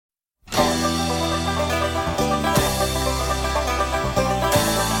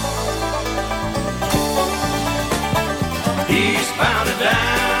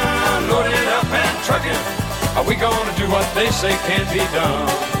what they say can't be done.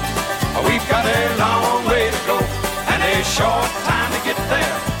 We've got a long way to go and a short time to get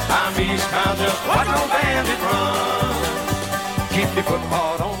there. I'm eastbound, just watch no bandit run. Keep your foot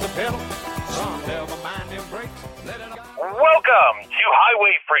hard on the pedal, son, never mind them brakes. Welcome to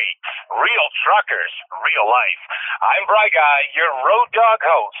HiWay Freeks, real truckers, real life. I'm BriGuy, your road dog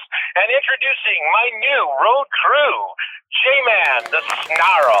host, and introducing my new road crew, J-Man, the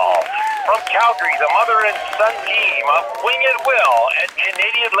Snarl. From Calgary, the mother and son team of Winged Will and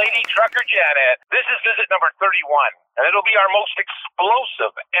CdnladyTrucker Janet. This is visit number 31, and it'll be our most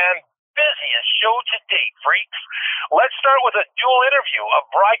explosive and busiest show to date, freaks. Let's start with a dual interview of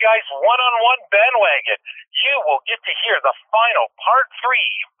BriGuy's one-on-one bandwagon. You will get to hear the final part 3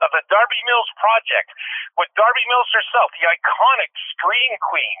 of the Darby Mills project with Darby Mills herself, the iconic scream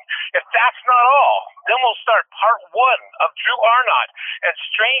queen. If that's not all, then we'll start part 1 of Drew Arnott and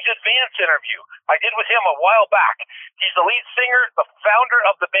Strange Advance interview I did with him a while back. He's the lead singer, the founder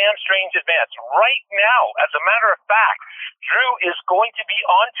of the band Strange Advance. Right now, as a matter of fact, Drew is going to be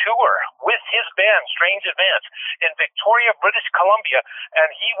on tour with his band Strange Advance in Victoria, British Columbia,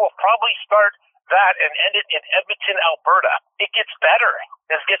 and he will probably start that and end it in Edmonton, Alberta. It gets better.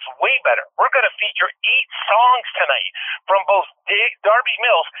 This gets way better. We're going to feature 8 songs tonight from both Darby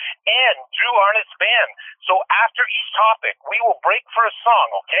Mills and Drew Arnott's band. So after each topic, we will break for a song,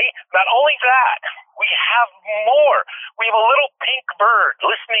 okay? Not only that, we have more. We have a little pink bird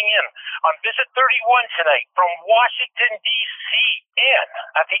listening in on Visit 31 tonight from Washington, D.C. And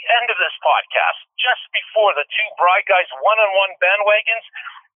at the end of this podcast, just before the 2 BriGuys one-on-one bandwagons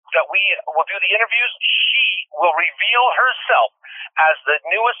that we will do the interviews, she will reveal herself as the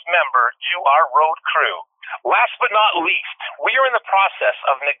newest member to our road crew. Last but not least, we are in the process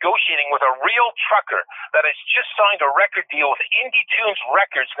of negotiating with a real trucker that has just signed a record deal with Indie Tunes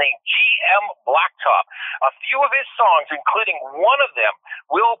Records named GM Blacktop. A few of his songs, including one of them,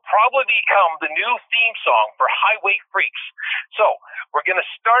 will probably become the new theme song for HiWay Freeks. So, we're going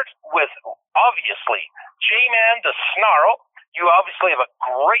to start with, obviously, J-Man the Snarl. You obviously have a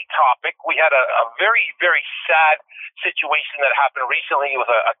great topic. We had a very, very sad situation that happened recently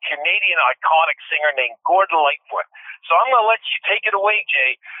with a Canadian iconic singer named Gordon Lightfoot. So I'm going to let you take it away,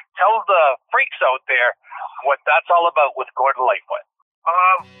 Jay. Tell the freaks out there what that's all about with Gordon Lightfoot.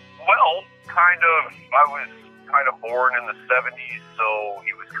 Well, I was kind of born in the 70s, so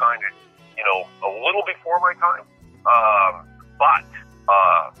he was kind of, a little before my time. But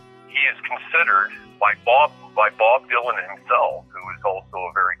he is considered by Bob Dylan himself, who is also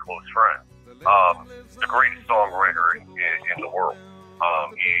a very close friend, the greatest songwriter in the world.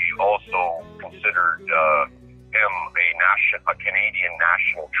 He also considered him a Canadian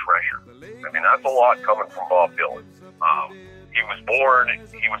national treasure. I mean, that's a lot coming from Bob Dylan. He was born in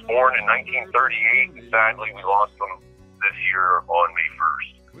 1938, and sadly we lost him this year on May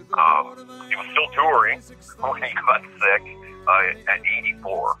 1st. He was still touring when he got sick at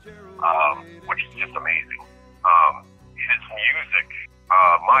 84, which is just amazing. His music,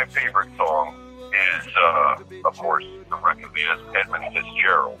 my favorite song is, of course, the Requiem of Edmund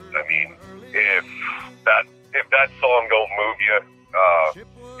Fitzgerald. I mean, if that song don't move you,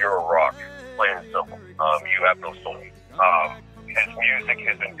 you're a rock, plain and simple. You have no soul. His music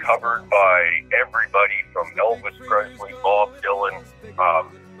has been covered by everybody from Elvis Presley, Bob Dylan,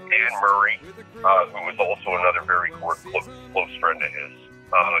 Anne Murray, who was also another very close friend of his.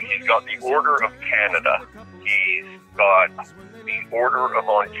 He's got the Order of Canada. He's got the Order of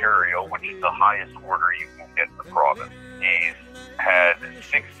Ontario, which is the highest order you can get in the province. He's had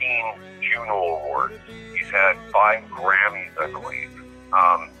 16 Juno Awards. He's had 5 Grammys, I believe.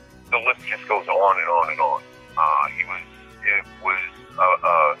 The list just goes on and on and on. It was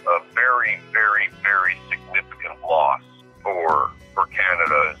a very, very, very significant loss for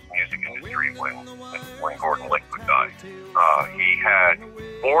Canada's music industry when Gordon Lightfoot died. He had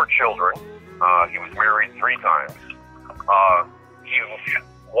 4 children. He was married 3 times.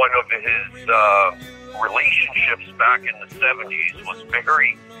 One of his relationships back in the 70s was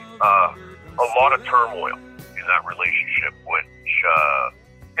very a lot of turmoil in that relationship, which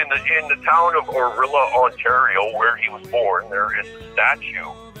in the town of Orilla, Ontario, where he was born, there is a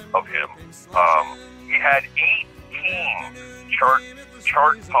statue of him. He had 18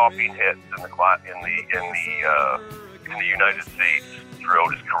 chart-topping hits in the United States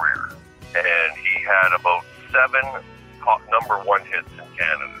throughout his career, and he had about 7 top number 1 hits in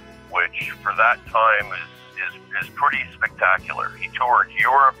Canada, which for that time is pretty spectacular. He toured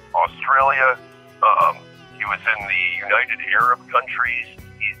Europe, Australia. He was in the United Arab countries.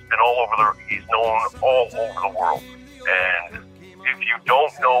 He's known all over the world, and if you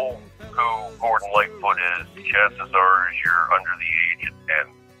don't know who Gordon Lightfoot is, chances are you're under the age of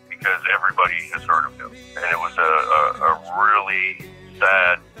 10 because everybody has heard of him. And it was a really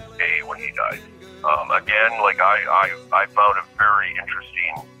sad day when he died. Again, like I found it very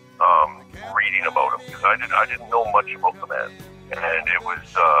interesting reading about him because I didn't know much about the man, and it was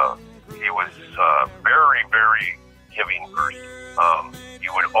he was very, very giving person. He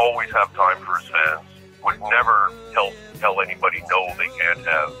would always have time for his fans. Would never tell anybody no, they can't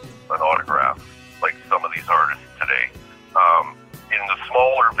have an autograph like some of these artists today. In the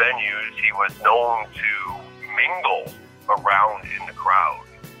smaller venues, he was known to mingle around in the crowd.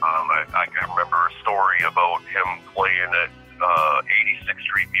 I can remember a story about him playing at 86th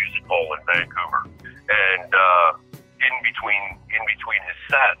Street Music Hall in Vancouver, and in between his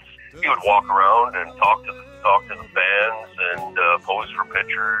sets, he would walk around and talk to the fans and pose for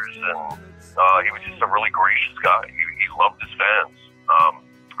pictures, and he was just a really gracious guy. He loved his fans. A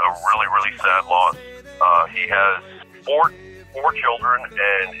really, really sad loss. He has four children,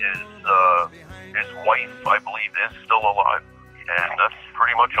 and his wife, I believe, is still alive. And that's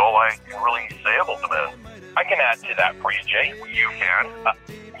pretty much all I can really say about the man. I can add to that for you, Jay. You can?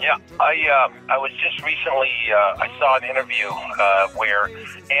 Yeah, I was just recently, I saw an interview where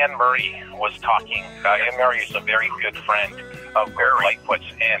Anne Murray was talking. Anne Murray is a very good friend of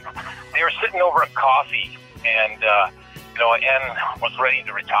Lightfoot's, and they were sitting over at coffee, and Anne was ready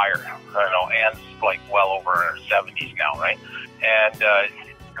to retire. Anne's like well over her 70s now, right? And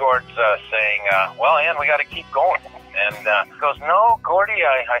Gord's saying, well, Anne, we got to keep going. And he goes, no, Gordy,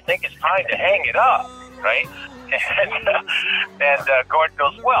 I think it's time to hang it up, right? And Gordon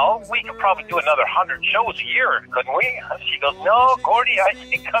goes, well, we could probably do another 100 shows a year, couldn't we? She goes, no, Gordy, I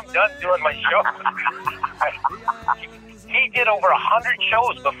think I'm done doing my shows. He did over 100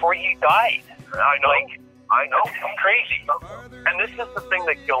 shows before he died. I know. I know. It's crazy. And this is the thing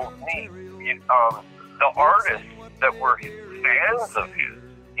that kills me. The artists that were fans of his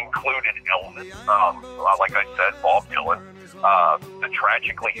included Elvis, like I said, Bob Dylan, the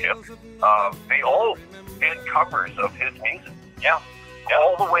Tragically Hip. They all did covers of his music. Yeah.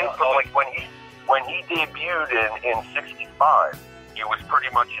 All the way from like when he debuted in '65, he was pretty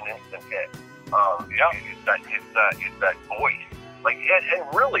much an instant hit. It's that voice. Like,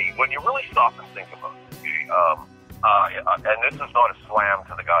 and really, when you really stop and think about it, and this is not a slam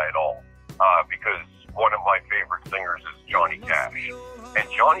to the guy at all, because one of my favorite singers is Johnny Cash, and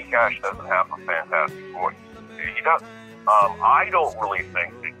Johnny Cash doesn't have a fantastic voice. He does. I don't really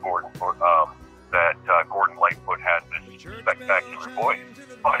think that Gordon Lightfoot had this spectacular voice,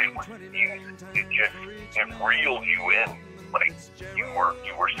 but it was music. It reeled you in, like you were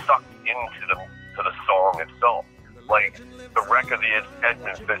sucked into the song itself. Like the wreck of the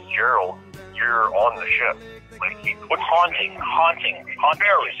Edmund Fitzgerald, you're on the ship. Like he put haunting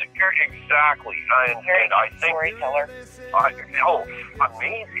music. Exactly. And I think storyteller.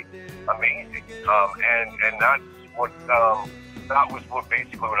 Amazing. And that's what that was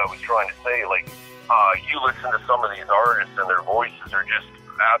basically what I was trying to say. Like you listen to some of these artists and their voices are just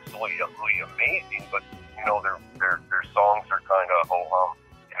absolutely amazing, but their songs are kind of ho-hum.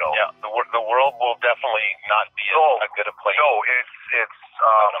 Yeah, the world will definitely not be a good a place. No, it's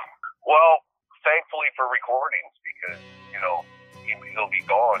well, thankfully for recordings, because he'll be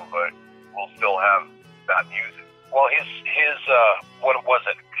gone, but we'll still have that music. Well, his what was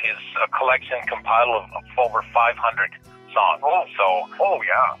it? His collection compiled of over 500 songs. Oh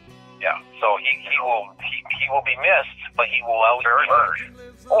yeah. So he will be missed, but he will always be heard.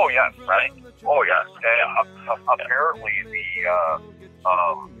 Oh yes, right. Oh yes, and apparently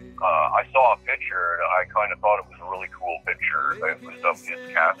I saw a picture and I kind of thought it was a really cool picture. It was of his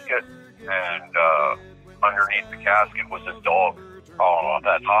casket, and underneath the casket was his dog. Oh,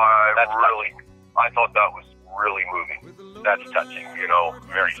 I thought that was really moving. That's touching.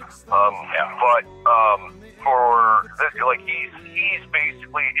 Very. But for this, like he's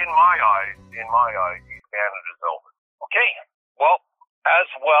basically in my eyes, he's Canada's Elvis. Okay. Well, as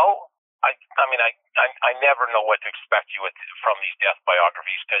well. I never know what to expect from these death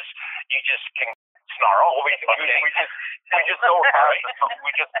biographies, because you just can snarl. We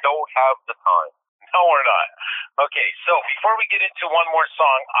just don't have the time. No, we're not. Okay, so before we get into one more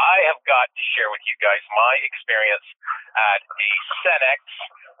song, I have got to share with you guys my experience at a Cenex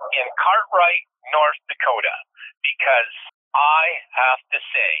in Cartwright, North Dakota, because I have to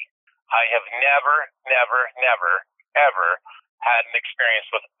say I have never, ever had an experience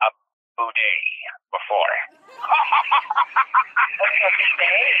with a bidet before.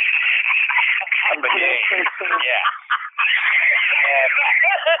 A bidet? Yeah.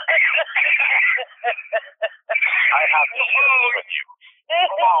 I have to share it with you.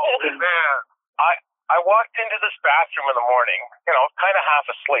 into this bathroom in the morning, kind of half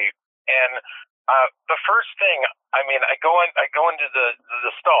asleep, and the first thing, I go into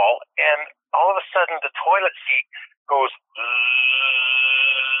the stall, and all of a sudden the toilet seat goes,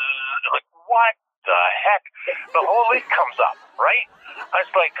 like, what the heck? The whole lid comes up, right? I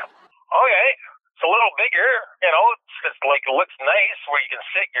was like, okay, it's a little bigger, it's like, it looks nice where you can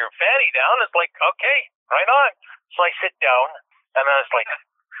sit your fanny down. It's like, okay, right on. So I sit down, and I was like,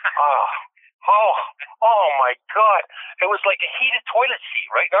 oh my God. It was like a heated toilet seat,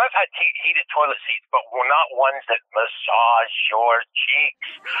 right? Now, I've had heated toilet seats, but we're not ones that massage your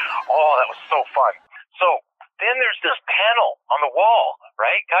cheeks. Oh, that was so fun. So then there's this panel on the wall,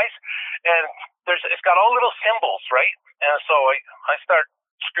 right, guys? And it's got all little symbols, right? And so I start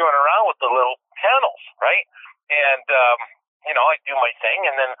screwing around with the little panels, right? And, I do my thing,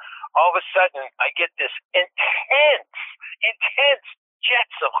 and then all of a sudden I get this intense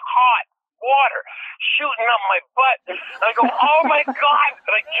jets of hot water shooting up my butt. And I go, oh my God!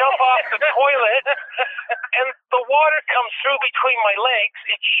 And I jump off the toilet, and the water comes through between my legs.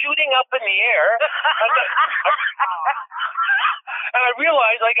 It's shooting up in the air. And I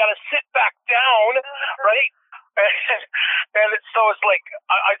realize I got to sit back down, right? And it's like,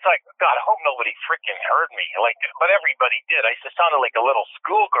 I thought, God, I hope nobody freaking heard me. But everybody did. I just sounded like a little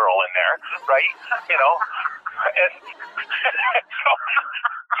schoolgirl in there, right? And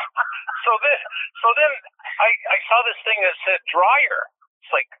so then I saw this thing that said dryer.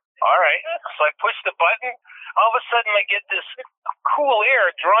 It's like, all right. So I push the button. All of a sudden I get this cool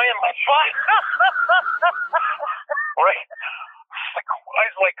air drying my butt. Right? I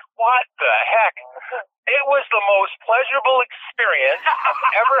was like, what the heck? It was the most pleasurable experience of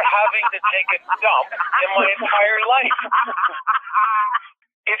ever having to take a dump in my entire life.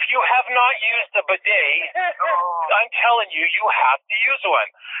 If you have not used a bidet, I'm telling you, you have to use one.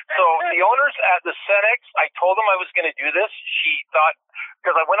 So the owners at the Cenex, I told them I was going to do this. She thought,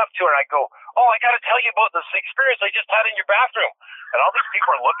 because I went up to her and I go, oh, I got to tell you about this experience I just had in your bathroom. And all these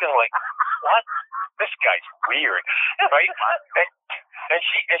people are looking like, what? This guy's weird, right? And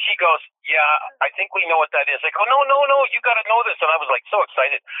she goes, yeah, I think we know what that is. I go, no, you got to know this. And I was like so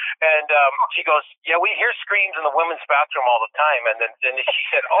excited. And she goes, yeah, we hear screams in the women's bathroom all the time. And then she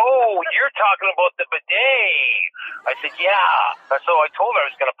said, oh, you're talking about the bidet. I said, yeah. So I told her I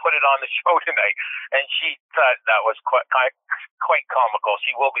was going to put it on the show tonight. And she thought that was quite comical.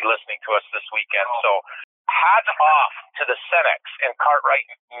 She will be listening to us this weekend. So hats off to the Cenex in Cartwright,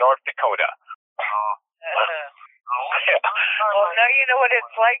 North Dakota. Well, now you know what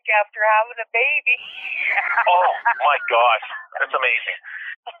it's like after having a baby. Oh, my gosh. That's amazing.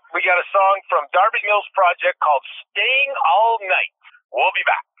 We got a song from Darby Mills Project called Staying All Night. We'll be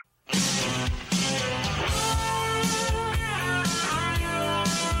back.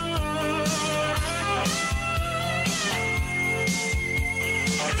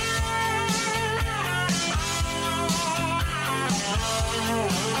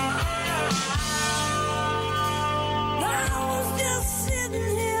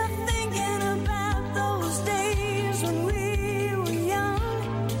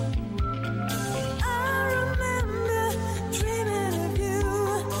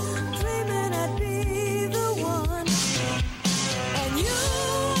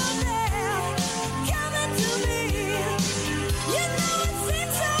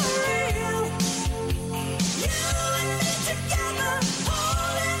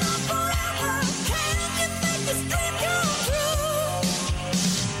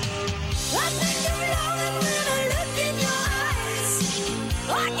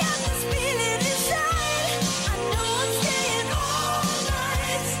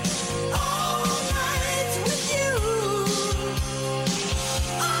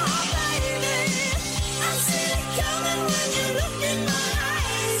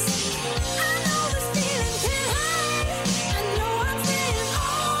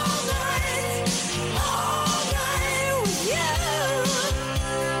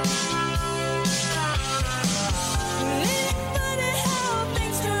 Funny how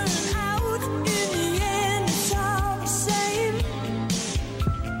things turn out.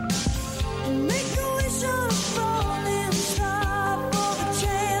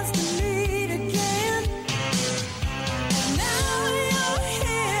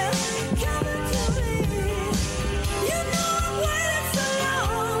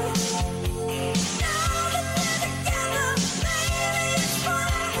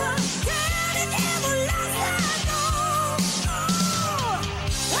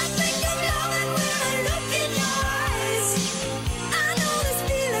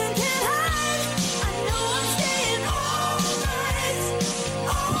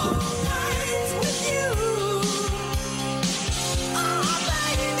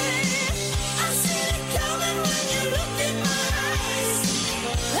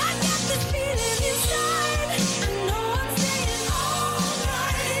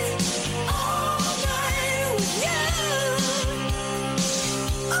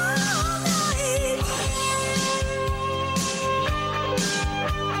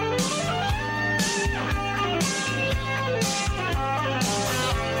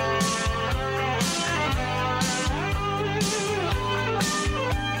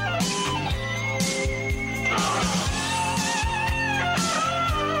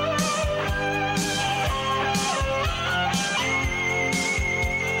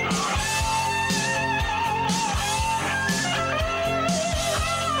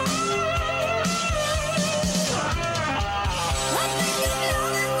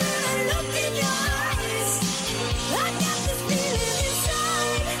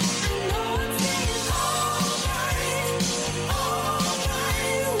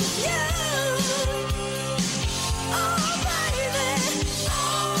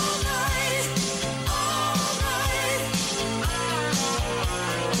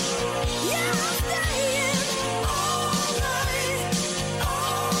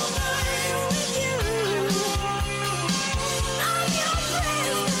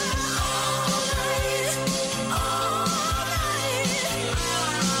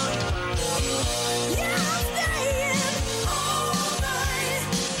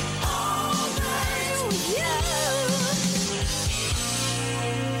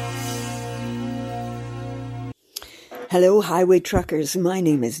 Hello, HiWay Truckers. My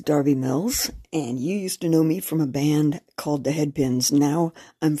name is Darby Mills, and you used to know me from a band called The Headpins. Now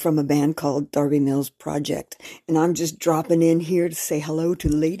I'm from a band called Darby Mills Project, and I'm just dropping in here to say hello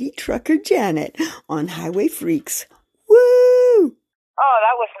to Lady Trucker Janet on HiWay Freeks. Woo! Oh,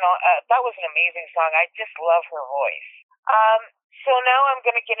 that was an amazing song. I just love her voice. So now I'm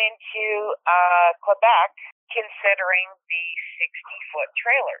going to get into Quebec, considering the 60-foot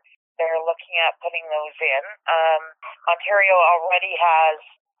trailers. They're looking at putting those in. Ontario already has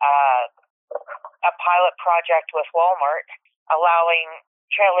a pilot project with Walmart allowing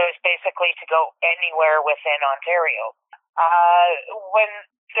trailers basically to go anywhere within Ontario. When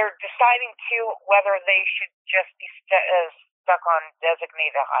they're deciding whether they should just be stuck on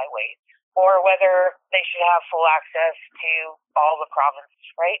designated highways or whether they should have full access to all the provinces,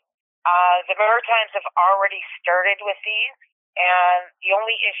 right? The Maritimes have already started with these. And the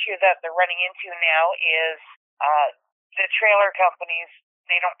only issue that they're running into now is the trailer companies,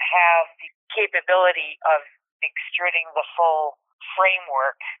 they don't have the capability of extruding the full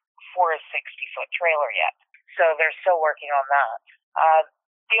framework for a 60-foot trailer yet. So they're still working on that.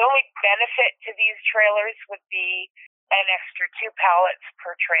 The only benefit to these trailers would be an extra 2 pallets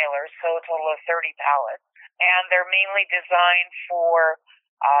per trailer, so a total of 30 pallets. And they're mainly designed for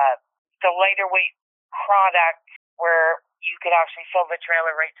the lighter weight product where you could actually fill the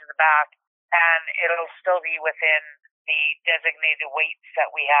trailer right to the back, and it'll still be within the designated weights that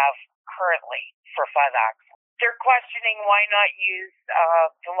we have currently for 5-axle. They're questioning why not use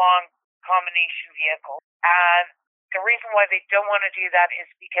the long combination vehicle, and the reason why they don't want to do that is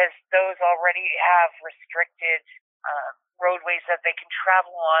because those already have restricted roadways that they can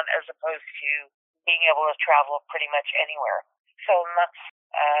travel on as opposed to being able to travel pretty much anywhere. So that's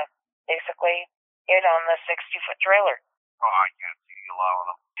basically it on the 60-foot trailer. Oh, I can't see you allowing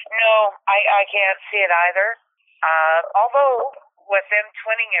them. No, I can't see it either. Although, with them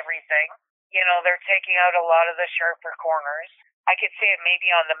twinning everything, they're taking out a lot of the sharper corners. I could see it maybe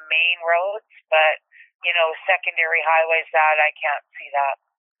on the main roads, but, secondary highways, that I can't see that.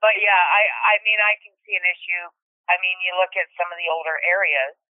 But yeah, I mean, I can see an issue. I mean, you look at some of the older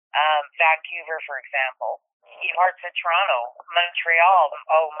areas, Vancouver, for example, parts of Toronto, Montreal.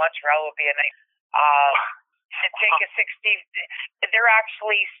 Oh, Montreal would be a nice... to take a 60, they're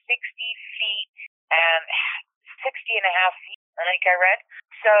actually 60 feet and 60 and a half feet, I think I read.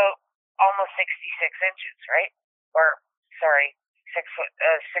 So almost 66 inches, right? Or, sorry, 60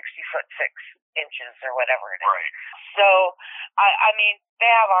 foot 6 inches or whatever it is. Right. So, I mean, they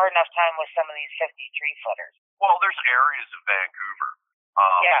have a hard enough time with some of these 53-footers. Well, there's areas of Vancouver.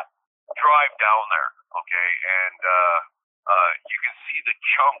 Yeah. Drive down there, okay, and you can see the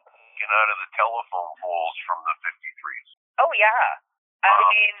chunk out of the telephone poles from the 53s. Oh yeah, I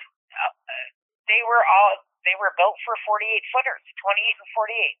mean, they were built for 48-footers, 28 and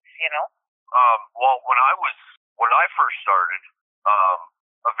 48s. Well, when I first started,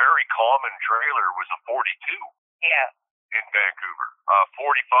 a very common trailer was a 42. Yeah. In Vancouver,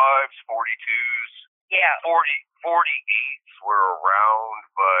 45s, 42s. Yeah. 48s were around,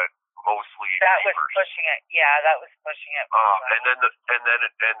 but mostly that cheapers. Was pushing it. Yeah, that was pushing it. And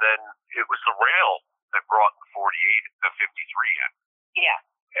then it was the rail that brought the 48, the 53 in. Yeah.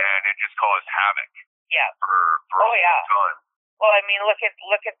 And it just caused havoc. Yeah. For a long time. Well, I mean, look at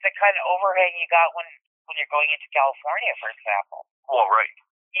the kind of overhang you got when you're going into California, for example. Well, right.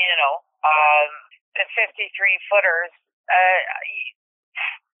 The 53-footers.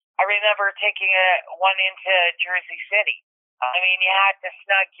 I remember taking one into Jersey City. I mean, you had to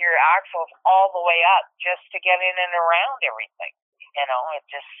snug your axles all the way up just to get in and around everything. It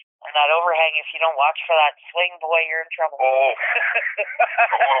just, and that overhang, if you don't watch for that swing, boy, you're in trouble. Oh.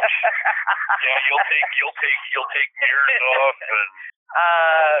 Yeah, you'll take mirrors off and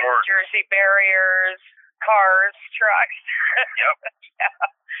Jersey barriers, cars, trucks. Yep. Yeah.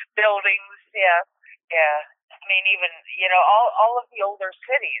 Buildings, yeah. Yeah. I mean, even, all of the older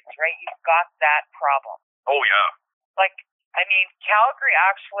cities, right? You've got that problem. Oh, yeah. Like, I mean, Calgary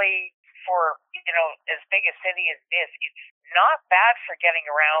actually, for, as big a city as it is, it's not bad for getting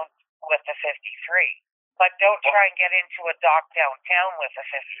around with the 53. But don't try and get into a dock downtown with a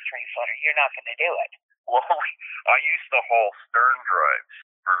 53-footer. You're not going to do it. Well, I used to haul stern drives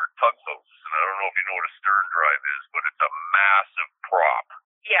for tugboats, and I don't know if you know what a stern drive is, but it's a massive prop.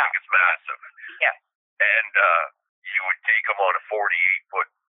 Yeah. Like it's massive. Yeah. And you would take them on a 48-foot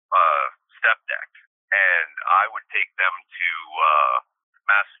step deck, and I would take them to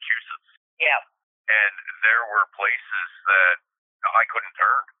Massachusetts. Yeah. And there were places that I couldn't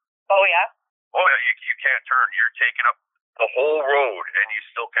turn. Oh, yeah? Oh, yeah, you can't turn. You're taking up the whole road, and you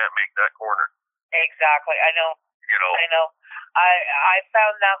still can't make that corner. Exactly. I know. You know. I know. I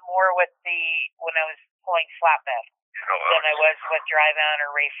found that more with when I was pulling flatbed than I was with dry van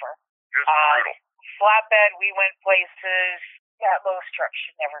or reefer. Just brutal. Flatbed, we went places that most trucks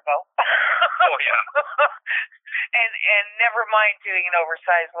should never go. Oh yeah. and never mind doing an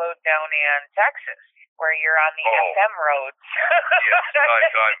oversized load down in Texas, where you're on the FM roads. Yes,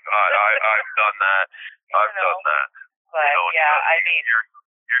 I've done that. I've done that. But I mean,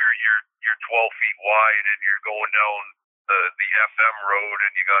 you're 12 feet wide, and you're going down the FM road,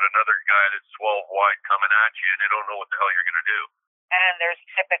 and you got another guy that's 12 wide coming at you, and you don't know what the hell you're going to do. And there's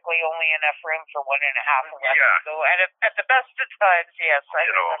typically only enough room for 1.5 of us. Yeah. So, and at the best of times, yes, I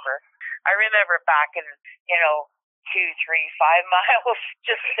remember. I remember back in 2, 3, 5 miles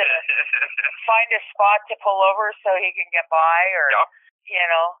just to find a spot to pull over so he can get by, or Well,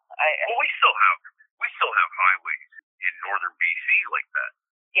 we still have highways in northern BC like that.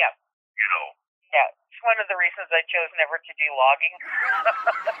 Yeah. Yeah, it's one of the reasons I chose never to do logging.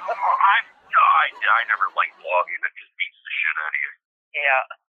 I never liked logging. It just beats the shit out of you. Yeah.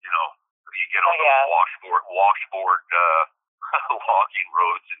 You get on those washboard logging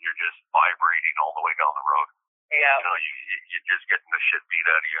roads, and you're just vibrating all the way down the road. Yeah. You're just getting the shit beat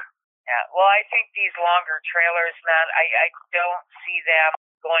out of you. Yeah. Well, I think these longer trailers, man, I don't see them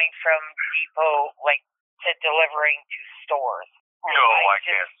going from depot to delivering to stores. No, I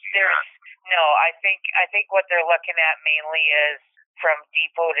can't see that. No, I think what they're looking at mainly is from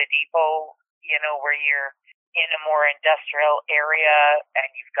depot to depot, where you're in a more industrial area and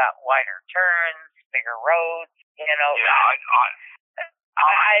you've got wider turns, bigger roads, Yeah,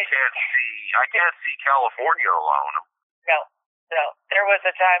 I can't see California allowing them. No. There was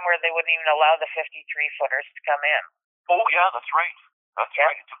a time where they wouldn't even allow the 53-footers to come in. Oh yeah, that's right. That's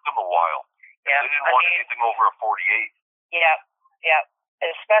right. It took them a while. Yeah. They didn't want anything over a 48. Yeah.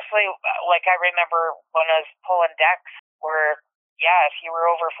 Especially, I remember when I was pulling decks where, if you were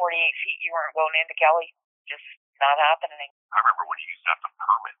over 48 feet, you weren't going into Cali. Just not happening. I remember when you used to have to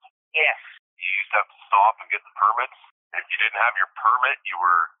permit. Yes. You used to have to stop and get the permits. And if you didn't have your permit, you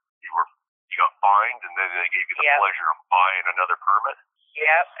got fined, and then they gave you the pleasure of buying another permit.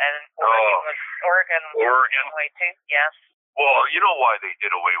 Yep, and Oregon way too. Yes. Well, you know why they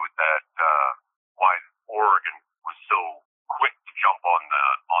did away with that? Why Oregon was so quick to jump on the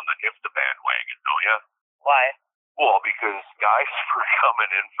IFTA bandwagon, don't you? Why? Well, because guys were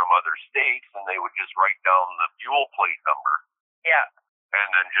coming in from other states, and they would just write down the fuel plate number. Yeah. And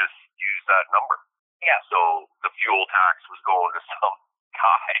then just use that number. Yeah. So the fuel tax was going to some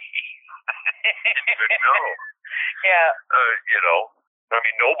guy. Didn't even know. Yeah. I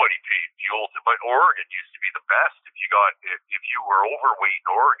mean, nobody paid fuel, but Oregon used to be the best. If you were overweight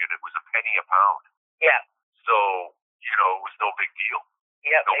in Oregon, it was a penny a pound. Yeah. So, it was no big deal.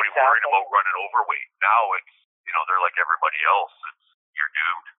 Yeah. Nobody worried about running overweight. Now it's, they're like everybody else. You're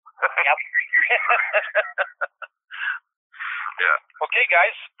doomed. Yep. Yeah. Okay,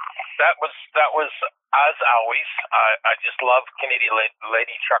 guys, that was as always. I just love Canadian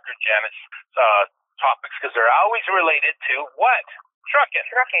Lady Trucker Janet's topics because they're always related to what? Trucking.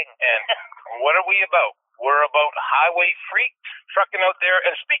 And what are we about? We're about HiWay Freeks, trucking out there.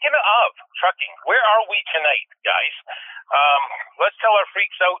 And speaking of trucking, where are we tonight, guys? Let's tell our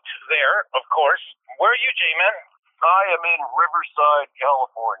freaks out there, of course. Where are you, J-Man? I am in Riverside,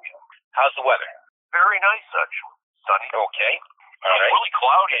 California. How's the weather? Very nice, actually. Sunny. Okay. All right. Really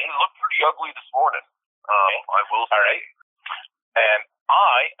cloudy. It looked pretty ugly this morning. I will say. All right. And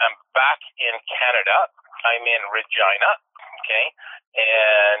I am back in Canada. I'm in Regina. Okay.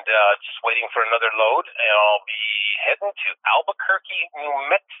 And just waiting for another load. And I'll be heading to Albuquerque, New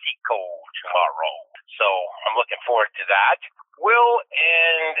Mexico tomorrow. So I'm looking forward to that. Will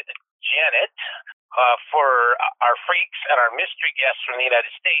and Janet, for our freaks and our mystery guests from the United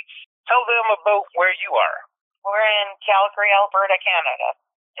States, tell them about where you are. We're in Calgary, Alberta, Canada.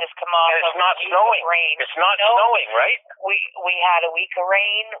 Just come off and it's not snowing. Rain. It's not snowing, right? We had a week of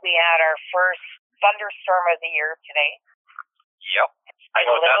rain. We had our first thunderstorm of the year today. Yep. I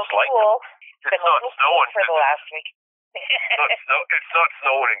know what that's cool. like. It's not snowing for the last week. It's not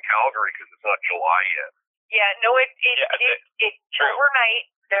snowing in Calgary because it's not July yet. Yeah, no, it overnight.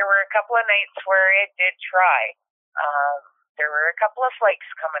 There were a couple of nights where it did try. There were a couple of flakes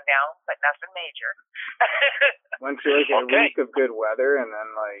coming down, but nothing major. Went through a week of good weather, and then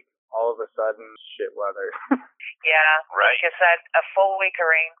all of a sudden, shit weather. Yeah, right. Like I said, a full week of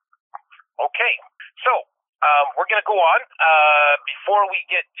rain. Okay, so we're going to go on. Before we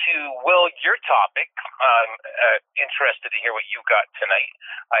get to, Will, your topic, I'm interested to hear what you got tonight.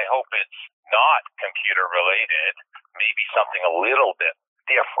 I hope it's not computer related, maybe something a little bit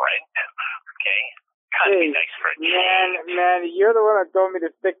different, okay? Gotta be nice for a change. Man, you're the one that told me to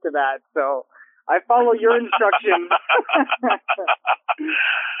stick to that, so I follow your instructions.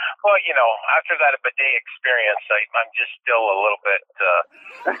 Well, after that bidet experience, I'm just still a little bit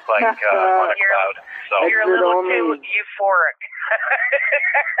on a cloud. So you're a little too euphoric.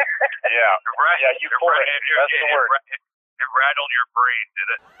 Yeah, euphoric. That's the word. It rattled your brain, did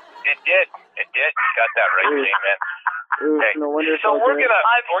it? It did. Got that right, man. Hey, no wonder so we're gonna.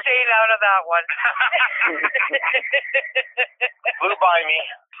 I'm staying out of that one. Flew by me.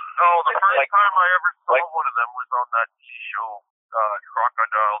 No, the first time I ever saw one of them was on that show,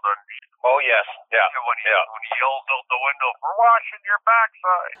 Crocodile Dundee. Oh yes, yeah. When he yells out the window for washing your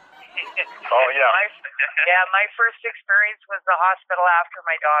backside. Oh yeah. My first experience was the hospital after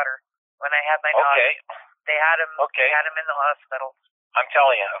my daughter. When I had my daughter. Okay. They had him. Okay. They had him in the hospital. I'm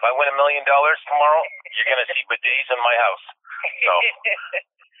telling you, if I win $1 million tomorrow, you're gonna see bidets in my house. So,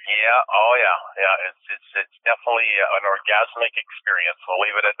 yeah, oh yeah. It's definitely an orgasmic experience. We'll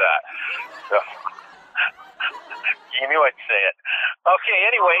leave it at that. So, you knew I'd say it. Okay.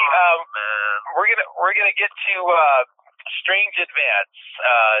 Anyway, we're gonna get to Strange Advance.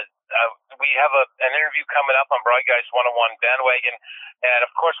 We have an interview coming up on BriGuy's 101 bandwagon, and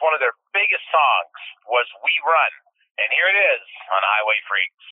of course, one of their biggest songs was "We Run." And here it is on HiWay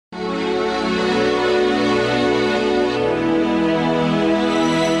Freeks.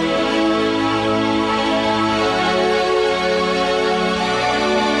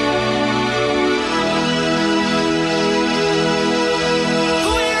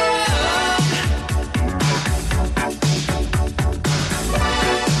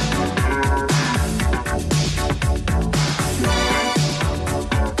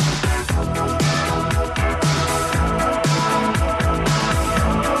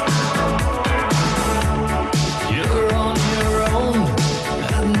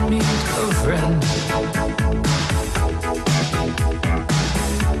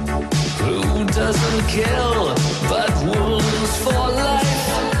 Kill, but wounds for life.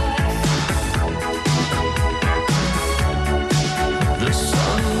 The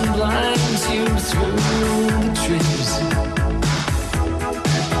sun blinds you through the trees,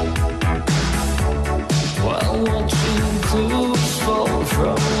 while watching clues fall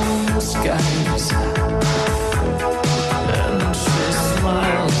from the skies. And she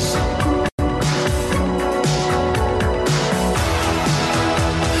smiles.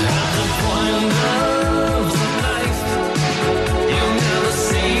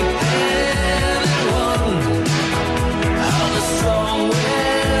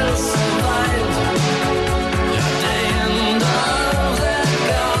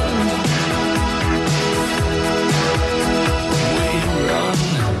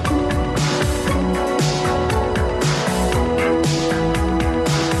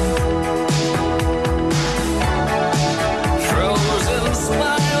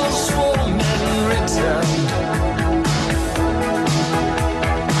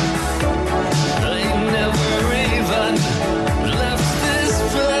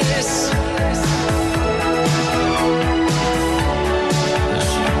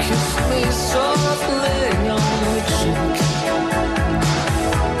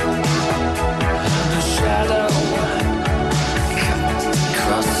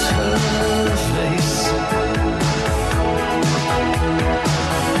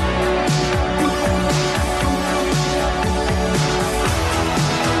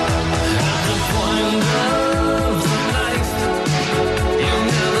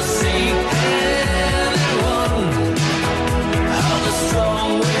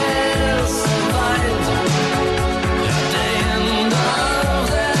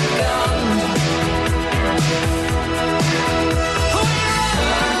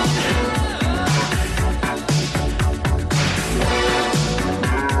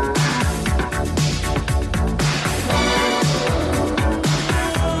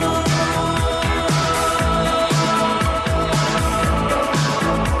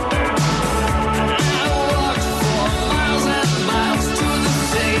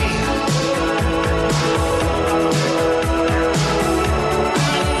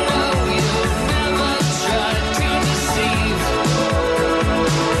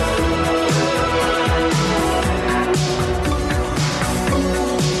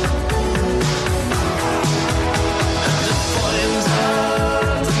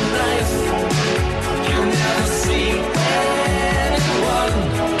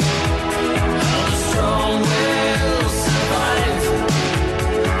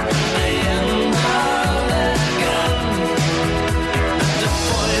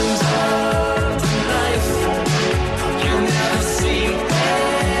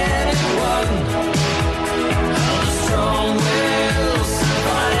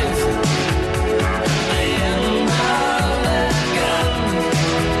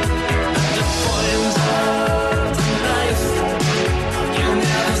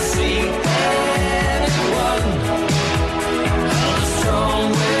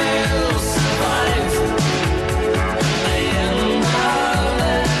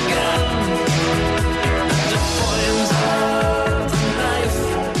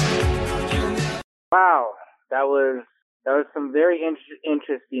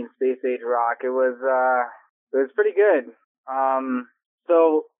 interesting space age rock. It was pretty good.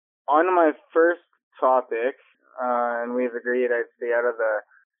 So on to my first topic, and we've agreed I'd stay out of the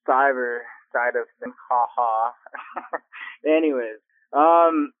cyber side of things. Ha ha. Anyways, I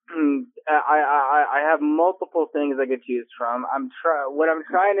have multiple things I could choose from. What I'm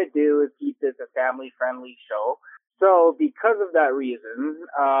trying to do is keep this a family-friendly show. So because of that reason,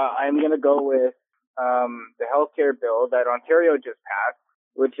 I'm going to go with the healthcare bill that Ontario just passed,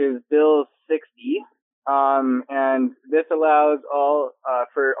 which is Bill 60. And this allows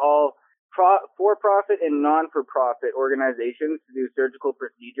for-profit and non-for-profit organizations to do surgical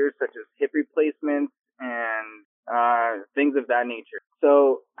procedures such as hip replacements and things of that nature.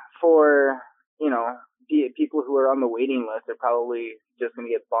 So for, people who are on the waiting list are probably just going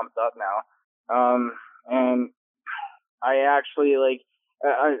to get bumped up now. And I actually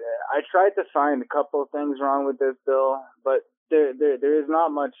I tried to find a couple of things wrong with this bill, but there is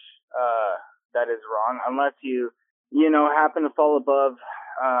not much that is wrong unless you happen to fall above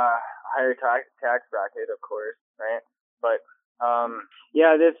higher tax bracket, of course, right? But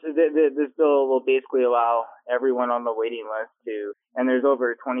this bill will basically allow everyone on the waiting list and there's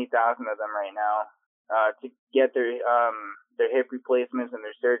over 20,000 of them right now, to get their hip replacements and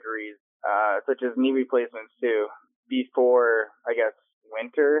their surgeries, such as knee replacements too, before I guess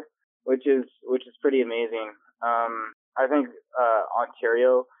winter, which is pretty amazing. I think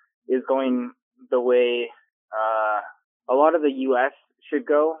Ontario is going the way a lot of the U.S. should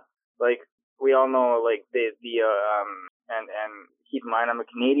go. Like we all know, like and keep in mind I'm a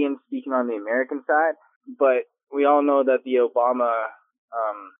Canadian speaking on the American side, but we all know that the Obama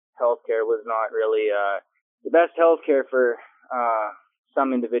healthcare was not really the best healthcare for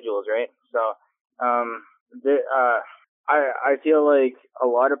some individuals, right? So I feel like a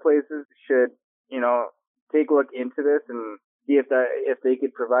lot of places should, take a look into this and see if they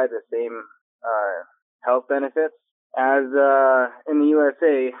could provide the same health benefits as in the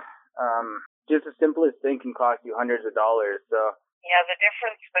USA. Just the simplest thing can cost you hundreds of dollars. So yeah, the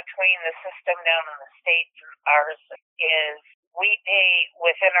difference between the system down in the States and ours is we pay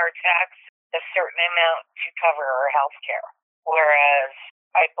within our tax a certain amount to cover our health care, whereas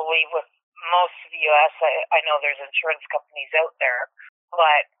I believe with most of the U.S., I know there's insurance companies out there,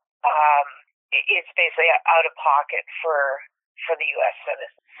 but it's basically out of pocket for the U.S.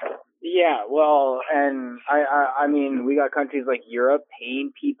 citizens. Yeah, well, and I mean, we got countries like Europe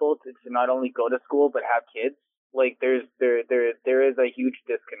paying people to not only go to school but have kids. Like there is a huge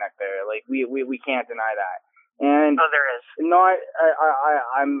disconnect there. Like we can't deny that. And there is.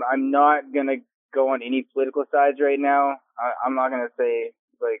 I'm not gonna go on any political sides right now. I'm not gonna say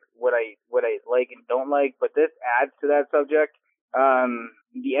like what I like and don't like, but this adds to that subject.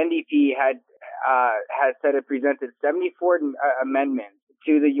 The NDP has said it presented 74 amendments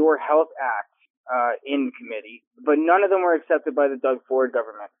to the Your Health Act in committee, but none of them were accepted by the Doug Ford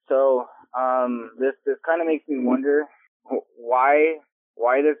government. So this kind of makes me wonder why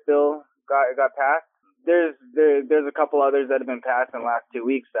this bill got passed. There's a couple others that have been passed in the last 2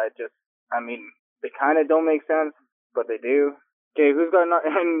 weeks that they kind of don't make sense, but they do. Okay, who's got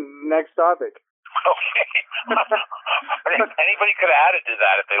next topic? Okay. Anybody could have added to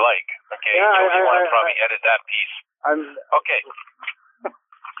that if they like. Okay, yeah, Joey want to probably edit that piece. Okay.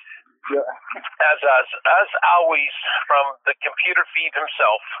 Yeah. As always, from the computer feed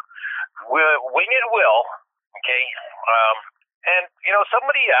himself, Wing It Will. Okay. And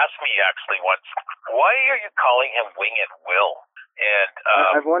somebody asked me actually once, why are you calling him Wing It Will? And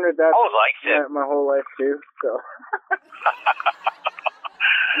I've wondered that I said, my whole life too. So.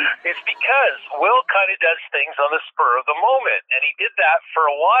 It's because Will kind of does things on the spur of the moment, and he did that for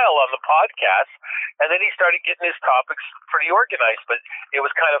a while on the podcast, and then he started getting his topics pretty organized. But it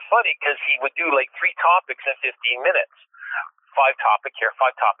was kind of funny because he would do like 3 topics in 15 minutes, 5 topic here,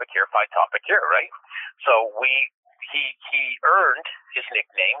 5 topic here, 5 topic here, right? So he earned his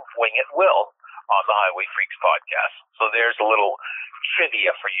nickname Wing It Will on the HiWay Freeks podcast. So there's a little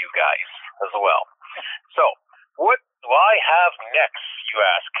trivia for you guys as well. So what do I have next, you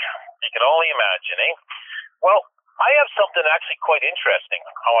ask? You can only imagine, eh? Well, I have something actually quite interesting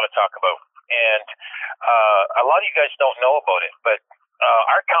I want to talk about. And a lot of you guys don't know about it, but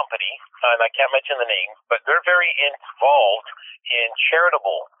our company, and I can't mention the name, but they're very involved in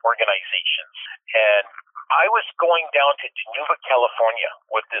charitable organizations. And I was going down to Geneva, California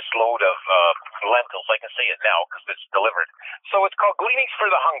with this load of lentils. I can say it now because it's delivered. So it's called Gleanings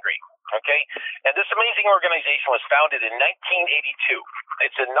for the Hungry. Okay? And this amazing organization was founded in 1982.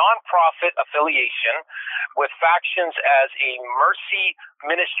 It's a nonprofit affiliation with factions as a mercy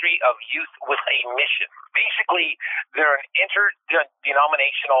ministry of youth with a mission. Basically, they're an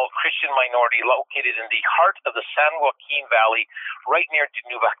interdenominational Christian minority located in the heart of the San Joaquin Valley, right near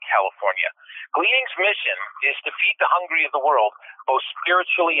Dinuba, California. Gleaning's mission is to feed the hungry of the world, both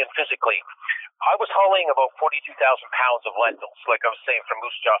spiritually and physically. I was hauling about 42,000 pounds of lentils, like I was saying, from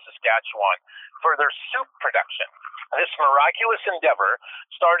Moose Jaw, Saskatchewan, for their soup production. This miraculous endeavor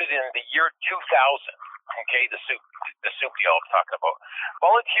started in the year 2000. Okay, the soup deal I'm talking about.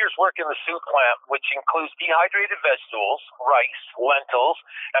 Volunteers work in the soup plant, which includes dehydrated vegetables, rice, lentils,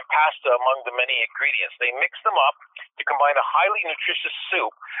 and pasta among the many ingredients. They mix them up to combine a highly nutritious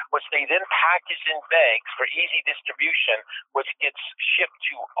soup, which they then package in bags for easy distribution, which gets shipped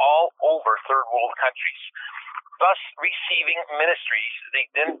to all over third world countries. Thus, receiving ministries, they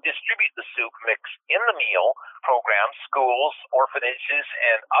then distribute the soup mix in the meal programs, schools, orphanages,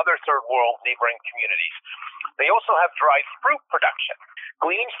 and other third world neighboring communities. They also have dried fruit production.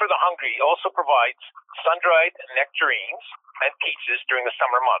 Gleanings for the Hungry also provides sun-dried nectarines and peaches during the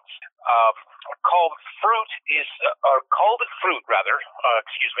summer months. Called fruit is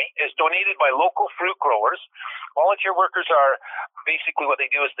donated by local fruit growers. Volunteer workers are basically what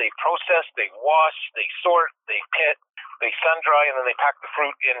they do is they process, they wash, they sort, they pit, they sun-dry, and then they pack the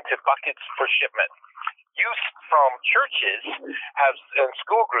fruit into buckets for shipment. Youth from churches and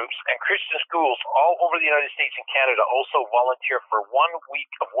school groups and Christian schools all over the United States and Canada also volunteer for 1 week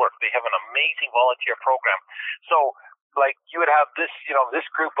of work. They have an amazing volunteer program. So, like, you would have this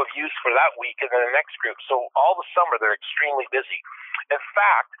group of youth for that week and then the next group. So all the summer, they're extremely busy. In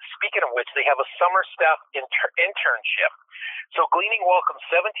fact, speaking of which, they have a summer staff internship. So Gleaning welcomes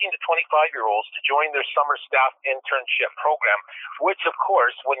 17 to 25-year-olds to join their summer staff internship program, which, of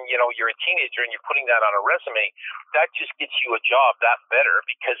course, when, you're a teenager and you're putting that on a resume, that just gets you a job that better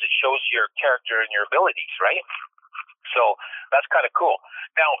because it shows your character and your abilities, right? So that's kind of cool.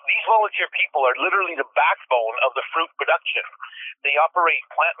 Now, these volunteer people are literally the backbone of the fruit production. They operate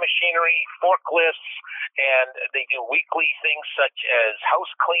plant machinery, forklifts, and they do weekly things such as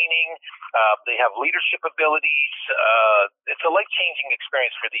house cleaning. They have leadership abilities. It's a life-changing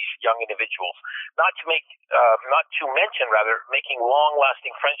experience for these young individuals. Not to mention making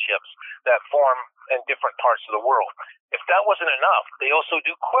long-lasting friendships that form in different parts of the world. If that wasn't enough, they also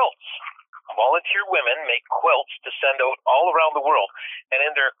do quilts. Volunteer women make quilts to send out all around the world. And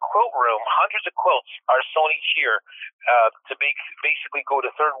in their quilt room, hundreds of quilts are sewn each year to basically go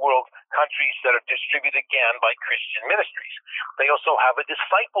to third world countries that are distributed again by Christian ministries. They also have a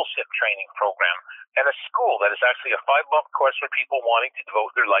discipleship training program and a school that is actually a 5-month course for people wanting to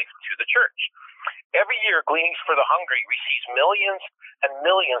devote their life to the church. Every year, Gleanings for the Hungry receives millions and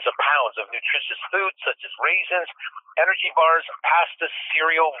millions of pounds of nutritious food such as raisins, energy bars, pasta,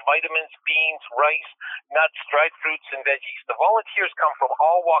 cereal, vitamins, beans, rice, nuts, dried fruits, and veggies. The volunteers come from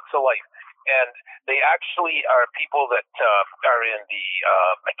all walks of life, and they actually are people that are in the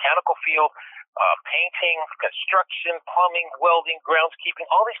mechanical field, painting, construction, plumbing, welding, groundskeeping.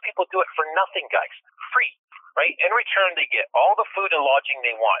 All these people do it for nothing, guys. Free, right? In return, they get all the food and lodging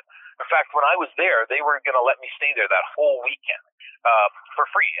they want. In fact, when I was there, they were going to let me stay there that whole weekend for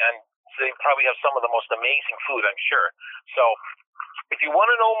free, and they probably have some of the most amazing food, I'm sure. So if you want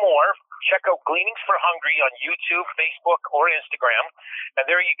to know more, check out Gleanings for Hungry on YouTube, Facebook, or Instagram, and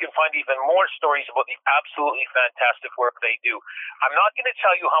there you can find even more stories about the absolutely fantastic work they do. I'm not going to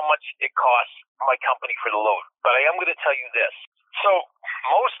tell you how much it costs my company for the load, but I am going to tell you this. So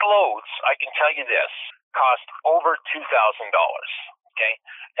most loads, I can tell you this, cost over $2,000. Okay,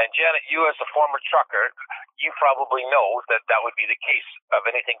 and Janet, you as a former trucker, you probably know that that would be the case of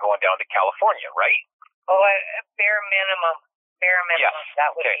anything going down to California, right? Oh, a bare minimum. Yes.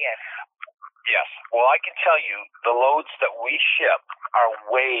 That would be it. Yes. Well, I can tell you the loads that we ship are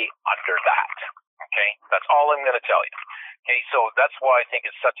way under that. Okay, that's all I'm going to tell you. Okay, so that's why I think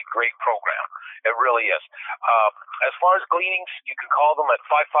it's such a great program. It really is. As far as Gleanings, you can call them at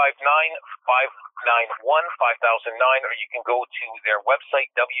 559-591-5009, or you can go to their website,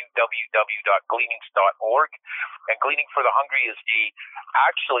 www.gleanings.org. And Gleaning for the Hungry is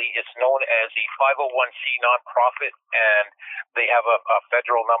it's known as a 501c nonprofit, and they have a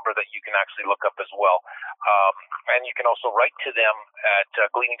federal number that you can actually look up as well. And you can also write to them at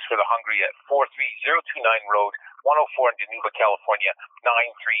Gleanings for the Hungry at 43029 Road, 104 in Dinuba, California,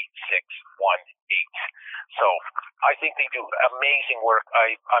 93618. So I think they do amazing work.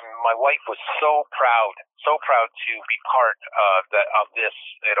 My wife was so proud to be part of this,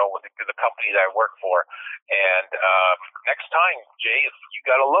 with the company that I work for. And next time, Jay, if you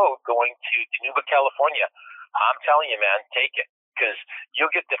got a load going to Dinuba, California, I'm telling you, man, take it. Because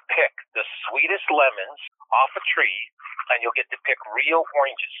you'll get to pick the sweetest lemons off a tree, and you'll get to pick real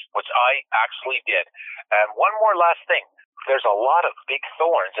oranges, which I actually did. And one more last thing. There's a lot of big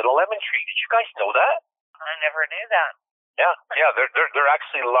thorns in a lemon tree. Did you guys know that? I never knew that. Yeah, they're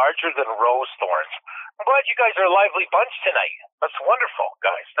actually larger than rose thorns. I'm glad you guys are a lively bunch tonight. That's wonderful,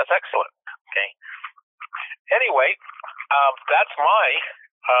 guys. That's excellent. Okay. Anyway, that's my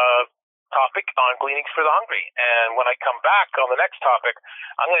topic on Gleanings for the Hungry. And when I come back on the next topic,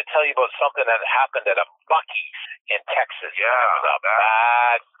 I'm going to tell you about something that happened at a Buc-ee's in Texas. Yeah, it was a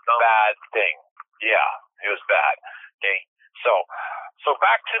bad thing. Yeah, it was bad. Okay, so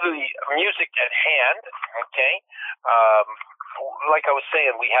back to the music at hand. Okay, like I was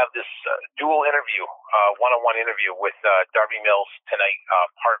saying, we have this dual interview, one-on-one interview with Darby Mills tonight,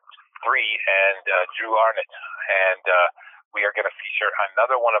 part 3, and Drew Arnott, and we are going to feature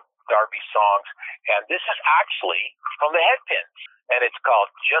another one of Darby's songs, and this is actually from the Headpins, and it's called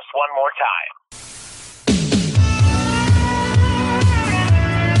Just One More Time.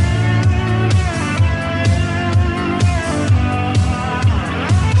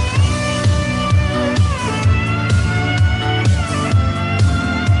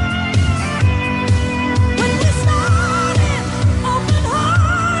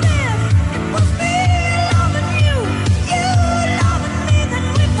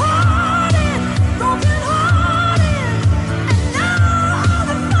 Broken hearted, and now all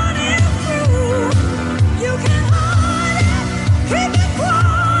the fun is through.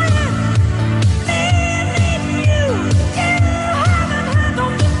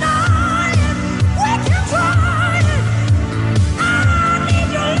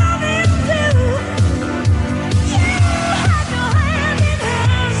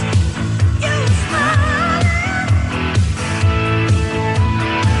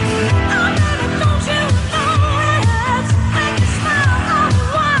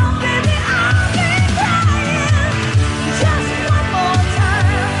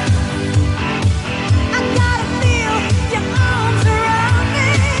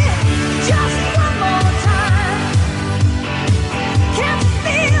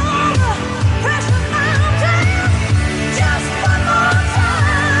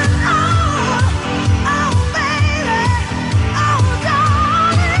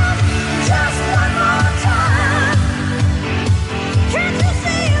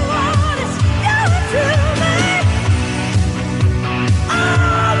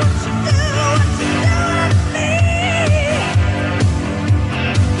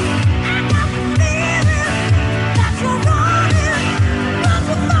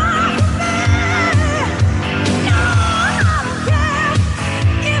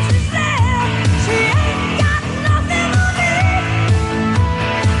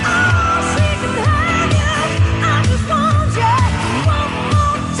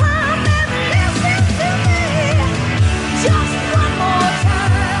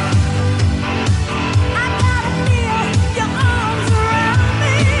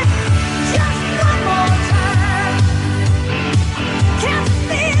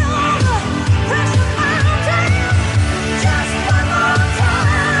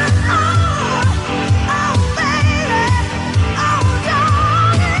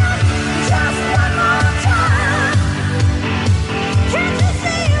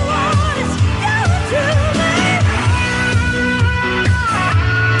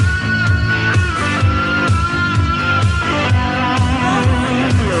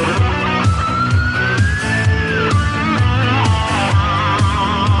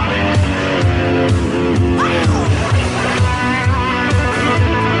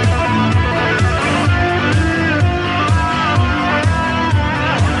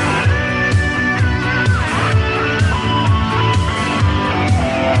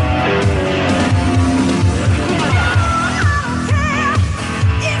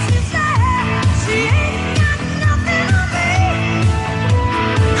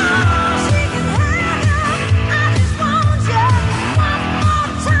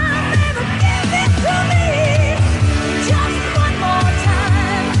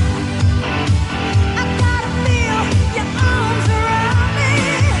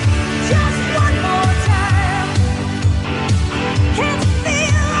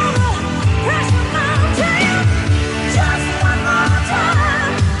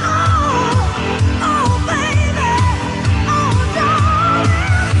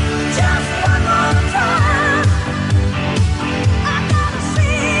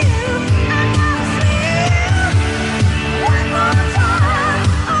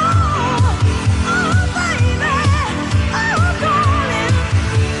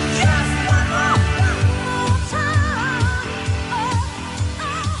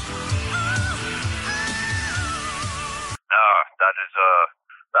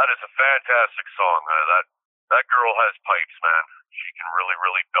 is a fantastic song. That girl has pipes, man. She can really,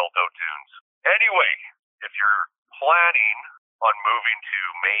 really belt out tunes. Anyway, if you're planning on moving to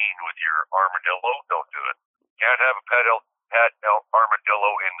Maine with your armadillo, don't do it. Can't have a pet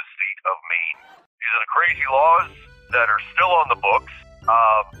armadillo in the state of Maine. These are the crazy laws that are still on the books.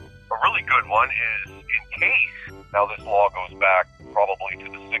 A really good one is in case, now this law goes back probably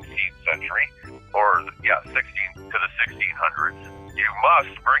to the 16th century, or 16th to the 1600s, you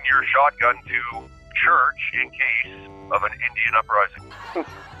must bring your shotgun to church in case of an Indian uprising.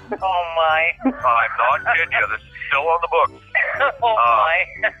 Oh my. I'm not kidding you, this is still on the books. Oh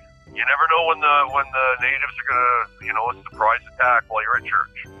my. You never know when the natives are gonna, a surprise attack while you're at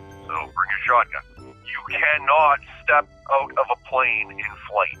church. So bring your shotgun. You cannot step out of a plane in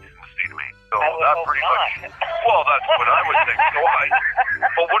flight in the state of Maine. So that pretty much. Well, that's what I would think.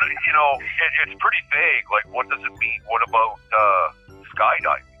 But what it's pretty vague. Like, what does it mean? What about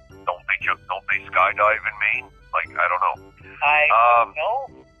skydiving? Don't they skydive in Maine? Like, I don't know. I don't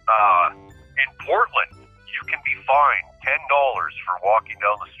know. In Portland, you can be fined $10 for walking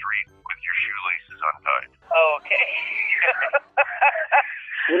down the street with your shoelaces untied. Okay.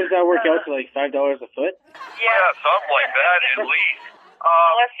 What does that work out to, like $5 a foot? Yeah, something like that at least.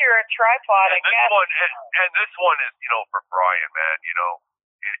 Unless you're a tripod, I guess. This one is, for Brian, man,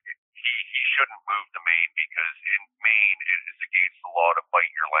 he shouldn't move to Maine because in Maine it is against the law to bite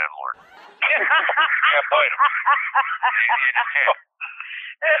your landlord. You can't bite him. You just can't.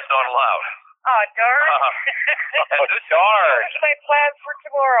 It's not allowed. Oh, darn. And this Here's my plans for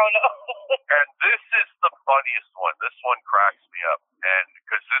tomorrow. No. And this is the funniest one. This one cracks me up, and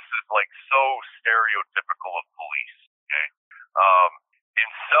because this is like so stereotypical of police. Okay, in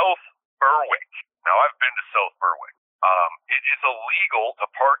South Berwick. Now I've been to South Berwick. It is illegal to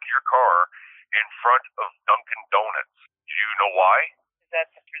park your car in front of Dunkin' Donuts. Do you know why?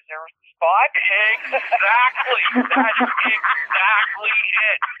 That's a preserved spot. Exactly. That's exactly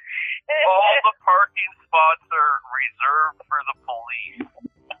it. All the parking spots are reserved for the police.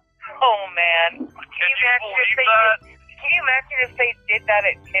 Oh man. Can you believe that? Can you imagine if they did that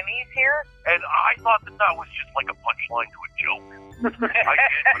at Timmy's here? And I thought that was just like a punchline to a joke. I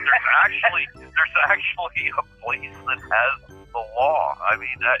did, but there's actually a place that has the law. I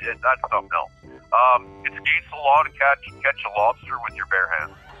mean, that's something else. It's against the law to catch a lobster with your bare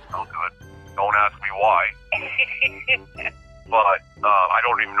hands. Don't do it. Don't ask me why. But I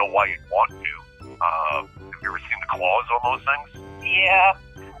don't even know why you'd want to. Have you ever seen the claws on those things? Yeah.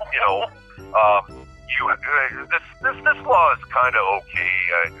 This law is kind of okay.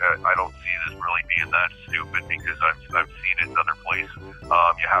 I don't see this really being that stupid because I've seen it in other places.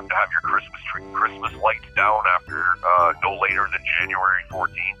 You have to have your Christmas lights down after no later than January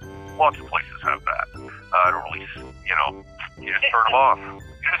 14th. Lots of places have that. I don't really, you just turn them off. Who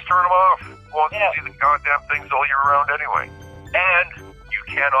wants to see the goddamn things all year round anyway? And you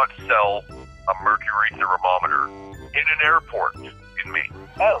cannot sell a mercury thermometer in an airport in Maine.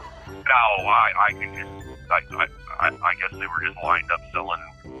 Oh. Now, I guess they were just lined up selling,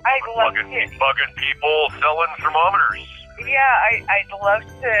 bugging people, selling thermometers. Yeah, I'd love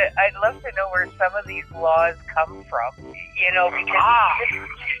to know where some of these laws come from. Because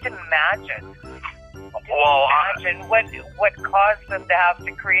just imagine. Imagine what caused them to have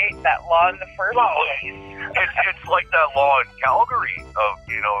to create that law in the first place. It's like that law in Calgary of,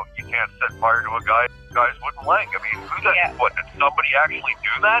 you can't set fire to a guy's wooden leg. I mean, did somebody actually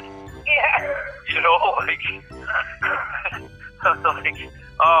do that? Yeah.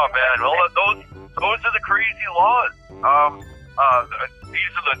 Oh man, well those are the crazy laws.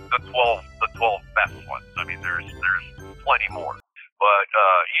 These are the 12 best ones. I mean, there's plenty more. But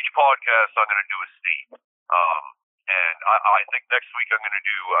each podcast I'm going to do a state. And I think next week I'm going to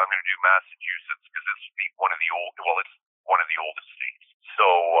do Massachusetts because it's one of the oldest states. So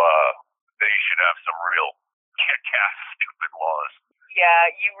they should have some real kick-ass stupid laws.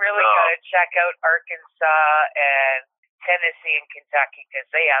 Yeah, you really got to check out Arkansas and Tennessee and Kentucky because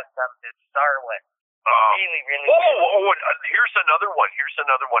they have some bizarre ones. Really, really. Here's another one. Here's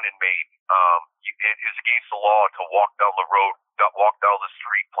another one in Maine. It is against the law to walk down the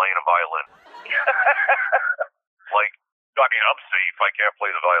street playing a violin. I'm safe. I can't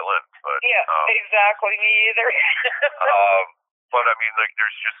play the violin, but exactly. Me either. But I mean,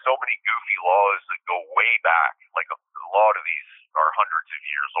 there's just so many goofy laws that go way back. Like a lot of these are hundreds of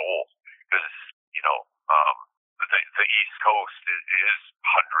years old because the East Coast is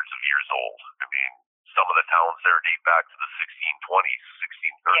hundreds of years old. I mean, some of the towns there date back to the 1620s,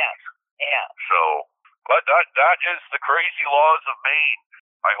 1630s. Yeah. So, but that is the crazy laws of Maine.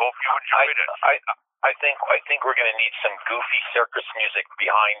 I hope you enjoyed it. I think we're going to need some goofy circus music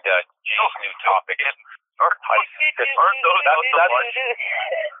behind Jay's new topic. Aren't those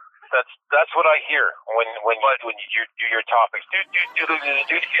That's what I hear when you do your topics. No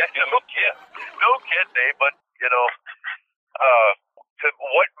kidding, eh? But you know,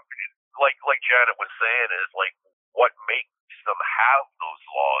 what like Janet was saying is like what makes them have those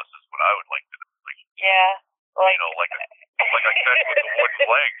laws is what I would like to know. Like, Yeah. Like, you know, like I said with the wooden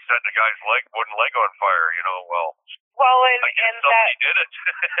leg, setting a guy's wooden leg on fire. You know, well, and somebody did it.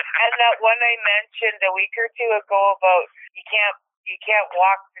 and that one I mentioned a week or two ago about you can't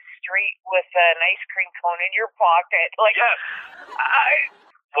walk the street with an ice cream cone in your pocket. Like, yes. I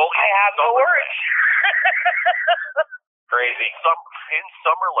have no words. Crazy. In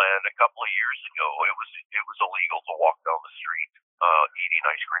Summerland a couple of years ago, it was illegal to walk down the street eating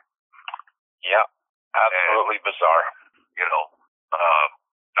ice cream. Yeah, absolutely bizarre. You know,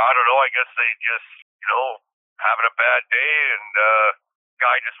 I don't know. I guess they just, you know, having a bad day, and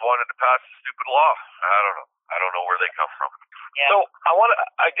guy just wanted to pass a stupid law. I don't know where they come from. Yeah. So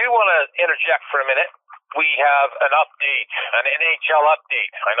I do want to interject for a minute. We have an update, an NHL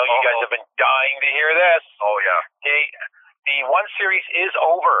update. I know you guys have been dying to hear this. Oh yeah. Okay, the one series is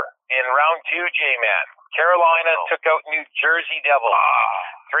over in round 2, J-Man. Carolina took out New Jersey Devils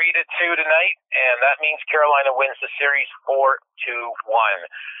 3-2 tonight, and that means Carolina wins the series 4-1.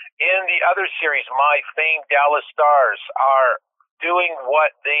 In the other series, my famed Dallas Stars are doing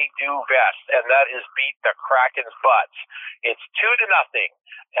what they do best, and that is beat the Kraken's butts. It's 2-0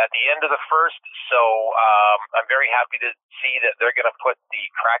 at the end of the first, so I'm very happy to see that they're going to put the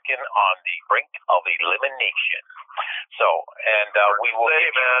Kraken on the brink of elimination. So, and we will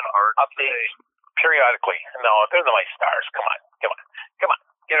update periodically. No, they're my Stars. Come on.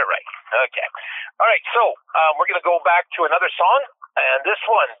 Get it right. Okay. All right, so we're going to go back to another song, and this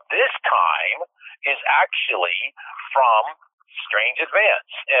one, this time, is actually from Strange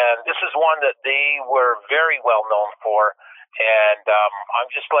Advance, and this is one that they were very well known for, and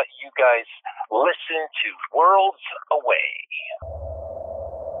I'm just letting you guys listen to Worlds Away.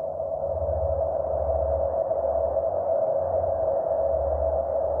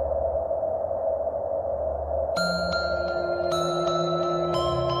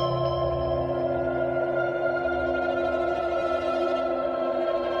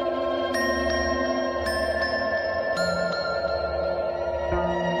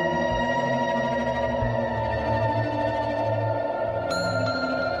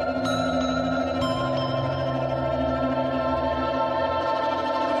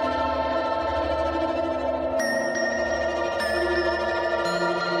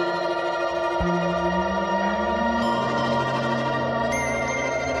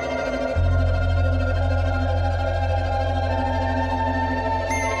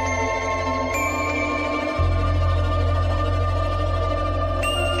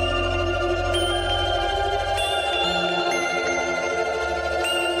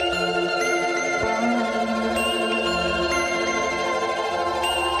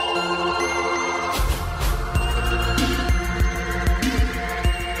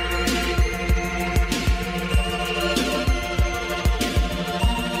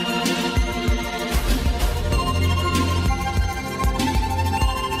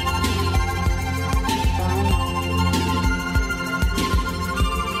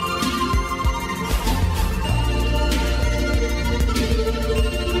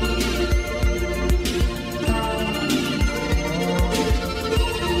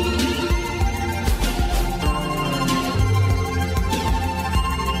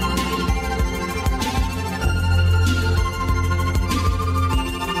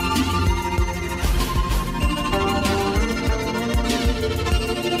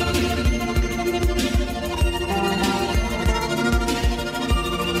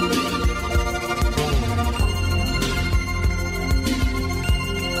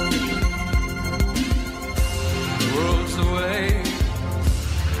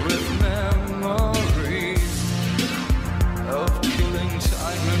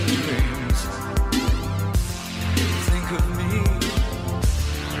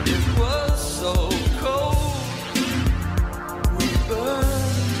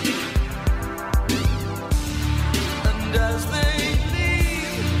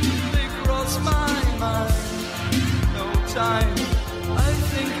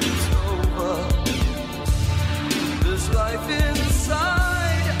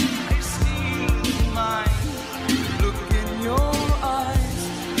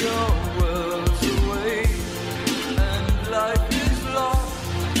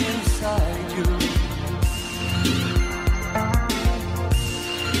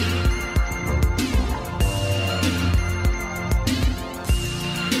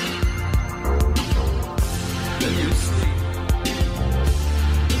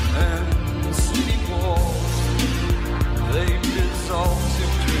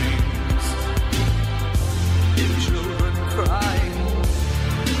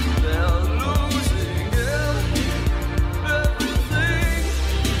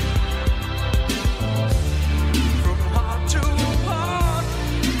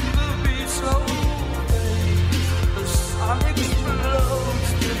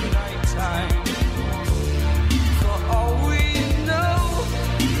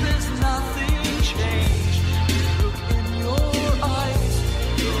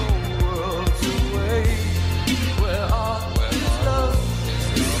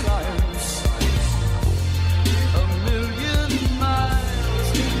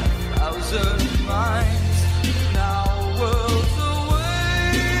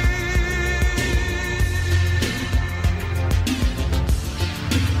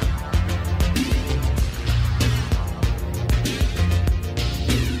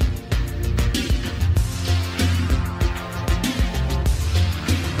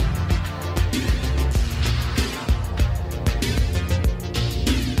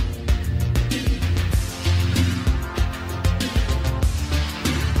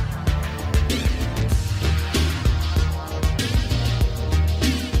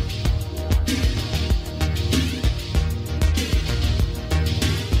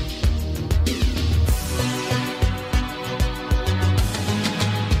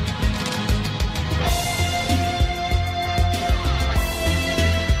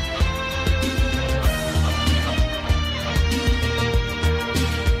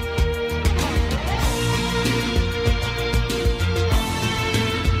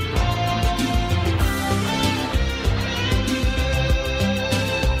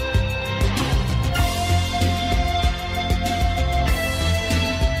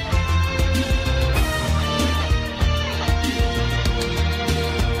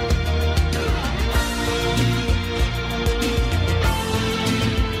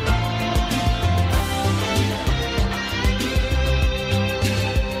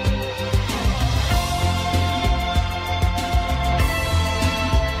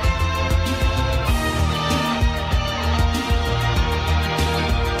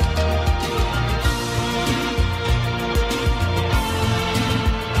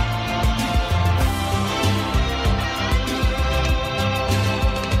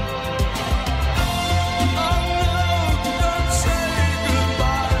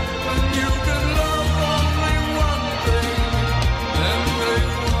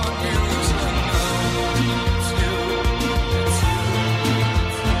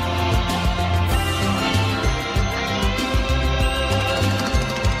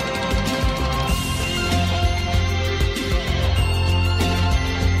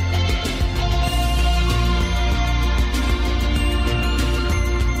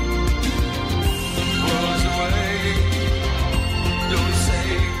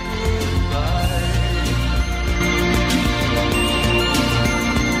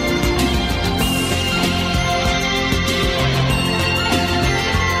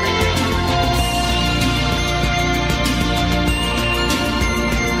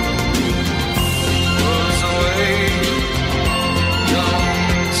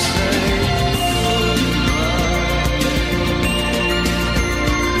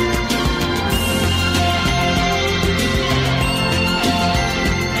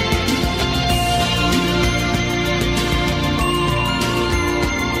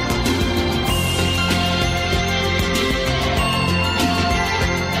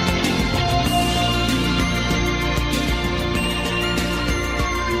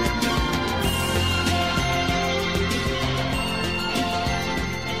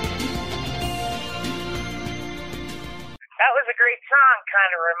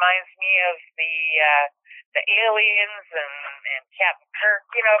 reminds me of the aliens and Captain Kirk,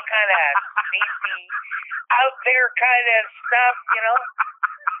 kind of spacey, out there kind of stuff,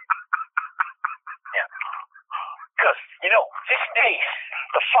 Yeah. Because, this is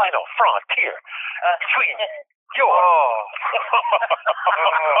the final frontier between your... Oh,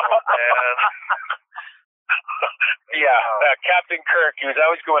 man. Yeah, Captain Kirk, he was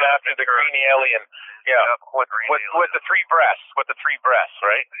always going after the green alien. Yeah, with the three breasts,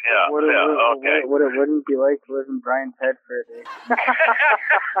 right? Yeah. Okay. What it wouldn't be like to live in Brian's head for a day.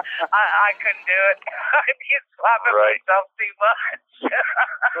 I couldn't do it. I'd be slapping myself too much.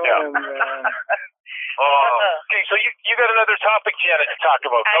 Oh, man. Okay, so you got another topic, Janet, to talk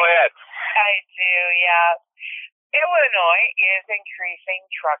about. Go ahead. I do, yeah. Illinois is increasing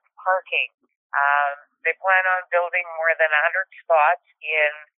truck parking. They plan on building more than 100 spots in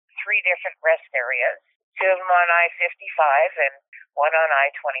 3 different rest areas, 2 of them on I-55 and 1 on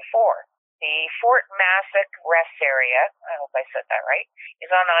I-24. The Fort Massac rest area, I hope I said that right, is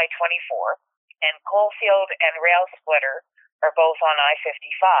on I-24, and Coalfield and Rail Splitter are both on I-55.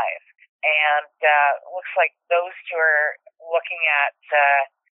 And looks like those 2 are looking at,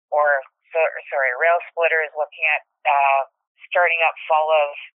 Rail Splitter is looking at starting up fall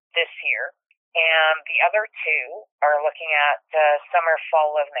of this year. And the other 2 are looking at summer,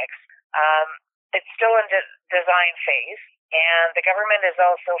 fall of next. It's still in design phase, and the government is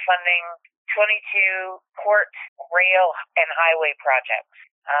also funding 22 port, rail, and highway projects.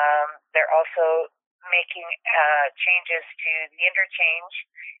 They're also making changes to the interchange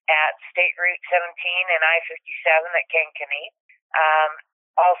at State Route 17 and I-57 at Kankakee.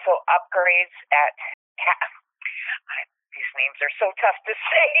 Also upgrades at these names are so tough to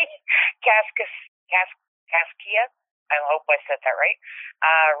say. Caskia, I hope I said that right.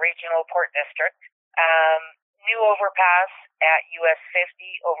 Regional Port District. New overpass at US 50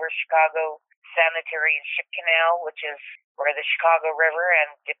 over Chicago Sanitary and Ship Canal, which is where the Chicago River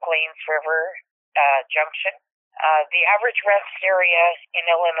and Des Plaines River junction. The average rest area in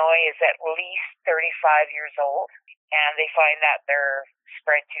Illinois is at least 35 years old, and they find that they're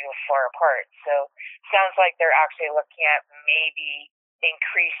spread too far apart. So sounds like they're actually looking at maybe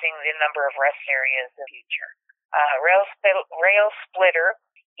increasing the number of rest areas in the future. Rail Splitter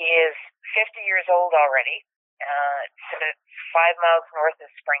is 50 years old already. It's 5 miles north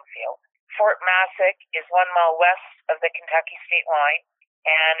of Springfield. Fort Massac is 1 mile west of the Kentucky state line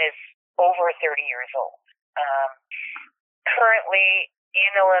and is over 30 years old. Currently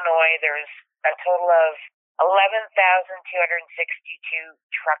in Illinois, there's a total of 11,262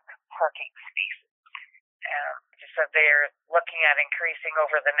 truck parking spaces. So they're looking at increasing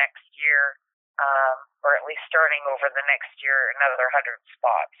over the next year, or at least starting over the next year, another 100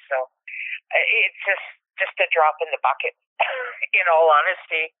 spots. So it's just a drop in the bucket. In all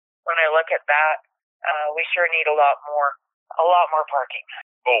honesty, when I look at that, we sure need a lot more parking.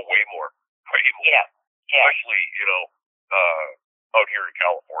 Oh, way more. Yeah. Especially, out here in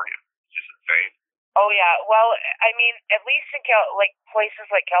California. It's just insane. Oh, yeah. Well, I mean, at least in places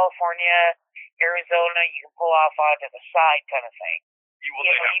like California, Arizona, you can pull off onto the side kind of thing. They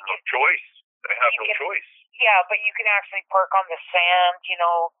have no choice. They have no choice. Yeah, but you can actually park on the sand,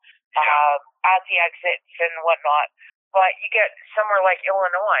 at the exits and whatnot. But you get somewhere like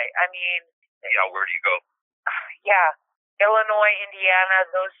Illinois. I mean... Yeah, where do you go? Yeah. Illinois, Indiana,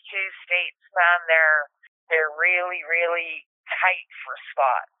 those 2 states, man, they're really, really tight for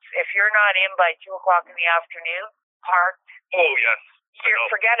spots. If you're not in by 2 o'clock in the afternoon, parked. Oh, yes.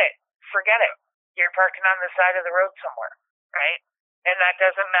 Forget it. You're parking on the side of the road somewhere, right? And that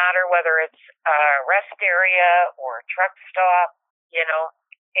doesn't matter whether it's a rest area or a truck stop,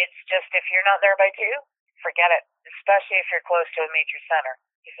 It's just if you're not there by 2, forget it. Especially if you're close to a major center,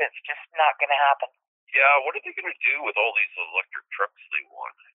 because it's just not going to happen. Yeah, what are they going to do with all these electric trucks they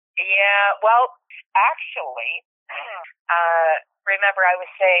want? Yeah, well, actually, remember I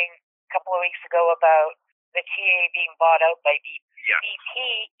was saying a couple of weeks ago about the TA being bought out by BP. Yes.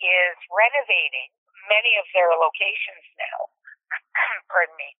 BP is renovating many of their locations now.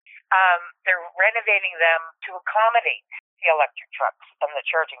 Pardon me. They're renovating them to accommodate the electric trucks and the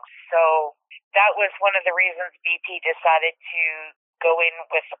charging. So that was one of the reasons BP decided to go in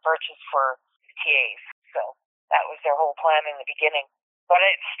with the purchase for TAs. So that was their whole plan in the beginning. But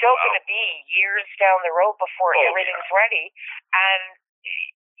it's still going to be years down the road before everything's ready. And,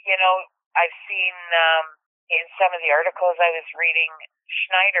 I've seen in some of the articles I was reading,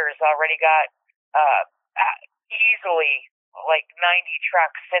 Schneider's already got easily like 90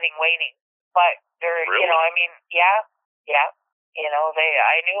 trucks sitting waiting. But they're, really? Yeah.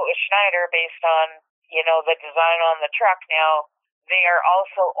 I knew it was Schneider based on, the design on the truck. Now, they are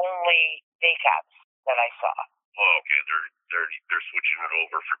also only day cabs that I saw. Oh, okay. They're switching it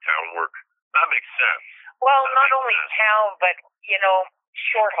over for town work. That makes sense. Well, not only town, but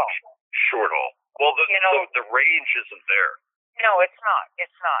short haul. Short haul. Well, the range isn't there. No, it's not.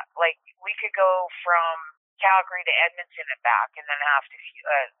 It's not. Like, we could go from Calgary to Edmonton and back, and then have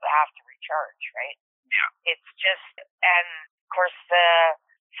to recharge, right? Yeah. It's just, and of course, the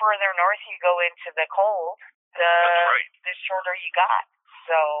further north you go into the cold, the shorter you got.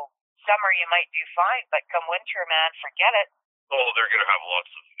 So summer you might do fine, but come winter, man, forget it. Oh, they're gonna have lots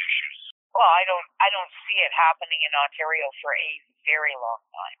of issues. Well, I don't see it happening in Ontario for a very long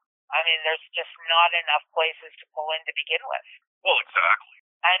time. I mean, there's just not enough places to pull in to begin with. Well, exactly.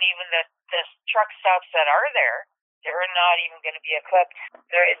 And even the truck stops that are there, they're not even going to be equipped.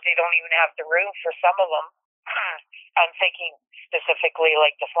 They don't even have the room for some of them. I'm thinking specifically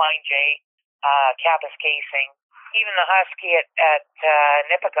like the Flying J, Cabas casing, even the Husky at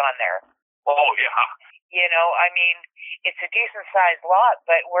Nipigon there. Oh, yeah. I mean, it's a decent sized lot,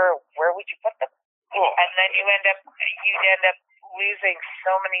 but where would you put them? Oh. And then you'd end up losing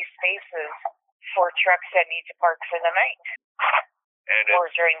so many spaces for trucks that need to park for the night or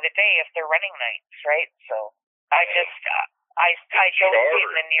during the day if they're running nights, right? So I don't see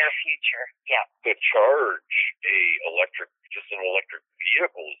in the near future. Yeah. To charge just an electric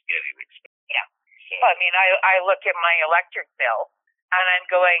vehicle is getting expensive. Yeah. So. Well, I mean, I look at my electric bill and I'm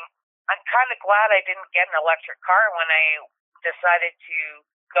going, I'm kind of glad I didn't get an electric car when I decided to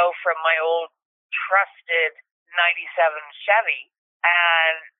go from my old trusted 97 Chevy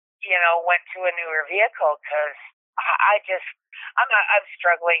and, went to a newer vehicle because I'm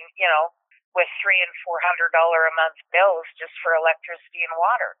struggling, with $300 and $400 a month bills just for electricity and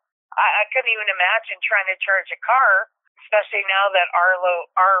water. I couldn't even imagine trying to charge a car, especially now that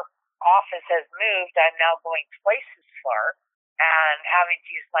our office has moved. I'm now going twice as far and having to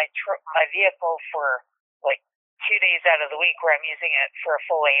use my vehicle for like 2 days out of the week where I'm using it for a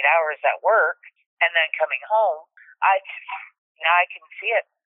full 8 hours at work and then coming home. Now I can see it.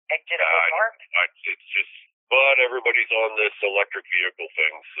 It just doesn't work. It's just, but everybody's on this electric vehicle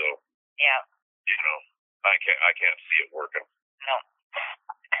thing, so yeah. I can't see it working. No,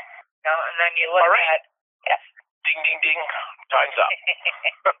 and then you look at yes. Ding, ding, ding. Time's up.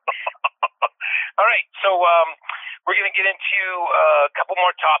 All right, so we're going to get into a couple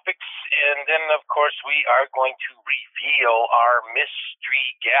more topics, and then, of course, we are going to reveal our mystery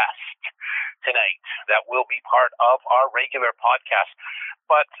guest tonight. That will be part of our regular podcast.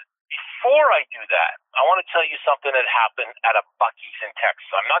 But before I do that, I want to tell you something that happened at a Buc-ee's in Texas.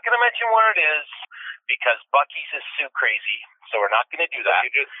 I'm not going to mention where it is because Buc-ee's is Sioux crazy, so we're not going to do that.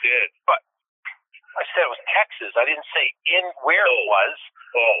 You just did. But I said it was Texas. I didn't say where it was.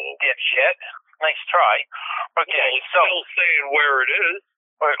 Oh. Dipshit. Nice try. Okay, well, still saying where it is.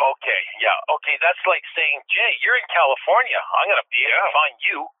 Okay, yeah. Okay, that's like saying, Jay, you're in California. I'm going to be able to find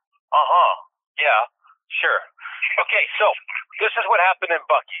you. Uh-huh. Yeah, sure. Okay, so this is what happened in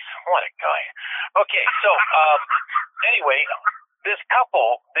Buc-ee's. What a guy. Okay, so anyway, this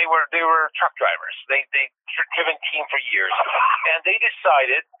couple, they were truck drivers. They'd driven team for years, and they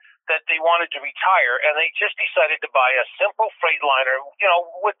decided that they wanted to retire, and they just decided to buy a simple Freightliner,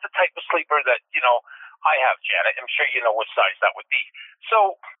 with the type of sleeper that, I have, Janet. I'm sure you know what size that would be.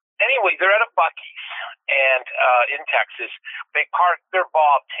 So anyway, they're at a Buc-ee's, and in Texas, they park their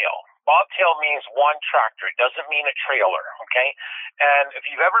bobtail. Bobtail means one tractor. It doesn't mean a trailer, okay? And if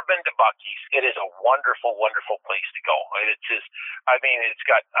you've ever been to Buc-ee's, it is a wonderful, wonderful place to go. It's just, it's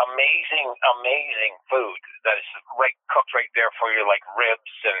got amazing, amazing food that is cooked right there for you, like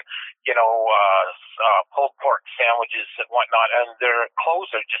ribs and, pulled pork sandwiches and whatnot. And their clothes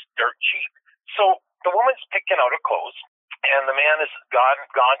are just dirt cheap. So the woman's picking out her clothes, and the man has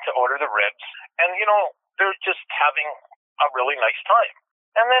gone to order the ribs. And, they're just having a really nice time.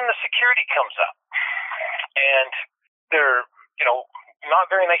 And then the security comes up, and they're, not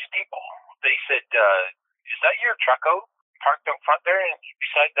very nice people. They said, is that your trucko parked in front there and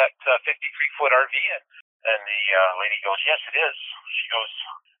beside that 53-foot RV? And the lady goes, yes, it is. She goes,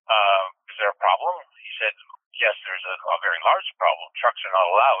 is there a problem? He said, yes, there's a very large problem. Trucks are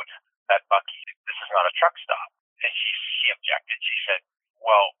not allowed at Buc-ee's. This is not a truck stop. And she objected. She said,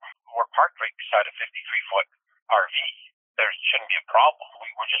 well, we're parked right beside a 53-foot RV. There shouldn't be a problem.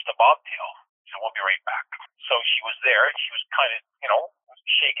 We're just a bobtail. So we'll be right back. So she was there, and she was kind of,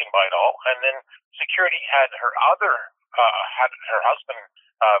 shaken by it all. And then security had her husband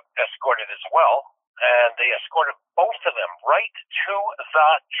escorted as well, and they escorted both of them right to the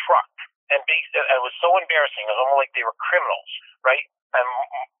truck. And it was so embarrassing. It was almost like they were criminals, right? And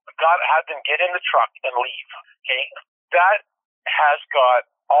God had them get in the truck and leave. Okay, that has got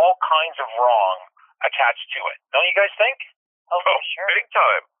all kinds of wrong attached to it. Don't you guys think? Oh, for sure. Big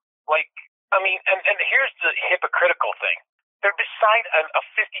time. Like, I mean, and here's the hypocritical thing. They're beside a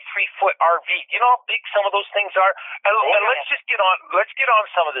 53-foot RV. You know how big some of those things are? And let's just get on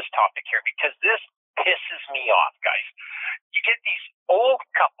some of this topic here, because this pisses me off, guys. You get these old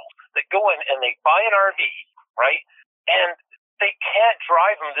couples that go in and they buy an RV, right? And they can't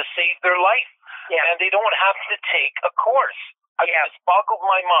drive them to save their life. Yeah. And they don't have to take a course. It's boggled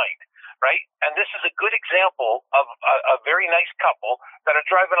my mind, right? And this is a good example of a very nice couple that are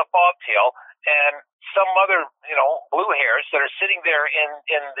driving a bobtail, and some other, blue hairs that are sitting there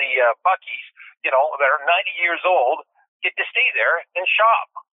in the Buc-ee's, that are 90 years old, get to stay there and shop.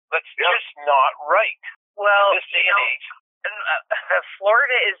 That's just not right. Well, this day and age.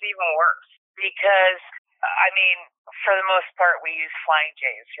 Florida is even worse because, I mean, for the most part, we use Flying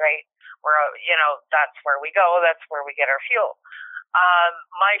J's, right? Where, that's where we go. That's where we get our fuel.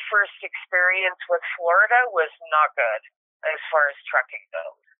 My first experience with Florida was not good as far as trucking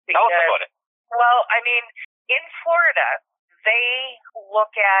goes. Tell us about it. Well, I mean, in Florida, they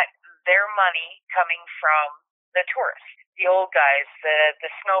look at their money coming from the tourists, the old guys,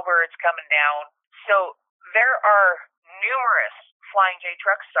 the snowbirds coming down. So there are numerous Flying J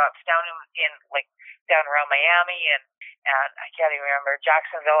truck stops down in down around Miami and I can't even remember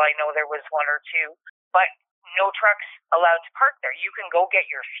Jacksonville. I know there was one or two, but no trucks allowed to park there. You can go get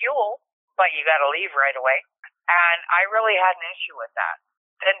your fuel, but you got to leave right away. And I really had an issue with that.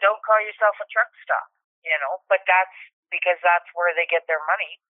 Then don't call yourself a truck stop, but that's because that's where they get their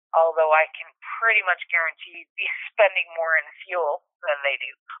money. Although I can pretty much guarantee you'd be spending more in fuel than they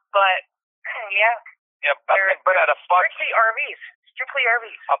do. But yeah, but at a strictly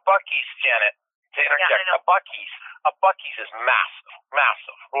RVs. A Buc-ee's, Janet, to interject, a Buc-ee's is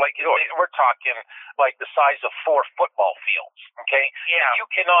massive. Like we're talking like the size of 4 football fields. Okay, you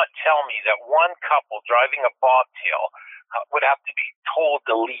cannot tell me that one couple driving a bobtail would have to be told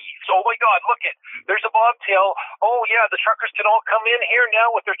to leave. So, oh my God, look there's a bobtail. Oh yeah, the truckers can all come in here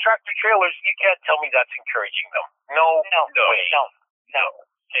now with their tractor trailers. You can't tell me that's encouraging them. No way. No.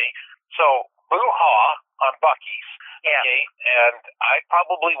 Okay, so boo-haw on Buc-ee's. Yeah. Okay, and I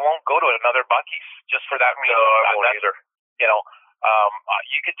probably won't go to another Buc-ee's just for that reason. No, I won't either.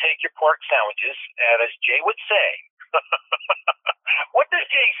 You could take your pork sandwiches, and as Jay would say, what does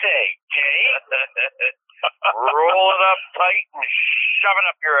Jay say, Jay? Roll it up tight and shove it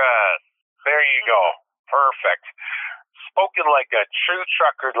up your ass. There you go. Perfect. Spoken like a true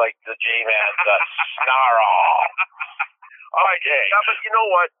trucker, like the J-Man, the snarl. All right, Jay. Yeah, but you know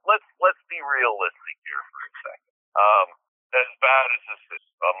what? Let's be realistic here for a second. As bad as this is,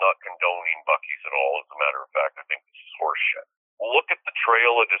 I'm not condoning Buc-ee's at all. As a matter of fact, I think this is horseshit. Look at the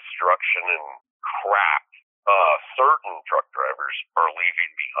trail of destruction and crap certain truck drivers are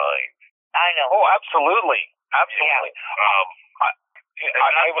leaving behind. I know. Oh, absolutely. Absolutely. Yeah.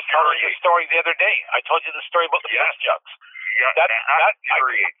 I was telling you a story the other day. I told you the story about the piss jugs. Yeah, that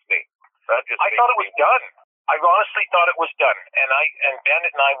infuriates me. I thought it was done. I honestly thought it was done. And Bandit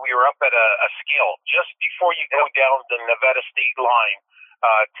and I, we were up at a scale just before you go down the Nevada state line,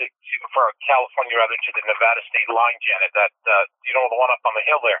 for California, rather, to the Nevada state line, Janet, that, the one up on the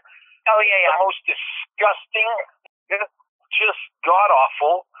hill there. Oh, yeah. The most disgusting, just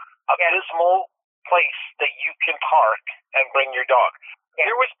god-awful, abysmal place that you can park and bring your dog. Yeah.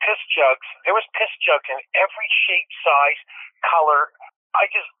 There was piss jugs in every shape, size, color. I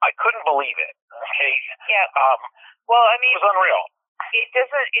couldn't believe it. Okay. Yeah. Well, I mean, it was unreal. It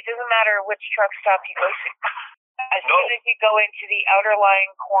doesn't matter which truck stop you go to. As soon as you go into the outer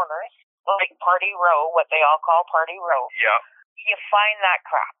lying corners, like Party Row, what they all call Party Row, you find that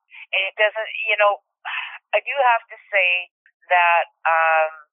crap. And it doesn't, I do have to say that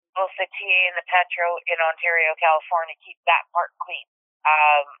both the TA and the Petro in Ontario, California keep that part clean.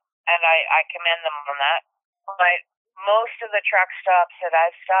 And I commend them on that. But most of the truck stops that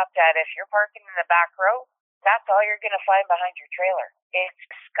I've stopped at, if you're parking in the back row, that's all you're going to find behind your trailer. It's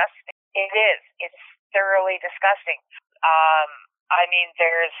disgusting. It is. It's thoroughly disgusting. I mean,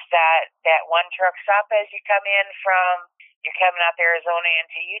 there's that one truck stop as you come in you're coming up Arizona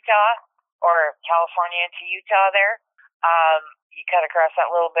into Utah, or California into Utah there. You cut across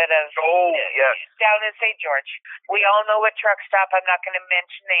that little bit of down in St. George. We all know what truck stop. I'm not going to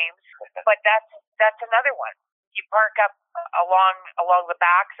mention names, but that's another one. You park up along the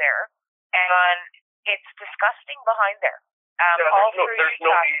back there, and it's disgusting behind there. There's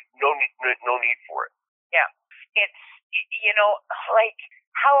no need for it. Yeah, it's like,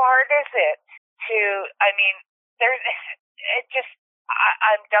 how hard is it to? I mean,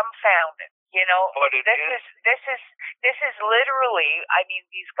 I'm dumbfounded You know, But it this is literally, I mean,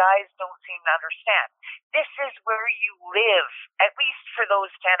 these guys don't seem to understand. This is where you live, at least for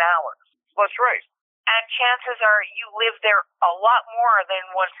those 10 hours. That's right. And chances are you live there a lot more than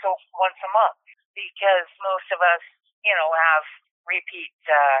once a month, because most of us, you know, have repeat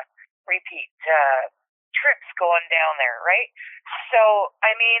trips going down there, right? So,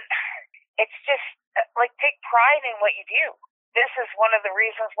 I mean, it's just like, take pride in what you do. This is one of the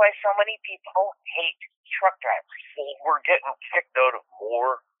reasons why so many people hate truck drivers. Well, we're getting kicked out of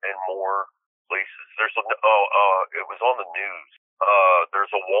more and more places. There's it was on the news.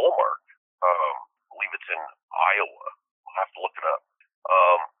 There's a Walmart. I believe it's in Iowa. I'll have to look it up.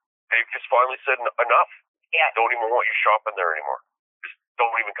 They just finally said enough. Yeah. Don't even want you shopping there anymore. Just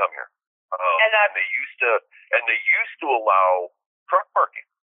don't even come here. And they used to allow truck parking,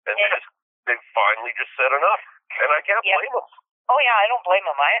 and they finally just said enough. And I can't blame them. Oh yeah, I don't blame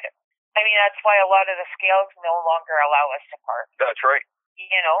them either. I mean, that's why a lot of the scales no longer allow us to park. That's right.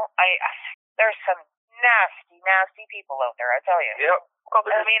 You know, there's some nasty people out there, I tell you. Yeah. Well,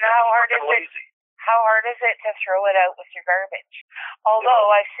 I mean, how hard is it to throw it out with your garbage?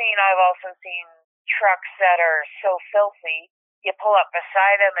 Although I've also seen trucks that are so filthy, you pull up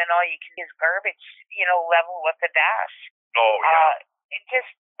beside them and all you can do is garbage, you know, level with the dash. Oh yeah. It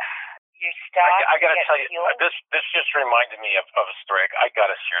just, you stop. I got to tell you, this just reminded me of a story. I got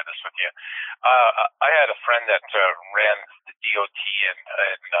to share this with you. I had a friend that ran the DOT in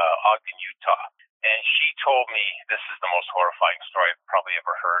Ogden, Utah, and she told me, this is the most horrifying story I've probably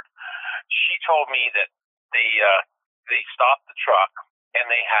ever heard. She told me that they stopped the truck and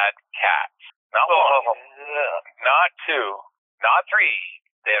they had cats. Not one, not two, not three.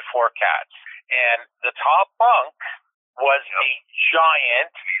 They had 4 cats, and the top bunk was a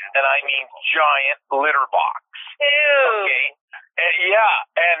giant, and I mean giant, litter box. Ew. Okay.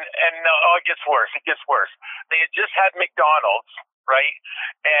 And it gets worse. It gets worse. They had just had McDonald's, right?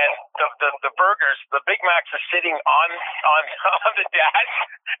 And the burgers, the Big Macs are sitting on the dash,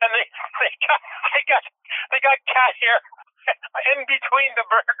 and they got cat hair in between the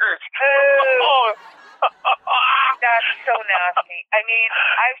burgers. Oh. That's so nasty. I mean,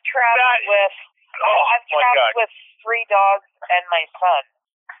 I've traveled with 3 dogs and my son,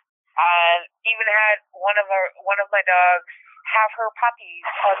 and even had one of my dogs have her puppies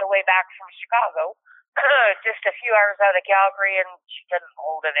on the way back from Chicago, just a few hours out of Calgary, and she couldn't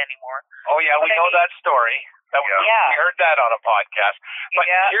hold it anymore. Oh yeah, we know that story. We heard that on a podcast. But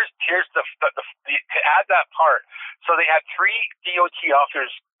here's the to add that part. So they had 3 DOT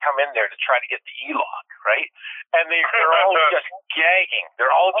officers come in there to try to get the E-log, right? And they're all just gagging.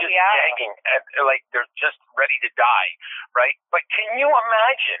 They're all just gagging, and like they're just ready to die, right? But can you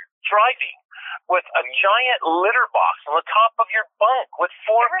imagine driving with a giant litter box on the top of your bunk with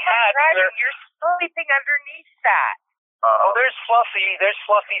 4 cats? You're sleeping underneath that. Oh, there's Fluffy. There's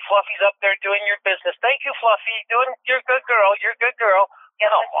Fluffy. Fluffy's up there doing your business. Thank you, Fluffy. You're a good girl. You're a good girl. Come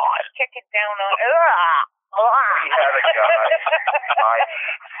on. Kick it down on. We had a guy.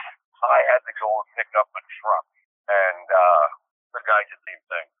 I had to go and pick up a truck, and the guy did the same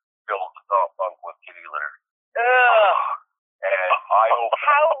thing. Filled the top bunk with kitty litter. Ugh. And I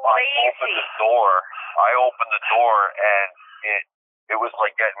opened the door. I opened the door, and it was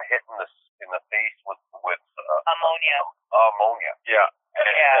like getting hit in the face with ammonia. Ammonia. Yeah.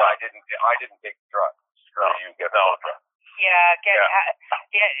 And I didn't take the truck. You get the truck. Yeah, get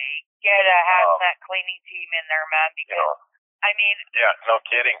a hazmat cleaning team in there, man, because I mean, no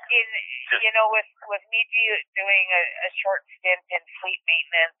kidding. With me doing a short stint in fleet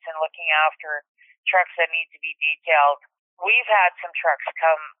maintenance and looking after trucks that need to be detailed, we've had some trucks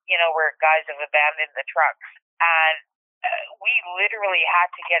come, where guys have abandoned the trucks, and we literally had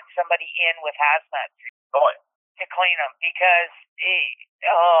to get somebody in with hazmat suits to clean them, because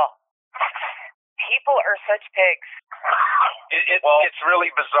people are such pigs. It's really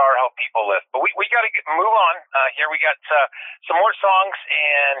bizarre how people live. But we got to move on. Here we got some more songs,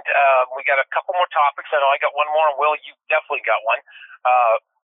 and we got a couple more topics. I know I got one more, and Will, you definitely got one.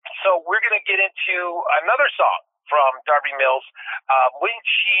 So we're going to get into another song from Darby Mills. When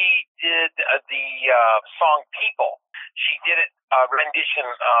she did the song People, she did it rendition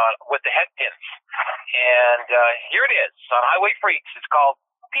with the headpins. And here it is on HiWay Freeks. It's called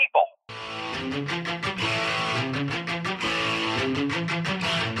People.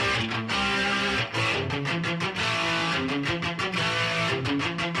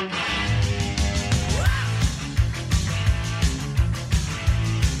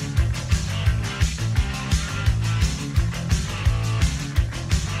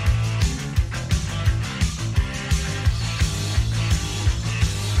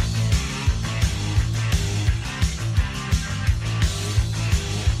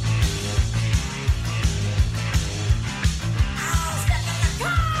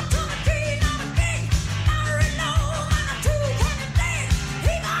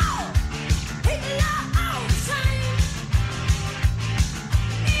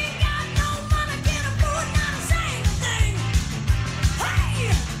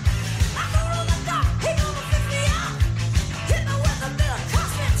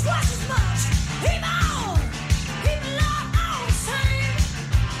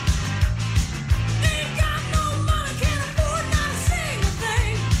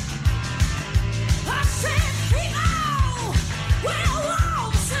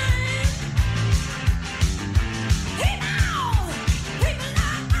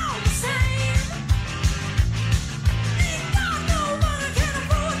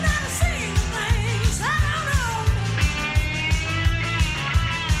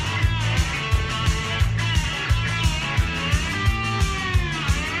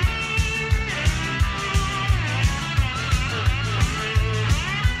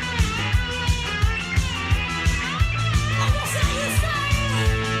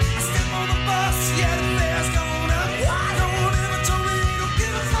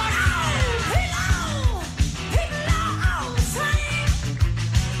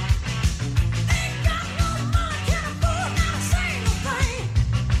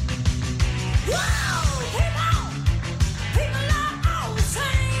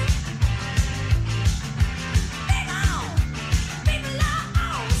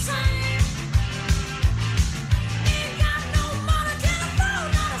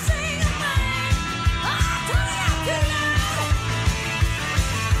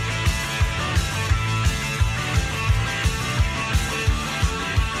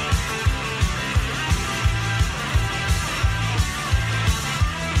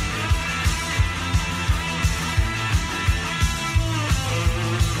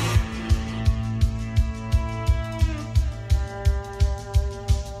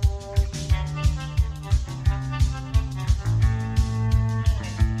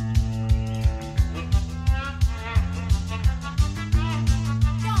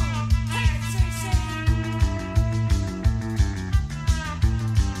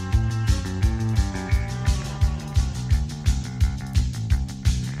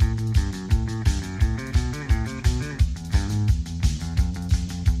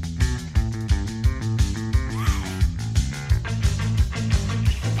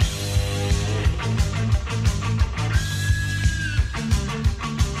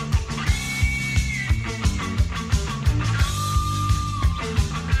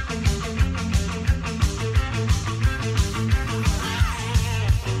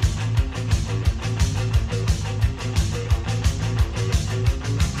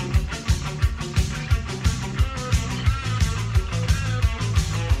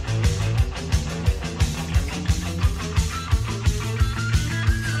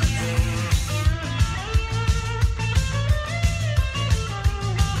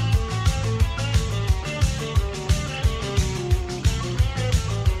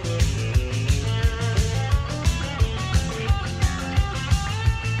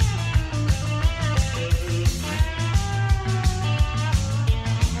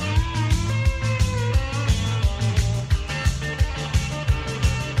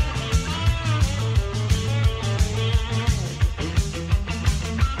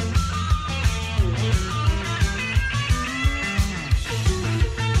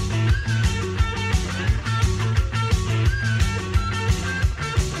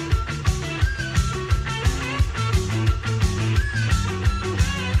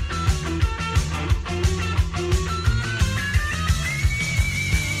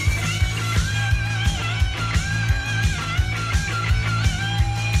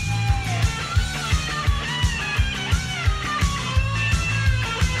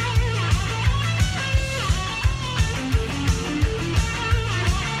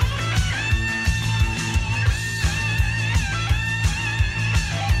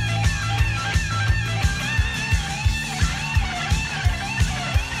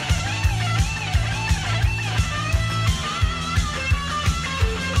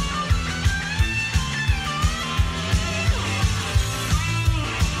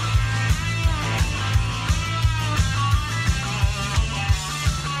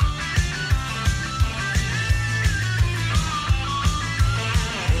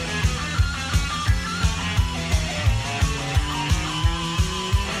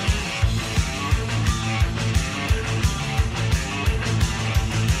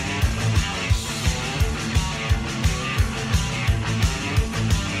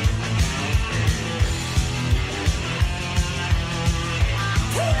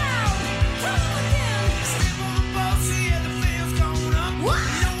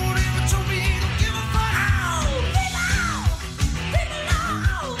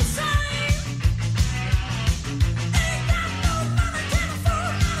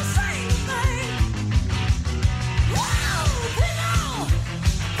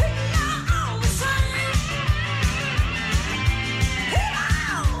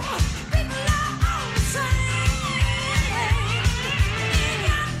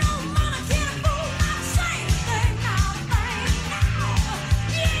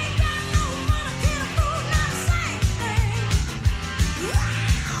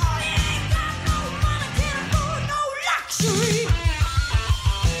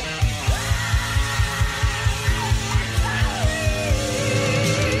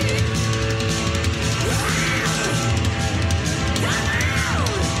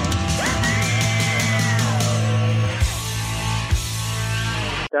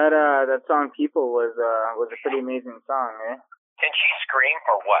 that song "People" was a pretty amazing song, eh? Can she scream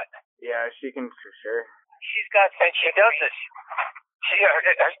or what? Yeah, she can for sure. She's got some And she does it.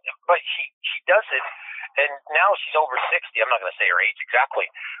 But she does it, and now she's over 60. I'm not going to say her age exactly,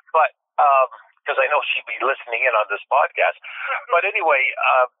 but because I know she'd be listening in on this podcast. But anyway,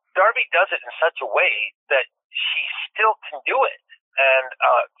 Darby does it in such a way that she still can do it, and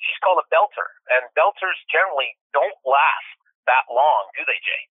she's called a belter. And belters generally don't last that long, do they,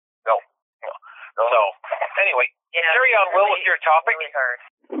 Jay? No. So anyway, carry on, Will, with your topic. Really hard.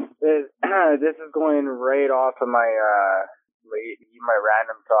 This is going right off of my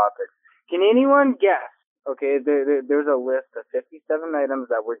random topics. Can anyone guess? Okay, there's a list of 57 items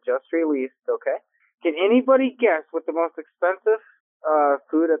that were just released. Okay, can anybody guess what the most expensive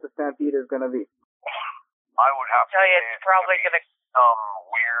food at the Stampede is going to be? I would have to Tell you, say it's probably going to. some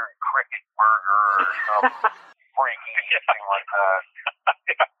weird cricket burger or some freaky thing like that.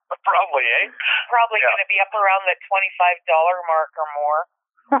 Probably, eh? Probably going to be up around the $25 mark or more.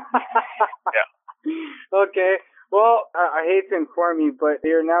 Yeah. Okay. Well, I hate to inform you, but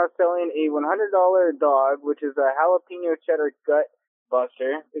they are now selling a $100 dog, which is a jalapeno cheddar gut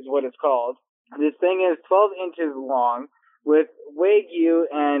buster, is what it's called. This thing is 12 inches long with Wagyu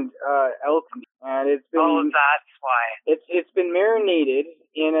and elk meat, and it's been. Oh, that's why. It's been marinated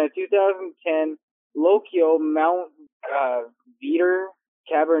in a 2010 Lokio Mount Veeder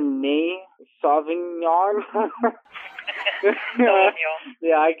Cabernet Sauvignon.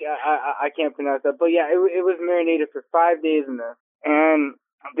 Yeah, I can't pronounce that, but yeah, it was marinated for 5 days in this, and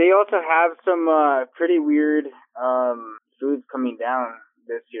they also have some pretty weird foods coming down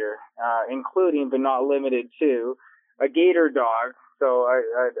this year, including but not limited to a gator dog, so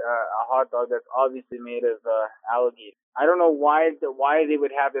a hot dog that's obviously made of alligator. I don't know why they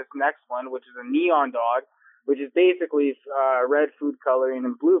would have this next one, which is a neon dog, which is basically red food coloring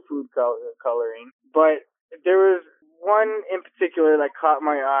and blue food coloring, but there was one in particular that caught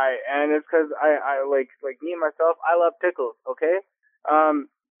my eye, and it's because I like me and myself, I love pickles. Okay,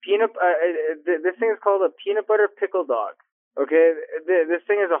 this thing is called a peanut butter pickle dog. Okay, this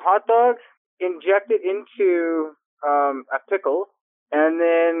thing is a hot dog injected into a pickle, and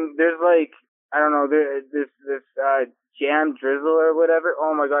then there's like I don't know, this jam drizzle or whatever.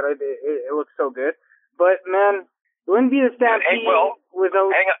 Oh my god, it looks so good. But man, it wouldn't be the Stampede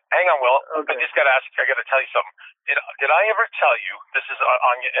without. Hang on, Will. Okay. I just got to ask. I got to tell you something. Did I ever tell you? This is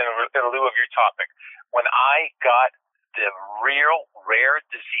in lieu of your topic. When I got the real rare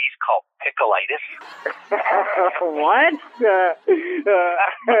disease called pickleitis. What? Okay.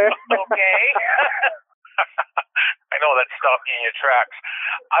 I know that stopped me in your tracks.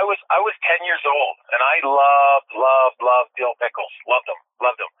 I was 10 years old, and I loved dill pickles. Loved them.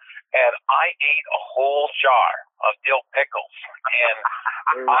 And I ate a whole jar of dill pickles, and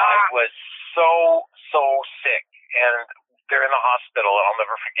I was so sick. And they're in the hospital, and I'll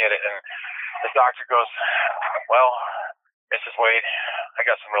never forget it. And the doctor goes, "Well, Mrs. Wade, I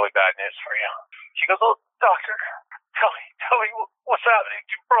got some really bad news for you." She goes, "Oh, doctor, tell me what's happening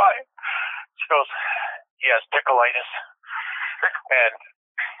to Brian." She goes, "He has pickleitis." And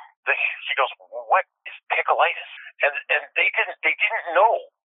she goes, "What is pickleitis?" And they didn't know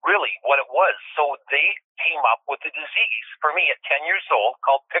really what it was, so they came up with a disease for me at 10 years old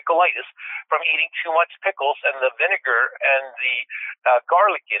called pickleitis from eating too much pickles, and the vinegar and the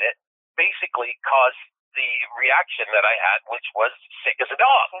garlic in it basically caused the reaction that I had, which was sick as a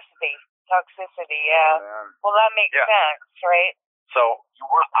dog. Toxicity, yeah. Well, that makes sense, right? So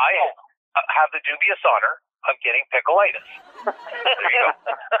I have the dubious honor of getting pickleitis. There you go.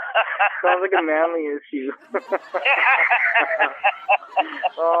 Sounds like a manly issue.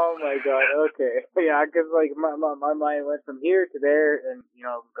 Oh my god. Okay. Yeah, because like my mind went from here to there, and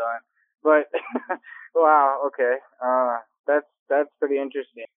gone. But wow. Okay. That's pretty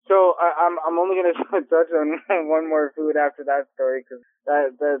interesting. So I'm only gonna touch on one more food after that story, because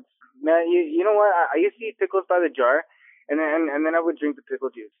that's man. You know what? I used to eat pickles by the jar. And then I would drink the pickle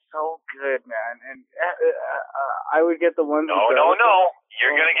juice. So good, man. And I would get the ones. No.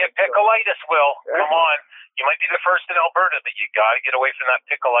 You're going to get pickleitis, Will. Come on. You might be the first in Alberta, but you got to get away from that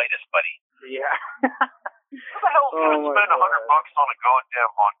pickleitis, buddy. Yeah. Who the hell's going to spend $100 on a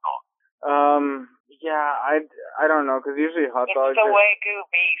goddamn hot dog? Yeah, I don't know, because usually hot dogs. It's the Wagyu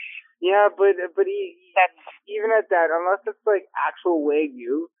beef. Yeah, but even at that, unless it's like actual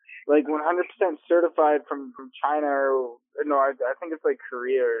Wagyu, like 100% certified from China or no, I think it's like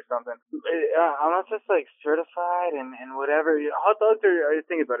Korea or something. Unless it's like certified and whatever. Hot dogs are,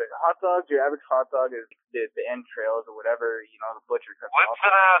 think about it. Hot dogs, your average hot dog is the entrails or whatever, the butcher cuts off. Lips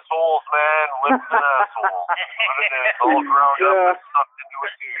and assholes, man. Lips and assholes. What it is, all ground up and stuffed into a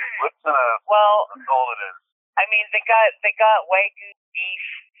tube. Lips and assholes. Well, that's all it is. I mean, they got Wagyu beef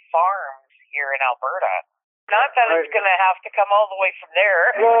farms here in Alberta. Not that it's going to have to come all the way from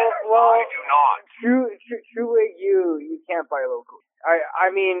there. Well, I do not. True Wagyu, you can't buy locally. I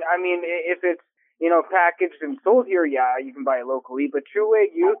mean, if it's packaged and sold here, yeah, you can buy it locally. But true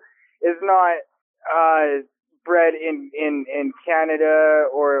Wagyu is not bred in Canada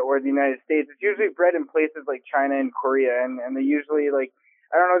or the United States. It's usually bred in places like China and Korea, and they usually like.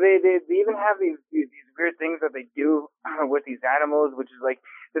 I don't know. They even have these weird things that they do with these animals, which is like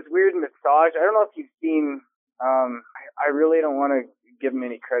this weird massage. I don't know if you've seen. I really don't want to give them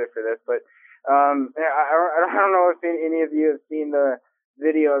any credit for this, but I don't know if any of you have seen the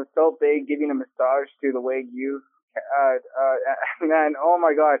video of Salt Bay giving a massage to the Wagyu. Man, oh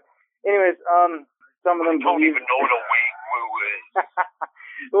my God. Anyways, some of them don't even know what a Wagyu is.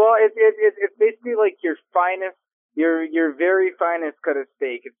 Well, it's basically like your finest. Your very finest cut of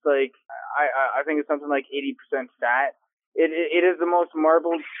steak. It's like I think it's something like 80% fat. It is the most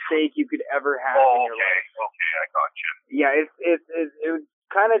marbled steak you could ever have in your life. Okay, I got you. Yeah, it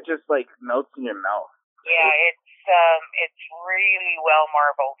kind of just like melts in your mouth. Yeah, it's really well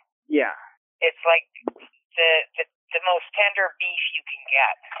marbled. Yeah. It's like the most tender beef you can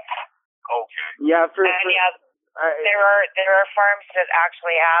get. Okay. Yeah, there are farms that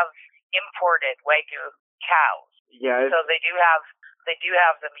actually have imported Wagyu cows. Yeah. So they do have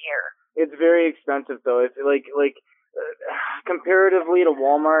them here. It's very expensive though. It's like comparatively to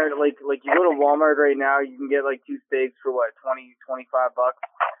Walmart, like you go to Walmart right now, you can get like 2 steaks for what, $20-25 bucks.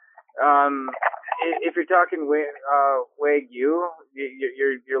 If you're talking Wagyu,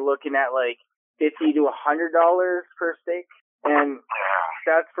 you're looking at like $50 to $100 per steak, and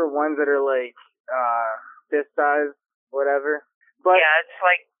that's for ones that are like fist size, whatever. But yeah, it's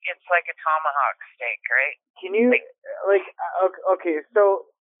like a tomahawk steak, right? Can you okay? So,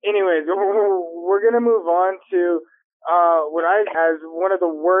 anyways, we're gonna move on to what I as one of the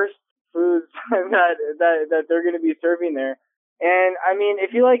worst foods that they're gonna be serving there. And I mean,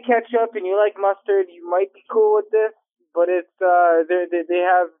 if you like ketchup and you like mustard, you might be cool with this. But it's they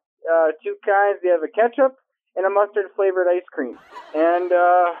have 2 kinds. They have a ketchup and a mustard flavored ice cream. And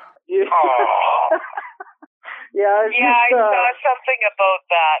yeah, I saw something about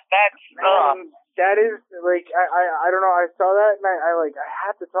that. That's that is like I don't know. I saw that and I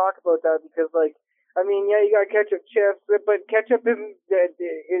had to talk about that because like I mean yeah, you got ketchup chips, but ketchup isn't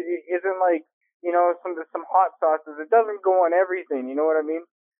like some hot sauces. It doesn't go on everything. You know what I mean?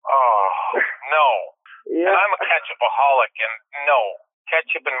 Oh no. Yeah. And I'm a ketchupaholic, and no,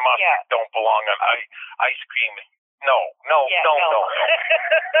 ketchup and mustard don't belong on ice cream. No.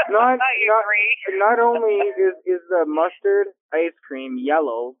 Not only is the mustard ice cream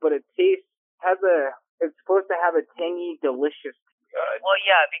yellow, but it's supposed to have a tangy, delicious. Well,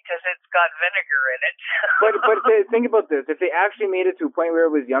 yeah, because it's got vinegar in it. but think about this: if they actually made it to a point where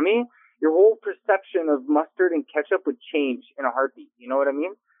it was yummy, your whole perception of mustard and ketchup would change in a heartbeat. You know what I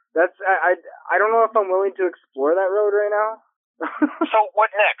mean? That's I don't know if I'm willing to explore that road right now. So what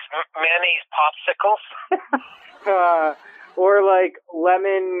next? Mayonnaise popsicles? Or like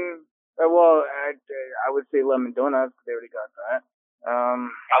lemon. Well, I would say lemon donuts. They already got that. I'm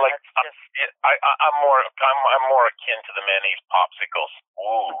more akin to the mayonnaise popsicles.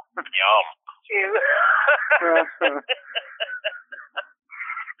 Ooh, yum.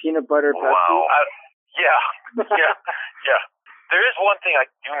 Peanut butter Pepsi. Wow. Yeah. There is one thing I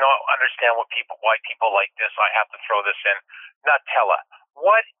do not understand why people like this. I have to throw this in. Nutella.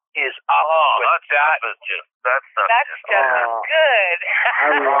 What is up with that? That's just good.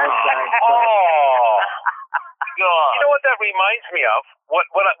 I love that. God. You know what that reminds me of? What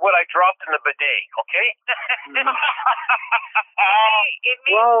I dropped in the bidet, okay? It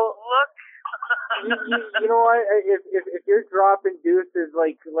makes look. You know what? If you're dropping deuces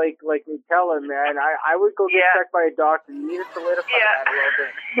like Nutella, man, I would go get checked by a doctor. You need to solidify that a little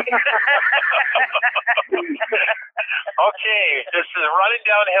bit. Okay, this is running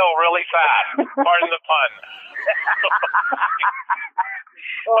downhill really fast. Pardon the pun.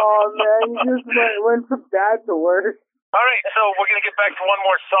 Oh man, you just went from bad to worse. All right, so we're going to get back to one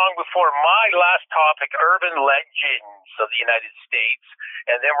more song before my last topic, urban legends of the United States,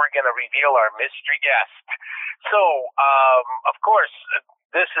 and then we're going to reveal our mystery guest. So, of course,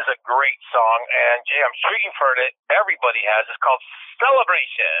 this is a great song, and Jay, I'm sure you've heard it. Everybody has. It's called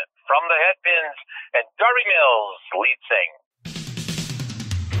Celebration from the Headpins and Darby Mills, lead sing.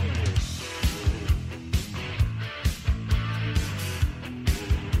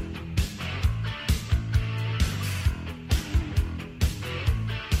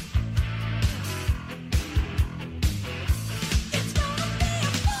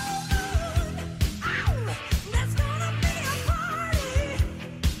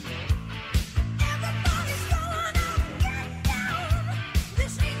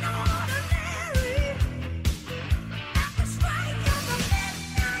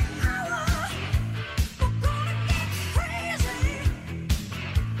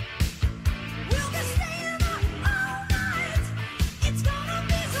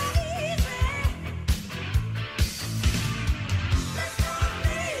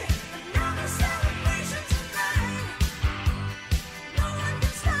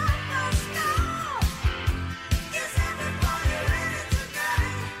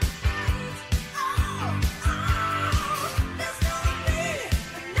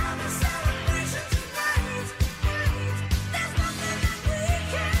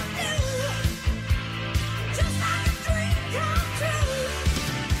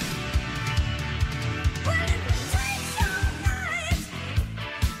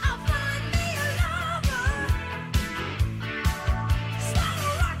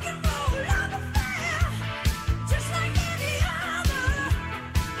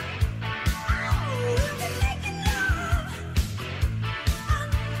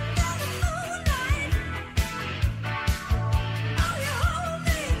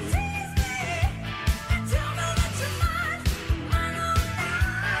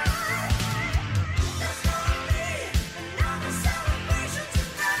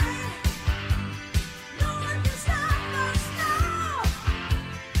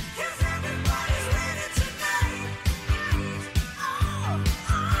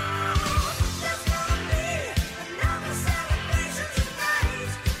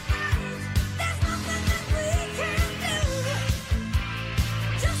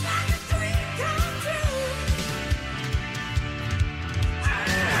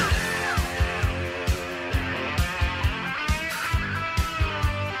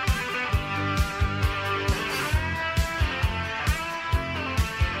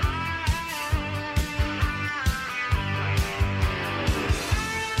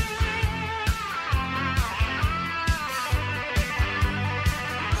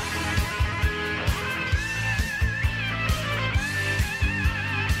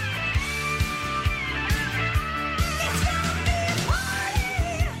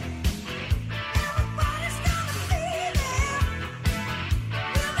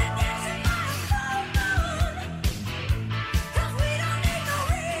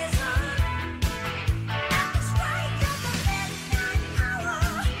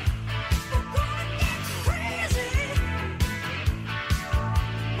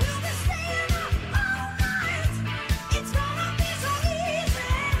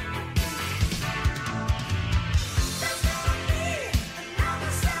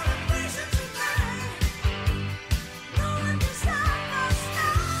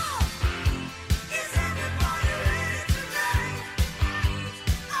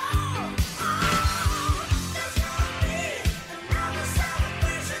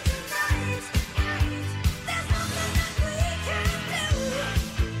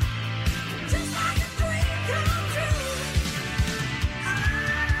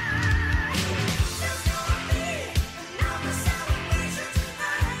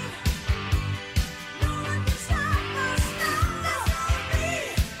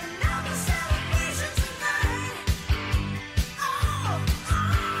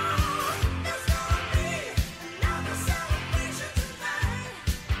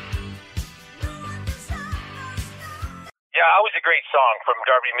 Yeah, always a great song from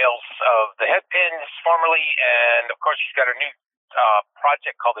Darby Mills of the Headpins, formerly, and of course she's got her new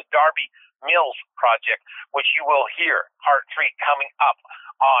project called the Darby Mills Project, which you will hear part 3 coming up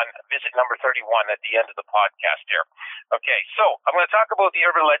on visit number 31 at the end of the podcast here. Okay, so I'm going to talk about the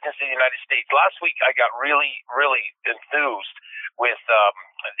urban legends of the United States. Last week I got really enthused with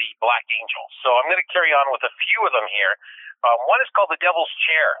the Black Angels, so I'm going to carry on with a few of them here. One is called the Devil's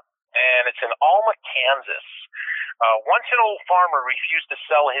Chair, and it's in Alma, Kansas. Once an old farmer refused to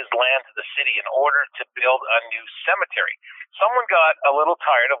sell his land to the city in order to build a new cemetery. Someone got a little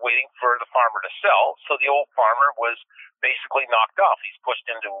tired of waiting for the farmer to sell, so the old farmer was basically knocked off. He's pushed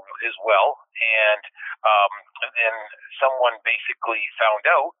into his well, and then someone basically found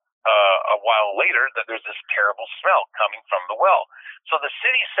out a while later that there's this terrible smell coming from the well. So the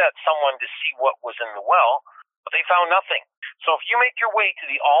city sent someone to see what was in the well, but they found nothing. So if you make your way to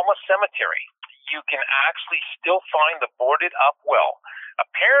the Alma Cemetery, you can actually still find the boarded up well.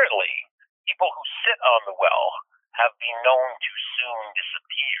 Apparently, people who sit on the well have been known to soon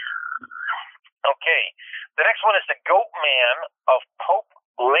disappear. Okay, the next one is the Goat Man of Pope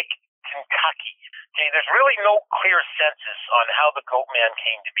Lick, Kentucky. Okay, there's really no clear census on how the Goat Man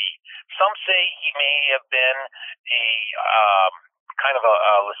came to be. Some say he may have been a kind of a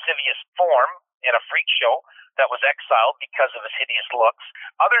lascivious form in a freak show that was exiled because of his hideous looks.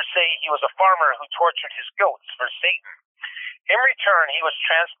 Others say he was a farmer who tortured his goats for Satan. In return, he was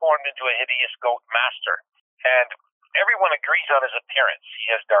transformed into a hideous goat master, and everyone agrees on his appearance.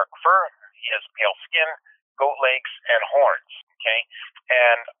 He has dark fur, he has pale skin, goat legs, and horns. Okay,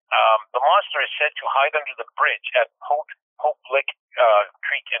 and the monster is said to hide under the bridge at Pope Lick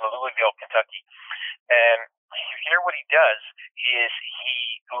Creek in Louisville, Kentucky. And here what he does is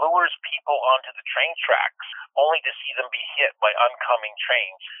he lures people onto the train tracks only to see them be hit by oncoming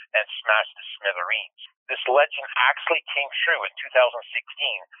trains and smashed to smithereens. This legend actually came true in 2016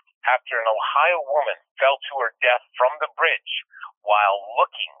 after an Ohio woman fell to her death from the bridge while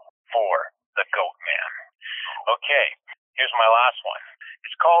looking for the Goat Man. Okay, here's my last one.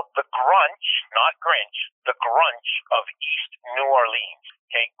 It's called the Grunch, not Grinch, the Grunch of East New Orleans.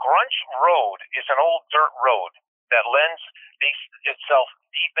 Okay, Grunch Road is an old dirt road that lends itself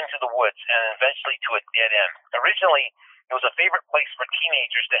deep into the woods and eventually to a dead end. Originally, it was a favorite place for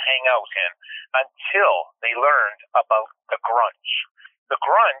teenagers to hang out in until they learned about the Grunch. The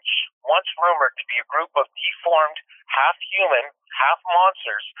Grunch, once rumored to be a group of deformed, half-human,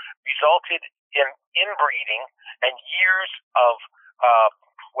 half-monsters, resulted in inbreeding and years of,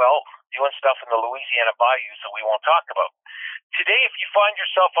 doing stuff in the Louisiana bayous that we won't talk about. Today, if you find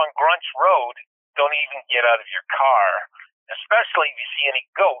yourself on Grunch Road, don't even get out of your car, especially if you see any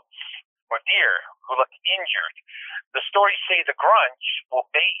goats or deer who look injured. The stories say the Grunch will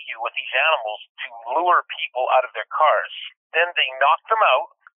bait you with these animals to lure people out of their cars. Then they knock them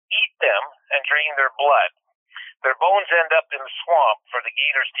out, eat them, and drain their blood. Their bones end up in the swamp for the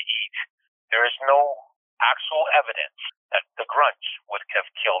gators to eat. There is no actual evidence that the Grunch would have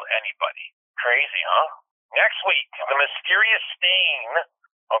killed anybody. Crazy, huh? Next week, the mysterious stain,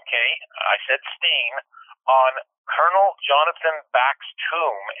 okay, I said stain, on Colonel Jonathan Back's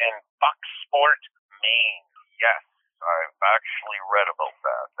tomb in Bucksport, Maine. Yes, I've actually read about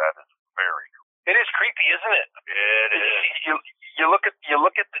that. That is very cool. It is creepy, isn't it? It is. You look at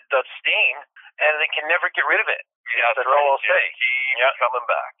the stain, and they can never get rid of it. Yeah, that's all I'll say. Keep coming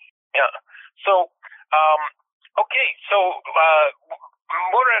back. Yeah. So, okay. So,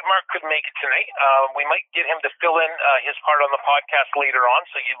 Motorhead Mark couldn't make it tonight. We might get him to fill in his part on the podcast later on,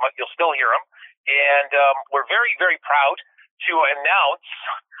 so you'll still hear him. And we're very, very proud to announce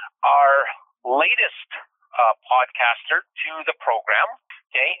our latest podcaster to the program.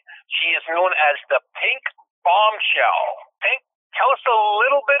 Okay, she is known as the Pink Bombshell. Pink, tell us a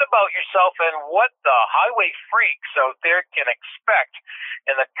little bit about yourself and what the HiWay Freeks out there can expect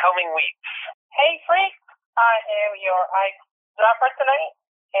in the coming weeks. Hey, Freaks. I am your ice dropper tonight,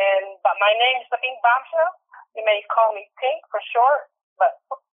 but my name is the Pink Bombshell. You may call me Pink for short. But,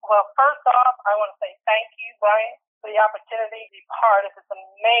 well, first off, I want to say thank you, Brian, for the opportunity to be part of this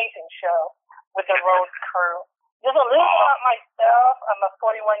amazing show with the Road Crew. Just a little about myself. I'm a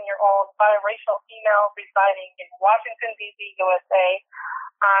 41-year-old biracial female residing in Washington, D.C., USA.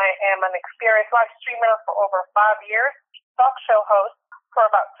 I am an experienced live streamer for over 5 years, talk show host for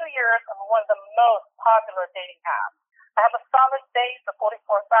about 2 years, and one of the most popular dating apps. I have a solid base of 44,000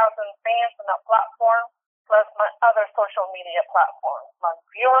 fans on that platform, plus my other social media platforms. My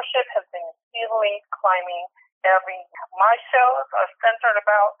viewership has been steadily climbing every year. My shows are centered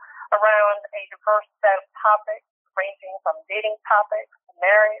around a diverse set of topics, ranging from dating topics,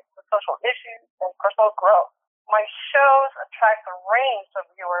 marriage, to social issues, and personal growth. My shows attract a range of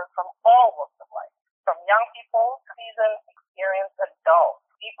viewers from all walks of life, from young people to seasoned, experienced adults,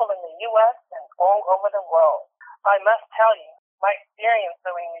 people in the U.S. and all over the world. I must tell you, my experience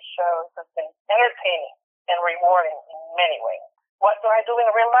doing these shows has been entertaining and rewarding in many ways. What do I do in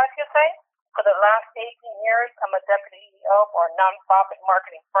real life, you say? For the last 18 years, I'm a deputy CEO for a nonprofit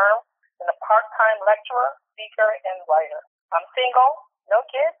marketing firm and a part-time lecturer, speaker, and writer. I'm single, no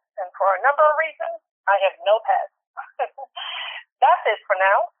kids, and for a number of reasons, I have no pets. That's it for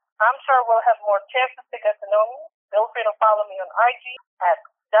now. I'm sure we'll have more chances to get to know me. Feel free to follow me on IG at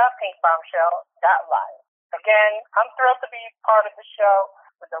thepinkbombshell.live. Again, I'm thrilled to be part of the show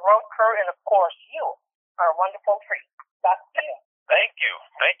with the road crew and, of course, you, our wonderful freak. Back to you. Thank you.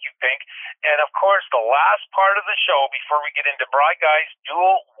 Thank you, Pink. And, of course, the last part of the show before we get into BriGuy's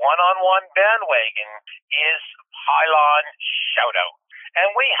dual one-on-one bandwagon is Pylon Shoutout.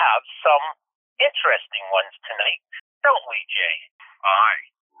 And we have some interesting ones tonight, don't we, Jay? I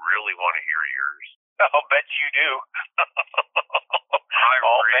really want to hear yours. I'll bet you do. I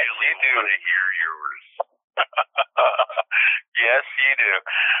really want to hear yours. Yes, you do.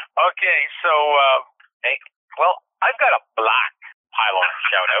 Okay, so, I've got a black pylon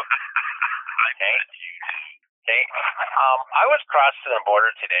shout-out. Okay. Okay. I was crossing the border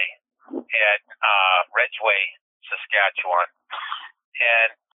today at Ridgeway, Saskatchewan,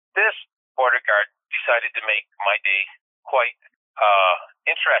 and this border guard decided to make my day quite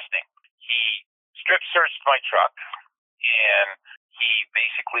interesting. He strip searched my truck, and he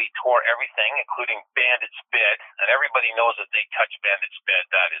basically tore everything, including Bandit's bed, and everybody knows that they touch Bandit's bed.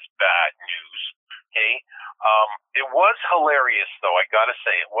 That is bad news. Okay? It was hilarious, though, I gotta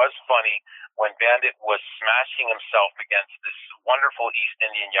say. It was funny when Bandit was smashing himself against this wonderful East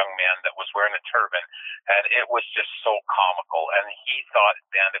Indian young man that was wearing a turban, and it was just so comical, and he thought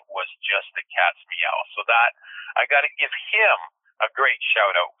Bandit was just a cat's meow. So that, I gotta give him a great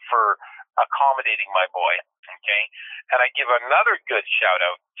shout-out for accommodating my boy, okay? And I give another good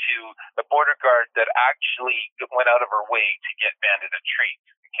shout-out to the border guard that actually went out of her way to get Bandit a treat,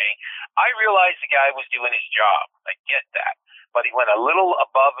 okay? I realized the guy was doing his job. I get that. But he went a little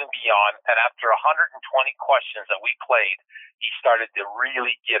above and beyond, and after 120 questions that we played, he started to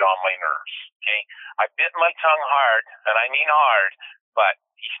really get on my nerves, okay? I bit my tongue hard, and I mean hard, but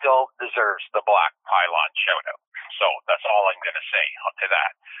he still deserves the black pylon shout-out. So that's all I'm going to say to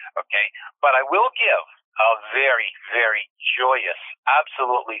that, okay? But I will give a very, very joyous,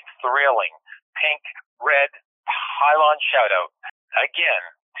 absolutely thrilling pink, red pylon shout-out again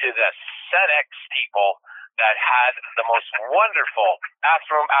to the SEDEX people that had the most wonderful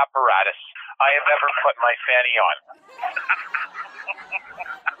bathroom apparatus I have ever put my fanny on.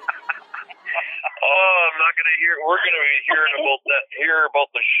 Oh, I'm not going to hear. We're going to be hear about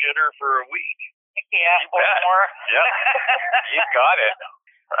the shitter for a week. Yeah, or more. Yeah, you got it.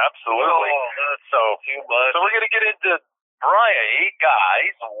 Absolutely. Oh, that's so too much. So we're going to get into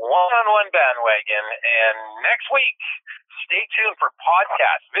BriGuy's one-on-one bandwagon, and next week, stay tuned for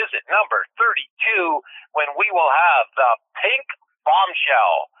podcast visit number 32, when we will have the Pink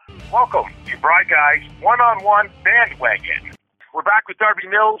Bombshell. Welcome to BriGuy's one-on-one bandwagon. We're back with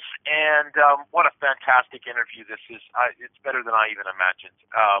Darby Mills, and what a fantastic interview this is. It's better than I even imagined.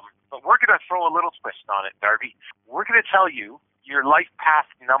 But we're going to throw a little twist on it, Darby. We're going to tell you your life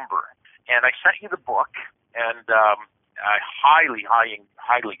path number. And I sent you the book, and I highly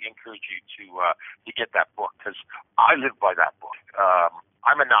encourage you to get that book, because I live by that book.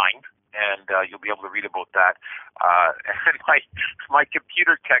 I'm a 9. And you'll be able to read about that. And my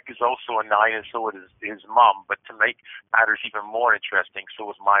computer tech is also a 9, and so is his mom. But to make matters even more interesting,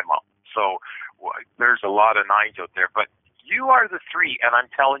 so is my mom. So there's a lot of 9s out there. But you are the 3, and I'm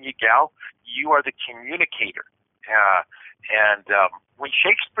telling you, gal, you are the communicator. When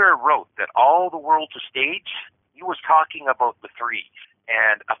Shakespeare wrote that all the world's a stage, he was talking about the 3.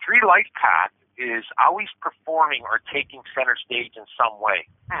 And a 3 life path is always performing or taking center stage in some way.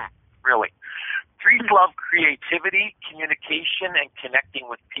 Really. 3s love creativity, communication, and connecting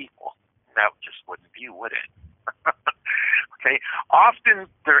with people. That just wouldn't be, would it? Okay. Often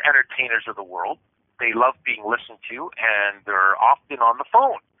they're entertainers of the world. They love being listened to, and they're often on the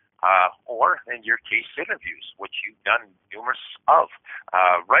phone. Or, in your case, interviews, which you've done numerous of.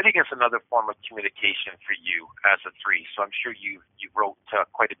 Writing is another form of communication for you as a 3, so I'm sure you wrote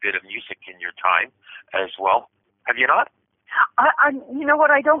quite a bit of music in your time as well. Have you not? You know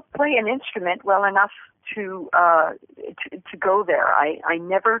what? I don't play an instrument well enough to go there. I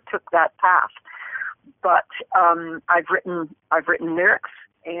never took that path, but I've written lyrics,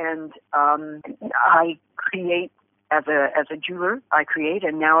 and I create as a jeweler. I create,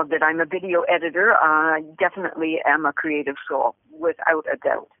 and now that I'm a video editor, I definitely am a creative soul, without a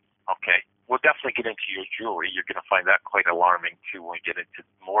doubt. Okay. We'll definitely get into your jewelry. You're going to find that quite alarming too when we get into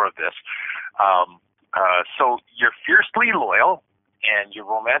more of this. So you're fiercely loyal, and you're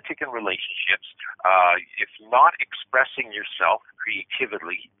romantic in relationships. If not expressing yourself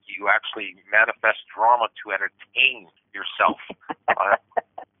creatively, you actually manifest drama to entertain yourself.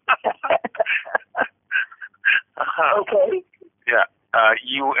 Okay. Yeah.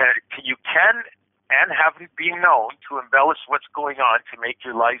 You can and have been known to embellish what's going on to make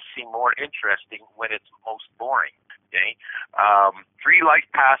your life seem more interesting when it's most boring. Okay, 3 life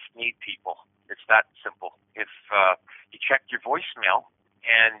paths need people. It's that simple. If you check your voicemail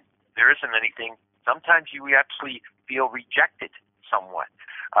and there isn't anything, sometimes you actually feel rejected somewhat.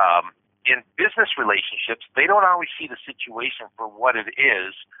 In business relationships, they don't always see the situation for what it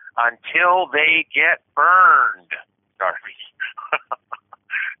is until they get burned, Darby.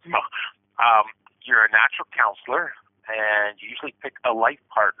 So, you're a natural counselor, and you usually pick a life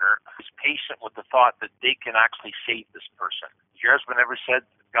partner who's patient with the thought that they can actually save this person. Your husband ever said,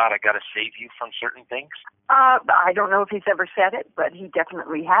 God, I got to save you from certain things? I don't know if he's ever said it, but he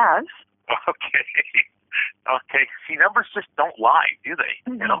definitely has. Okay. Okay. See, numbers just don't lie, do they?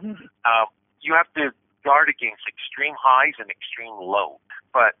 You know, you have to guard against extreme highs and extreme lows.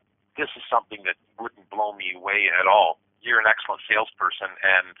 But this is something that wouldn't blow me away at all. You're an excellent salesperson,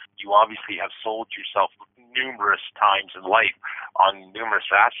 and you obviously have sold yourself numerous times in life on numerous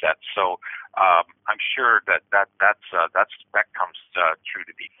assets. So I'm sure that comes true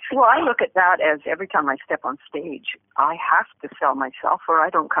to be. Well, I look at that as every time I step on stage, I have to sell myself or I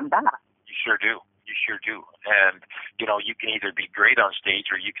don't come back. You sure do. You sure do. And, you know, you can either be great on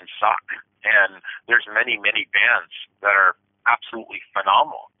stage or you can suck. And there's many, many bands that are absolutely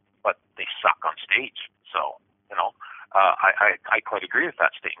phenomenal, but they suck on stage. So, you know, I quite agree with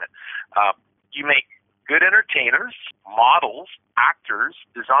that statement. You make good entertainers, models, actors,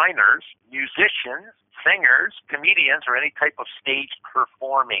 designers, musicians, singers, comedians, or any type of stage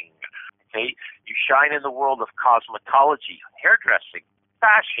performing. Okay? You shine in the world of cosmetology, hairdressing,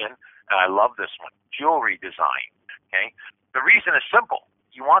 fashion, and I love this one, jewelry design. Okay? The reason is simple.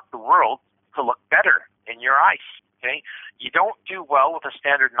 You want the world to look better in your eyes. Okay? You don't do well with a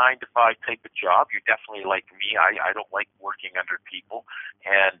standard 9-to-5 type of job. You're definitely like me. I don't like working under people,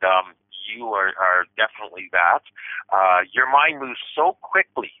 and you are definitely that. Your mind moves so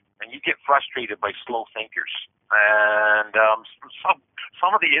quickly, and you get frustrated by slow thinkers. And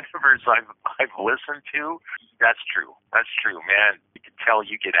some of the introverts I've listened to, that's true. That's true, man. You can tell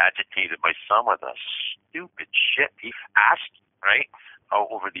you get agitated by some of the stupid shit he asked, right?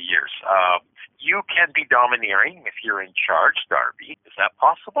 Over the years. You can be domineering if you're in charge, Darby. Is that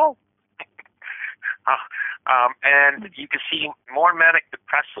possible? And you can see more manic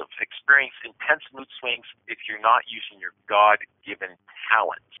depressive, experience intense mood swings if you're not using your God-given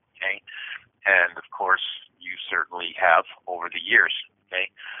talent, okay? And, of course, you certainly have over the years, okay?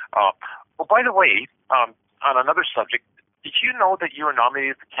 Well, by the way, on another subject, did you know that you were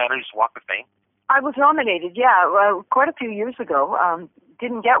nominated for Canada's Walk of Fame? I was nominated, yeah, quite a few years ago.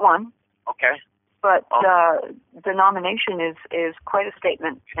 Didn't get one. Okay. But the nomination is quite a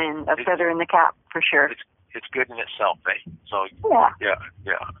statement and a feather in the cap for sure. It's good in itself, eh? So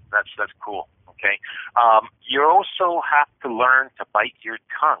yeah, that's cool. Okay. You also have to learn to bite your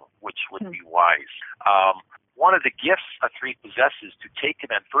tongue, which would be wise. One of the gifts a 3 possesses to take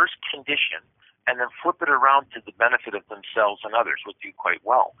an adverse condition and then flip it around to the benefit of themselves and others would do quite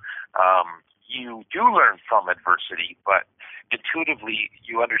well. You do learn from adversity, but intuitively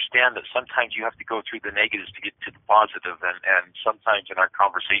you understand that sometimes you have to go through the negatives to get to the positive, and sometimes in our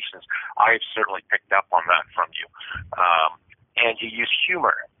conversations I have certainly picked up on that from you. And you use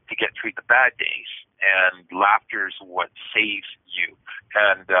humor to get through the bad days, and laughter is what saves you.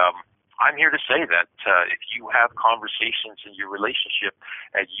 And I'm here to say that if you have conversations in your relationship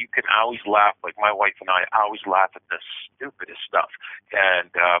and you can always laugh, like my wife and I always laugh at the stupidest stuff,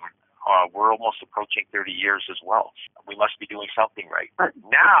 and we're almost approaching 30 years as well. We must be doing something right.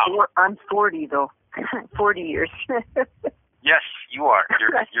 Now, I'm 40 though. 40 years. Yes, you are.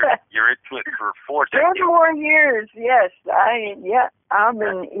 You're into it for 4 decades. 10 more years. Yes, I'm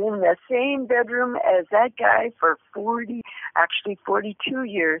in the same bedroom as that guy for 42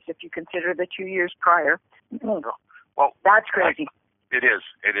 years if you consider the 2 years prior. Well, that's crazy. It is.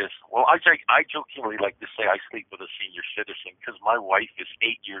 Well, I jokingly like to say I sleep with a senior citizen because my wife is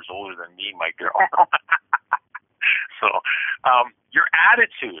 8 years older than me, my girl. So, your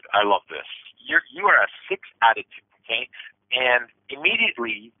attitude, I love this. You are a 6 attitude, okay? And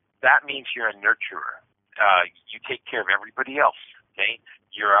immediately that means you're a nurturer. You take care of everybody else, okay?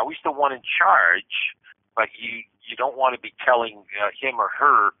 You're always the one in charge, but you don't want to be telling him or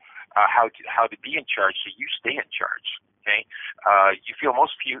her how to be in charge, so you stay in charge. Okay, you feel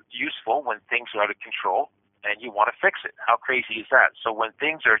most useful when things are out of control, and you want to fix it. How crazy is that? So when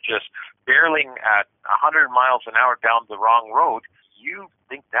things are just barreling at 100 miles an hour down the wrong road, you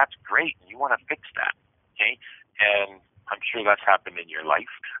think that's great, and you want to fix that. Okay, and I'm sure that's happened in your life.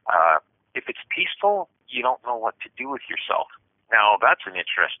 If it's peaceful, you don't know what to do with yourself. Now, that's an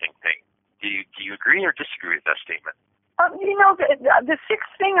interesting thing. Do you agree or disagree with that statement? The 6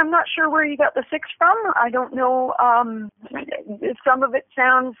 thing, I'm not sure where you got the 6 from. I don't know. Some of it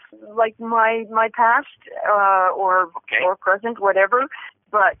sounds like my past or present, whatever.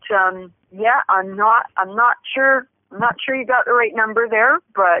 But yeah, I'm not sure. I'm not sure you got the right number there,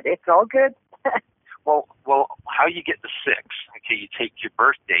 but it's all good. Well, how you get the 6? Okay, you take your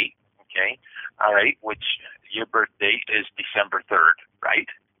birth date. Okay, all right, which your birth date is December 3rd, right?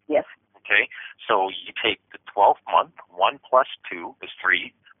 Yes. Okay, so you take the 12th month. 1 plus 2 is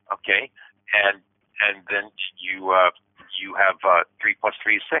 3. Okay, and then you have 3 plus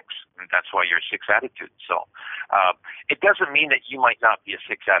 3 is 6, and that's why you're a 6 attitude. So it doesn't mean that you might not be a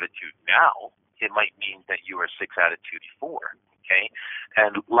 6 attitude now. It might mean that you were a 6 attitude before. Okay,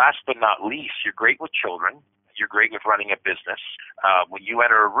 and last but not least, you're great with children. You're great with running a business. When you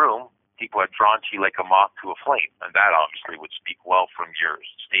enter a room, people are drawn to you like a moth to a flame, and that obviously would speak well from your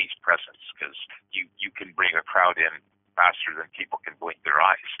stage presence, because you can bring a crowd in faster than people can blink their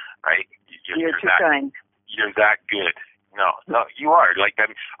eyes, right? You're too kind. You're that good. No, you are. Like,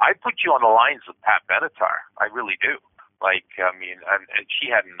 I put you on the lines of Pat Benatar. I really do. Like, and she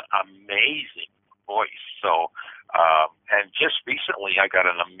had an amazing voice. So, and just recently I got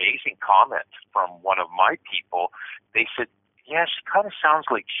an amazing comment from one of my people. They said, yeah, she kind of sounds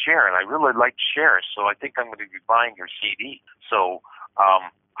like Cher, and I really like Cher, so I think I'm going to be buying her CD. So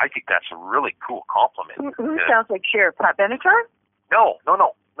I think that's a really cool compliment. Who sounds like Cher? Pat Benatar? No.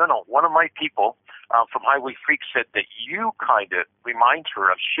 One of my people from HiWay Freeks said that you kind of remind her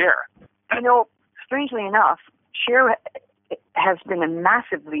of Cher. Strangely enough, Cher has been a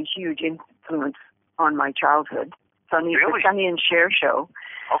massively huge influence on my childhood. Really? The Sonny and Cher show.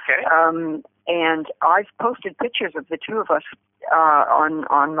 Okay. And I've posted pictures of the two of us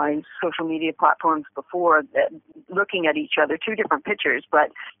on my social media platforms before, looking at each other, 2 different pictures.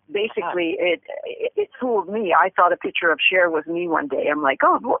 But basically, it fooled me. I thought a picture of Cher was me one day. I'm like,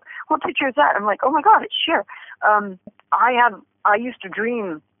 oh, what picture is that? I'm like, oh my God, it's Cher. I used to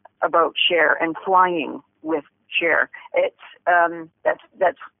dream about Cher and flying with Cher. It's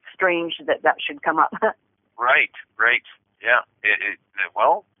that's strange that should come up. Right. Yeah.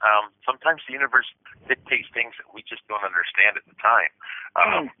 Sometimes the universe dictates things that we just don't understand at the time.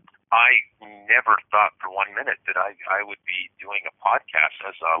 I never thought for 1 minute that I would be doing a podcast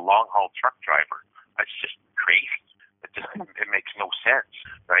as a long-haul truck driver. That's just crazy. It makes no sense,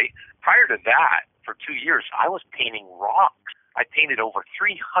 right? Prior to that, for 2 years, I was painting rocks. I painted over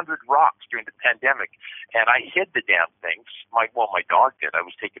 300 rocks during the pandemic, and I hid the damn things. My dog did. I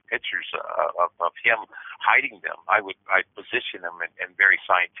was taking pictures of him hiding them. I'd position them in very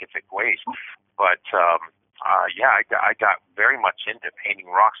scientific ways. But I got very much into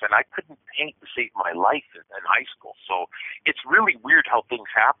painting rocks, and I couldn't paint to save my life in high school. So it's really weird how things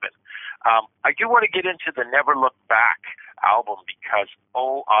happen. I do want to get into the Never Look Back album because,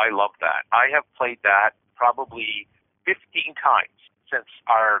 I love that. I have played that probably 15 times since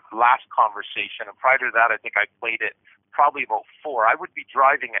our last conversation, and prior to that, I think I played it probably about 4. I would be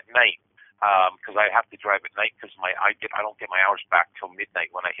driving at night because I have to drive at night because I don't get my hours back till midnight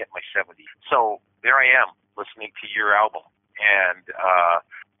when I hit my 70. So there I am listening to your album, and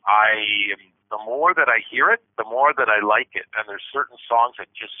the more that I hear it, the more that I like it, and there's certain songs that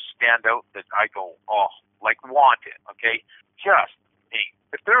just stand out that I go, like Want It, okay?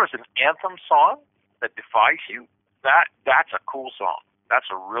 If there was an anthem song that defies you, that's a cool song. That's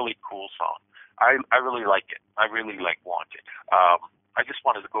a really cool song. I really like it. I really like Want It. I just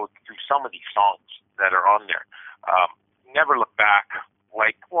wanted to go through some of these songs that are on there. Never Look Back,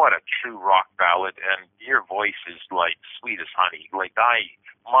 like, what a true rock ballad, and your voice is like sweet as honey. Like,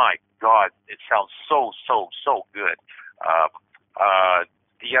 my God, it sounds so good.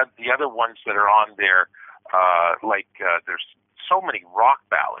 The other ones that are on there, there's so many rock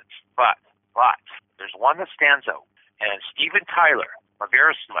ballads, but there's one that stands out. And Steven Tyler of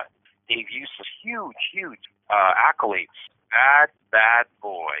Aerosmith gave you some huge accolades. Bad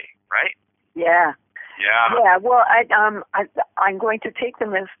boy, right? Yeah. Yeah. Well, I'm going to take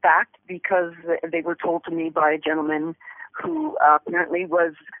them as fact because they were told to me by a gentleman who apparently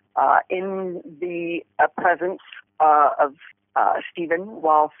was in the presence of Steven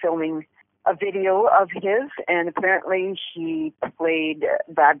while filming a video of his, and apparently he played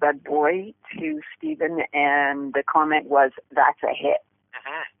Bad Boy to Steven, and the comment was, that's a hit.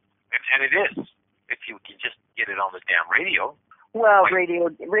 Mm-hmm. And it is, if you can just get it on the damn radio. Well,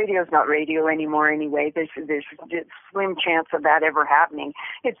 radio's not radio anymore anyway. There's a slim chance of that ever happening.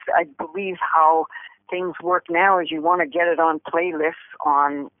 It's, I believe, how things work now is you want to get it on playlists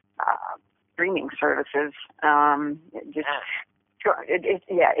on streaming services.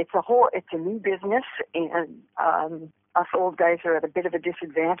 It's a new business, and us old guys are at a bit of a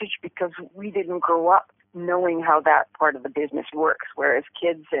disadvantage because we didn't grow up knowing how that part of the business works, whereas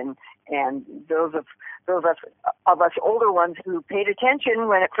kids and those of us older ones who paid attention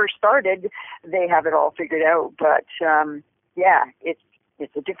when it first started, they have it all figured out. But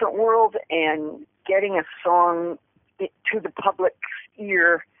it's a different world, and getting a song to the public's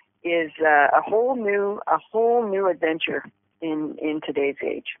ear is a whole new adventure in today's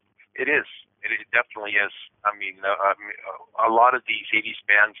age. It is. It definitely is. I mean, a lot of these 80s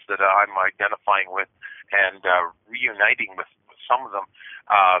bands that I'm identifying with and reuniting with some of them,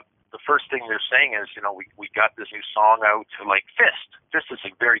 the first thing they're saying is, we got this new song out, like Fist. Fist is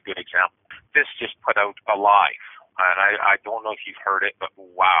a very good example. Fist just put out Alive, and I don't know if you've heard it, but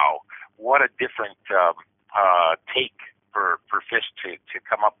wow, what a different take for Fist to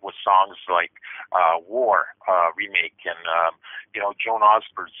come up with songs like War remake and Joan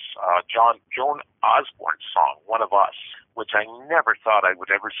Osborne's song One of Us, which I never thought I would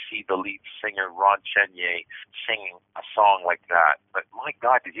ever see the lead singer Ron Chenier singing a song like that. But my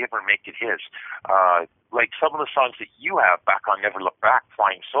God, did he ever make it his? Like some of the songs that you have back on Never Look Back,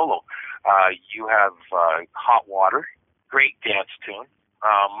 flying solo, you have Hot Water, great dance tune,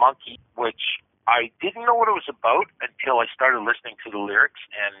 Monkey, which I didn't know what it was about until I started listening to the lyrics,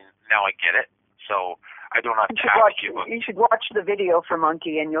 and now I get it. So I don't have to ask you. You should watch the video for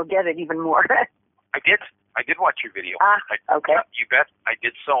Monkey, and you'll get it even more. I did watch your video. Okay. You bet. I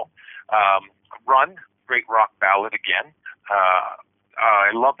did so. Run, great rock ballad again.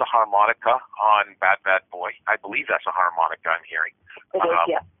 I love the harmonica on Bad Bad Boy. I believe that's a harmonica I'm hearing. It is,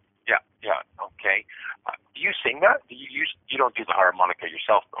 yeah. Yeah, okay. Do you sing that? You don't do the harmonica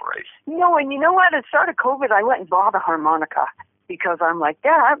yourself, though, right? No, and you know what? At the start of COVID, I went and bought a harmonica because I'm like,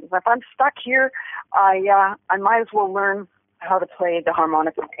 if I'm stuck here, I might as well learn how to play the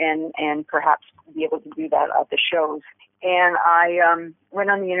harmonica and perhaps be able to do that at the shows. And I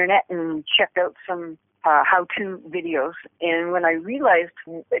went on the internet and checked out some how-to videos, and when I realized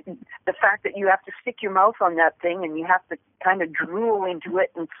the fact that you have to stick your mouth on that thing and you have to kind of drool into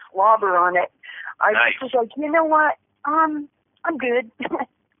it and slobber on it, I was like, you know what? I'm good.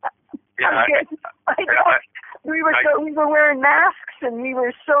 I'm good. We were wearing masks, and we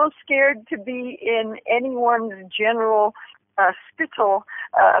were so scared to be in anyone's general spittle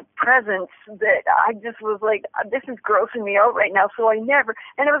presence that I just was like, this is grossing me out right now. So I never,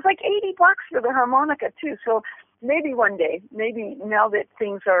 and it was like $80 for the harmonica too. So maybe one day, maybe now that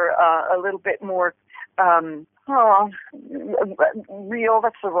things are a little bit more real,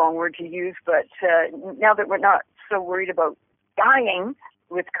 that's the wrong word to use, but now that we're not so worried about dying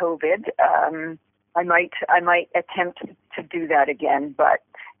with COVID, I might attempt to do that again. But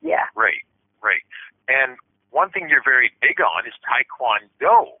yeah. Right. And one thing you're very big on is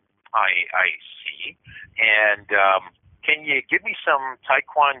Taekwondo, I see. And can you give me some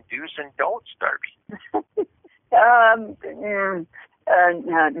Taekwondo do's and don'ts, Darby?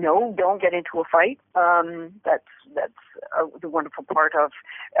 No, don't get into a fight. That's the wonderful part of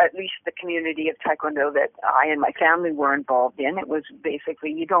at least the community of Taekwondo that I and my family were involved in. It was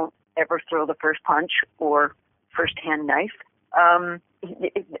basically you don't ever throw the first punch or first hand knife.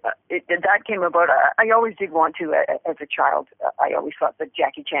 That came about. I always did want to as a child. I always thought the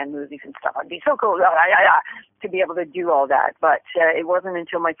Jackie Chan movies and stuff would be so cool to be able to do all that. But it wasn't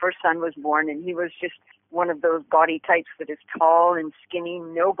until my first son was born, and he was just one of those body types that is tall and skinny,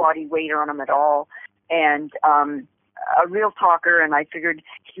 no body weight on him at all, and a real talker. And I figured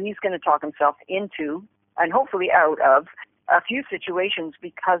he's going to talk himself into and hopefully out of a few situations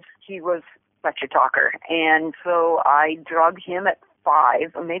because he was such a talker. And so I drug him at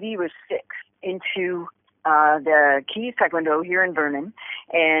 5, or maybe he was 6, into the Keys Taekwondo here in Vernon,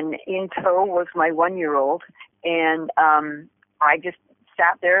 and in tow was my 1-year-old, and I just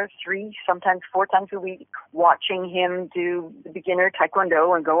sat there 3, sometimes 4 times a week watching him do the beginner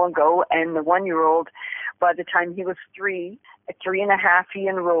Taekwondo and go, and the 1-year-old, by the time he was 3, at 3 and a half he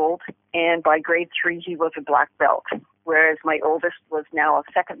enrolled, and by grade 3 he was a black belt. Whereas my oldest was now a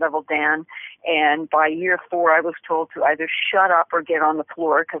second-level Dan, and by year 4 I was told to either shut up or get on the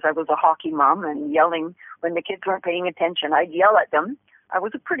floor because I was a hockey mom, and yelling when the kids weren't paying attention. I'd yell at them. I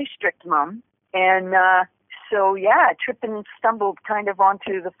was a pretty strict mom. And so, I tripped and stumbled kind of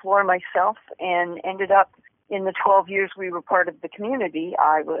onto the floor myself and ended up in the 12 years we were part of the community.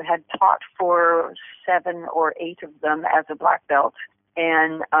 I had taught for 7 or 8 of them as a black belt.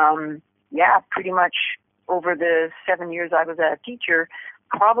 And, pretty much over the 7 years I was a teacher,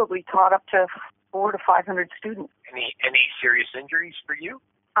 probably taught up to 400 to 500 students. Any serious injuries for you?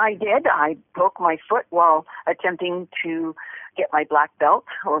 I did. I broke my foot while attempting to get my black belt,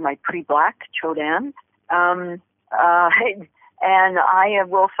 or my pre-black Chodan. And I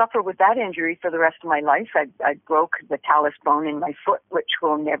will suffer with that injury for the rest of my life. I broke the talus bone in my foot, which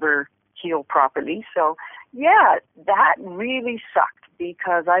will never heal properly. So, yeah, that really sucked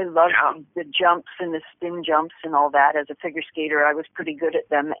because I loved the jumps and the spin jumps and all that. As a figure skater, I was pretty good at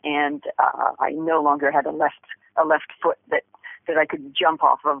them, and I no longer had a left foot that I could jump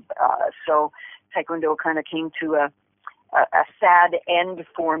off of. So Taekwondo kind of came to a sad end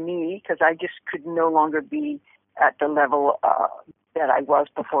for me because I just could no longer be at the level that I was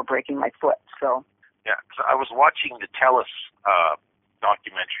before breaking my foot. So yeah, so I was watching the TELUS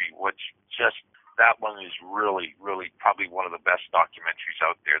documentary, which just that one is really, really probably one of the best documentaries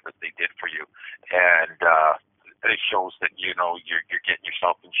out there that they did for you, and it shows that you're getting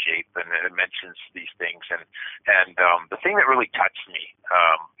yourself in shape, and it mentions these things, and the thing that really touched me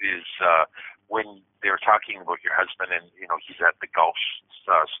is when they were talking about your husband, and he's at the golf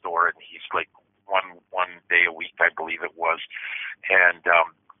store, and he's like one day a week, I believe it was, and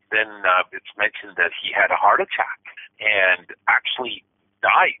then it's mentioned that he had a heart attack and actually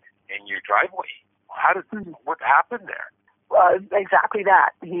died in your driveway. What happened there? Exactly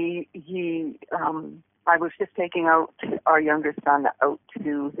that. I was just taking out our younger son out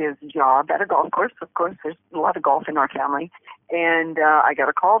to his job at a golf course. Of course, there's a lot of golf in our family. And I got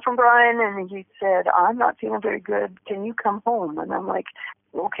a call from Brian, and he said, I'm not feeling very good. Can you come home? And I'm like,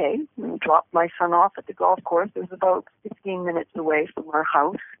 okay. And dropped my son off at the golf course. It was about 15 minutes away from our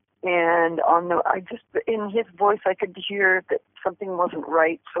house. And in his voice, I could hear that something wasn't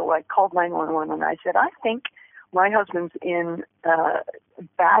right. So I called 911, and I said, I think my husband's in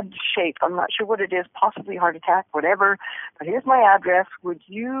bad shape. I'm not sure what it is, possibly heart attack, whatever. But here's my address. Would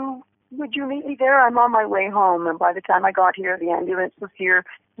you meet me there? I'm on my way home. And by the time I got here, the ambulance was here.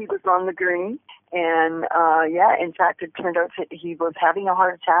 He was on the gurney. And, in fact, it turned out that he was having a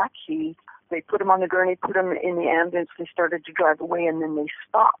heart attack. They put him on the gurney, put him in the ambulance. They started to drive away, and then they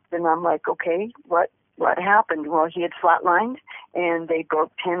stopped. And I'm like, okay, what happened? Well, he had flatlined, and they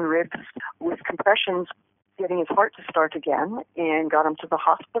broke 10 ribs with compressions, getting his heart to start again, and got him to the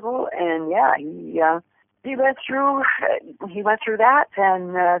hospital. And he went through that,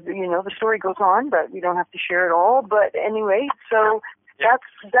 and the story goes on, but we don't have to share it all. But anyway, so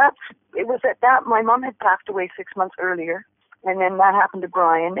it was at that my mom had passed away 6 months earlier, and then that happened to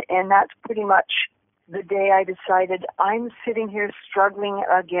Brian, and that's pretty much the day I decided I'm sitting here struggling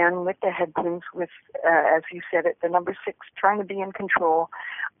again with the headpins, with as you said it, the number 6, trying to be in control.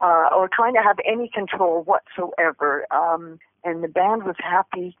 Or trying to have any control whatsoever. And the band was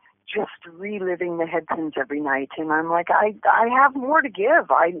happy just reliving the headpins every night. And I'm like, I have more to give.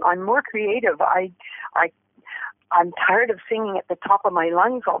 I'm more creative. I'm tired of singing at the top of my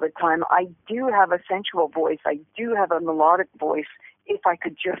lungs all the time. I do have a sensual voice. I do have a melodic voice. If I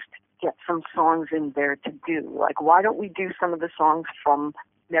could just get some songs in there to do. Like, why don't we do some of the songs from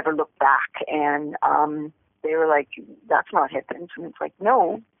Never Look Back? And they were like, that's not headpins. And it's like,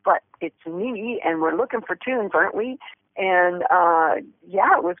 no, but it's me, and we're looking for tunes, aren't we? And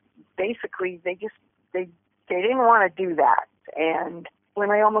it was basically they didn't want to do that. And when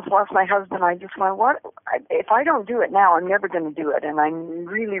I almost lost my husband, I just went, what? If I don't do it now, I'm never going to do it. And I'm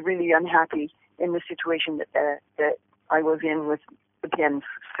really, really unhappy in the situation that I was in with the pins.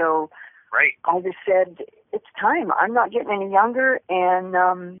 So right. I just said, it's time. I'm not getting any younger,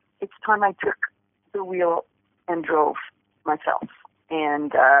 and it's time I took the wheel and drove myself.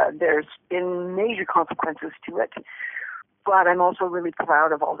 And there's been major consequences to it. But I'm also really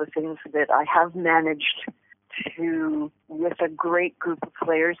proud of all the things that I have managed to, with a great group of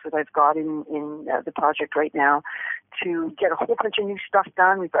players that I've got in the project right now, to get a whole bunch of new stuff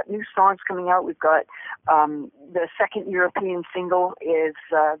done. We've got new songs coming out. We've got the second European single is,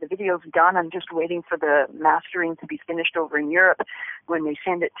 the video's done. I'm just waiting for the mastering to be finished over in Europe. When they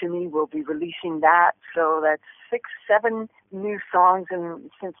send it to me, we'll be releasing that. So that's 6, 7 new songs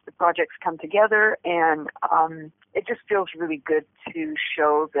and since the project's come together. And it just feels really good to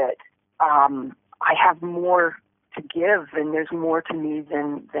show that I have more to give, and there's more to me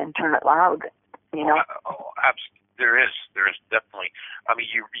than Turn It Loud, Absolutely. There is definitely. I mean,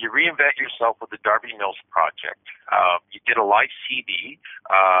 you reinvent yourself with the Darby Mills project. You did a live CD,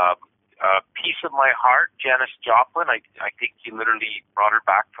 Piece of My Heart, Janis Joplin. I think you literally brought her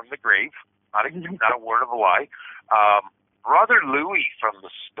back from the grave. Not a word of a lie. Brother Louie from The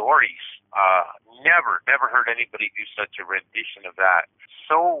Stories. Never heard anybody do such a rendition of that.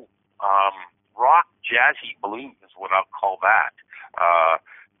 So rock jazzy blues is what I'll call that.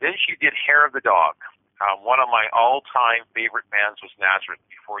 Then she did Hair of the Dog. One of my all-time favorite bands was Nazareth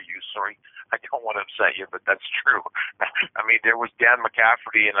before you. Sorry, I don't want to upset you, but that's true. I mean, there was Dan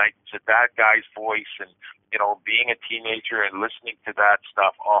McCafferty, and to that guy's voice, and being a teenager and listening to that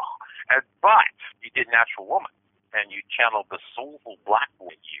stuff. But you did Natural Woman, and you channeled the soulful black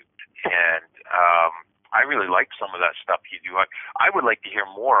boy in you, and I really like some of that stuff you do. I would like to hear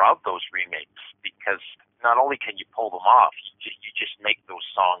more of those remakes, because not only can you pull them off, you just make those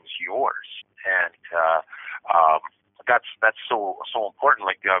songs yours. And that's so important.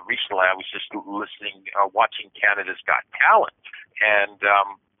 Like recently, I was just watching Canada's Got Talent, and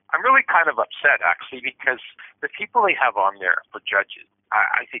I'm really kind of upset actually, because the people they have on there for judges,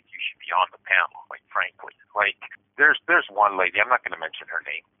 I think you should be on the panel. Like frankly, like there's one lady, I'm not going to mention her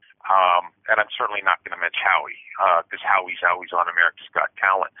name, and I'm certainly not going to mention Howie, because Howie's always on America's Got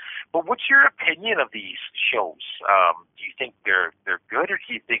Talent. But what's your opinion of these shows? Do you think they're good, or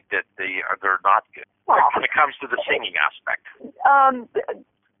do you think that they're not good when it comes to the singing aspect?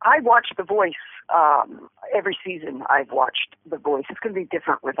 I watch The Voice every season. I've watched The Voice. It's going to be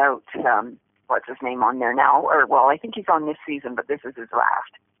different without what's his name on there now, I think he's on this season, but this is his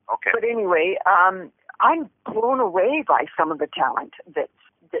last. Okay. But anyway, I'm blown away by some of the talent that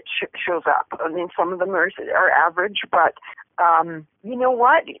shows up. I mean, some of them are average, but you know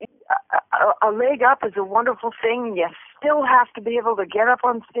what? A leg up is a wonderful thing. You still have to be able to get up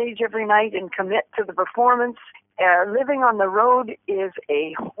on stage every night and commit to the performance. Living on the road is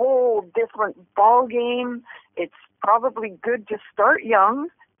a whole different ball game. It's probably good to start young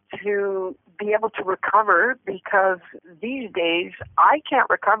to be able to recover, because these days I can't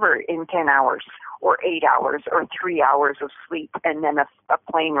recover in 10 hours or 8 hours or 3 hours of sleep and then a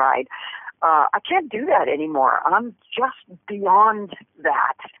plane ride. I can't do that anymore. I'm just beyond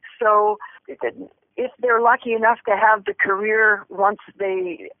that. So if they're lucky enough to have the career once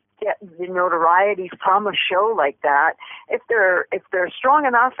they get the notoriety from a show like that, if they're strong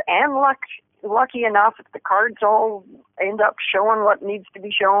enough and lucky enough, if the cards all end up showing what needs to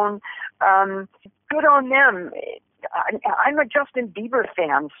be shown, good on them. I'm a Justin Bieber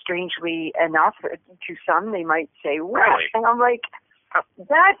fan, strangely enough. To some, they might say, "What?" Really? And I'm like,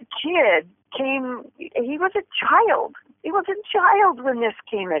 that kid he was a child. He was a child when this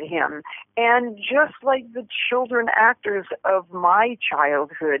came at him. And just like the children actors of my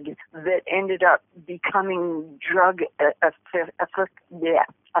childhood that ended up becoming drug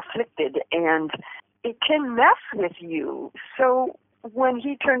afflicted, and it can mess with you. So when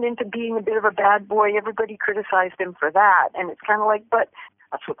he turned into being a bit of a bad boy, everybody criticized him for that. And it's kind of like, but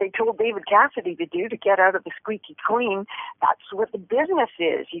that's what they told David Cassidy to do, to get out of the squeaky clean. That's what the business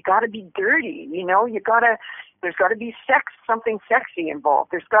is. You got to be dirty, there's got to be something sexy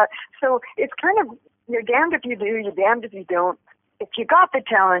involved. So it's kind of, you're damned if you do, you're damned if you don't. If you got the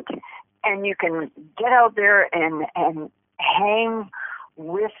talent and you can get out there and hang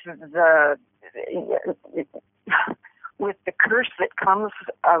with the curse that comes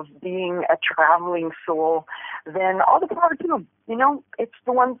of being a traveling soul, then all the power to them. It's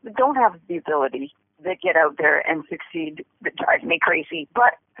the ones that don't have the ability that get out there and succeed that drives me crazy.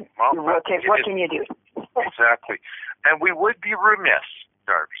 But what can you do? Exactly. And we would be remiss,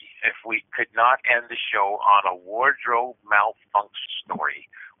 Darby, if we could not end the show on a wardrobe malfunction story.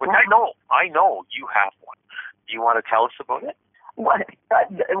 Which I know you have one. Do you want to tell us about it? What,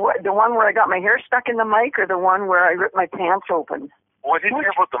 the one where I got my hair stuck in the mic, or the one where I ripped my pants open? Well, I didn't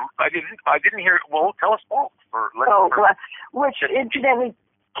hear about them. I didn't hear. Well, tell us both. Which incidentally,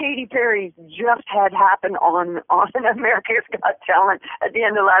 Katy Perry just had happen on America's Got Talent at the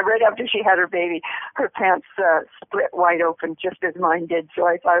end of right after she had her baby. Her pants split wide open, just as mine did. So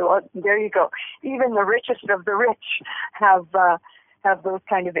I thought, well, there you go. Even the richest of the rich have those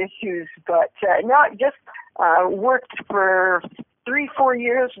kind of issues. But not just worked for 3-4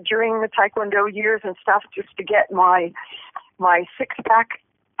 years during the Taekwondo years and stuff, just to get my six-pack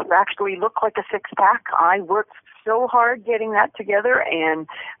to actually look like a six-pack. I worked so hard getting that together, and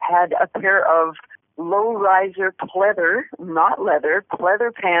had a pair of low-riser pleather, not leather,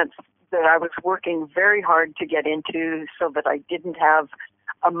 pleather pants that I was working very hard to get into so that I didn't have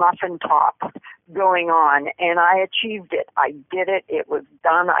a muffin top going on, and I achieved it. I did it. It was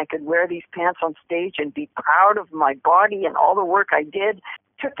done. I could wear these pants on stage and be proud of my body and all the work I did.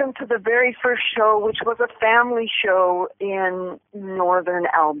 Took them to the very first show, which was a family show in northern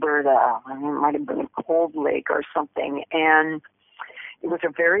Alberta. It might have been Cold Lake or something, and it was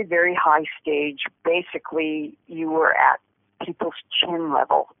a very, very high stage. Basically, you were at people's chin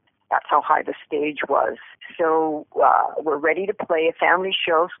level. That's how high the stage was. So we're ready to play a family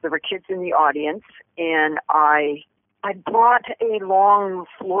show. So there were kids in the audience, and I brought a long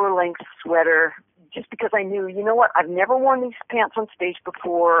floor-length sweater just because I knew, you know what, I've never worn these pants on stage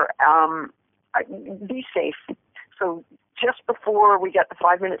before. Be safe. So just before we got the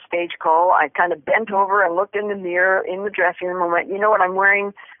 5-minute stage call, I kind of bent over and looked in the mirror in the dressing room and went, you know what, I'm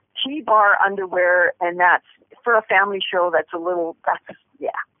wearing T-bar underwear, and that's for a family show.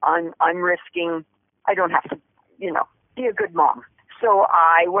 I'm risking. I don't have to, be a good mom. So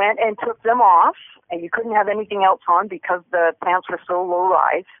I went and took them off, and you couldn't have anything else on because the pants were so low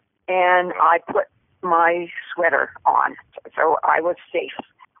rise, and I put my sweater on, so I was safe.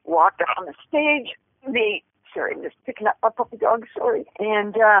 Walked on the stage. I'm just picking up my puppy dog,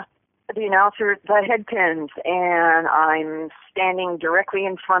 and the announcer, the head pins, and I'm standing directly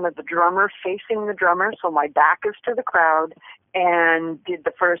in front of the drummer, facing the drummer, so my back is to the crowd, and did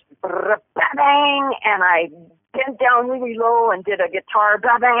the first bang, and I bent down really low and did a guitar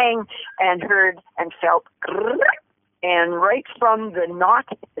bang, and heard and felt, and right from the knot,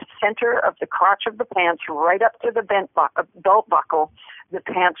 the center of the crotch of the pants, right up to the belt buckle, the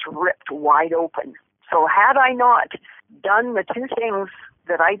pants ripped wide open. So had I not done the two things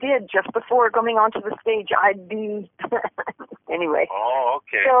that I did just before going onto the stage, I'd be anyway. Oh,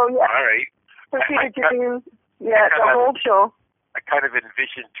 okay. So yeah, all right. Proceeded to do the whole show. I kind of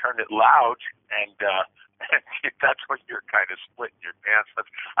envisioned Turn It Loud, and that's when you're kind of splitting your pants.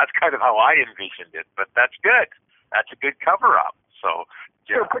 That's kind of how I envisioned it, but that's good. That's a good cover-up. So,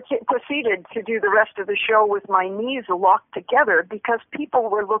 yeah. So proceeded to do the rest of the show with my knees locked together because people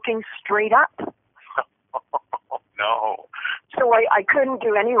were looking straight up. No. So I couldn't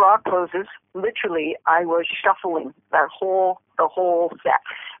do any rock poses. Literally, I was shuffling the whole set.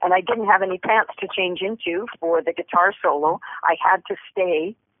 And I didn't have any pants to change into for the guitar solo. I had to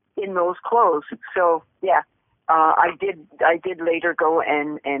stay in those clothes. So, yeah, I did later go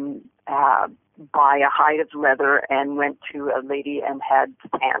and buy a hide of leather and went to a lady and had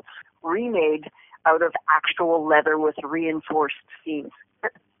pants remade out of actual leather with reinforced seams.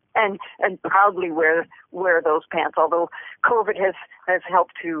 And proudly wear those pants. Although COVID has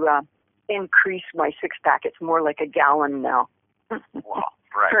helped to increase my six-pack. It's more like a gallon now. Wow!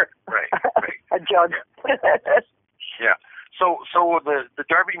 Right. A jug. Yeah. So the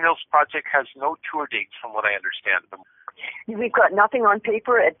Darby Mills project has no tour dates, from what I understand. We've got nothing on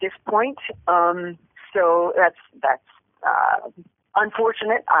paper at this point. So that's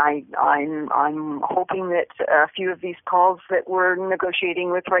unfortunate. I'm hoping that a few of these calls that we're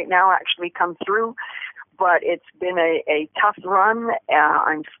negotiating with right now actually come through, but it's been a tough run.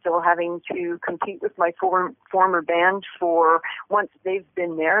 I'm still having to compete with my former band for once they've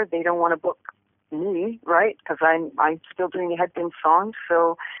been there. They don't want to book me, right? Because I'm still doing the headband songs.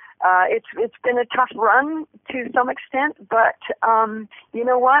 So it's been a tough run to some extent, but you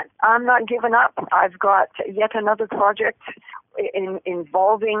know what? I'm not giving up. I've got yet another project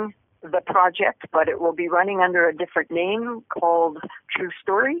involving the project, but it will be running under a different name called True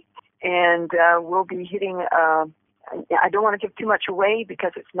Story, and we'll be hitting I don't want to give too much away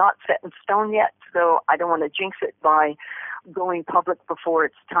because it's not set in stone yet, so I don't want to jinx it by going public before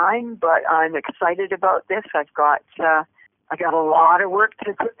it's time, but I'm excited about this. I got a lot of work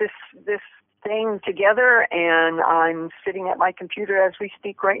to put this thing together, and I'm sitting at my computer as we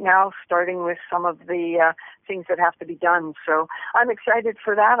speak right now, starting with some of the things that have to be done. So I'm excited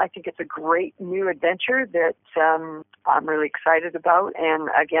for that. I think it's a great new adventure that I'm really excited about. And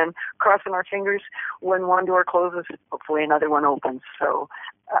again, crossing our fingers, when one door closes, hopefully another one opens. So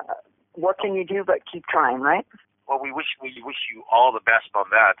what can you do but keep trying, right? Well, we wish you all the best on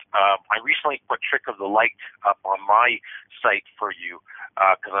that. I recently put Trick of the Light up on my site for you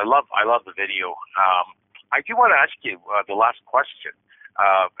because I love the video. I do want to ask you the last question,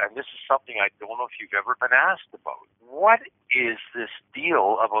 and this is something I don't know if you've ever been asked about. What is this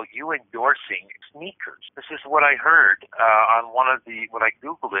deal about you endorsing sneakers? This is what I heard on one of when I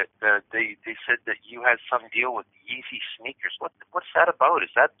Googled it. They said that you had some deal with Yeezy sneakers. What's that about?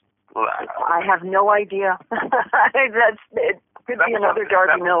 Is that... I have no idea. It could be another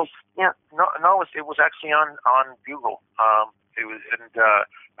Darby Mills. Yeah. No, it was actually on Google. It was, and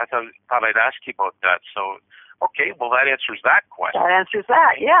I thought I'd ask you about that. So, okay, well that answers that question. That answers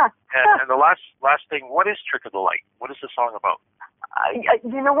that, yeah. And the last thing, what is Trick of the Light? What is the song about?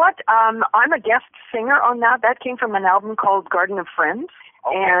 You know what? I'm a guest singer on that. That came from an album called Garden of Friends,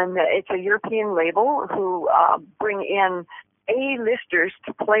 okay. And it's a European label who bring in A-listers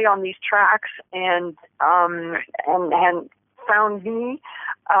to play on these tracks, and found me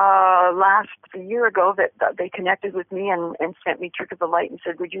last year ago that they connected with me and sent me Trick of the Light and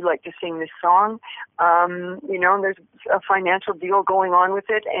said, would you like to sing this song? There's a financial deal going on with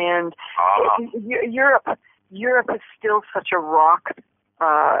it, and Europe is still such a rock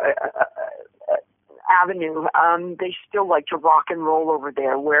avenue. They still like to rock and roll over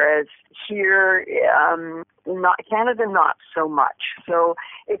there, whereas here, Canada, not so much. So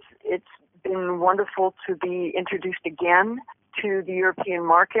it's been wonderful to be introduced again to the European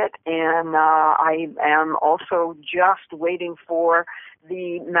market, and I am also just waiting for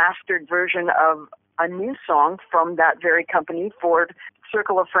the mastered version of a new song from that very company, Ford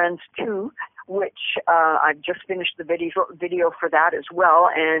Circle of Friends 2, which I've just finished the video for that as well,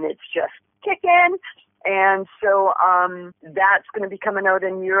 and it's just kicking. And so that's going to be coming out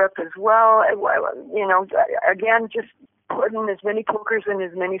in Europe as well. You know, again, just putting as many pokers in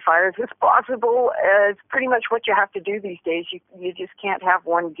as many fires as possible is pretty much what you have to do these days. You just can't have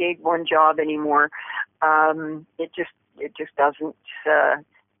one gig, one job anymore. It just doesn't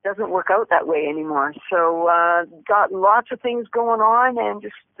work out that way anymore. So got lots of things going on, and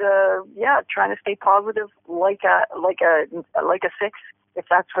just trying to stay positive like a 6, if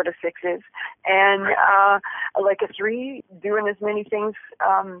that's what a 6 is, and like a 3, doing as many things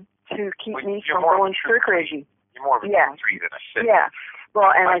to keep me from going stir crazy. You're more of a 3 than a 6. Yeah.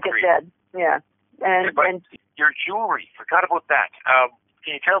 Well, and like I said, yeah. And your jewelry, forgot about that.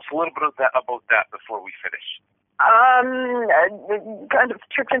 Can you tell us a little bit about that before we finish? Kind of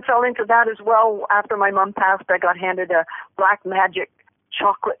tripped and fell into that as well. After my mom passed, I got handed a Black Magic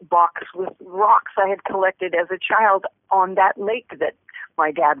chocolate box with rocks I had collected as a child on that lake that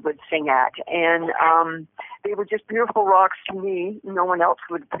my dad would sing at. And they were just beautiful rocks to me. No one else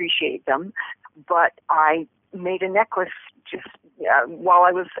would appreciate them. But I made a necklace just while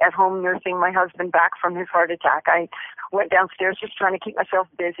I was at home nursing my husband back from his heart attack. I went downstairs just trying to keep myself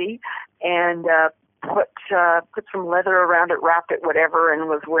busy, and put some leather around it, wrapped it, whatever, and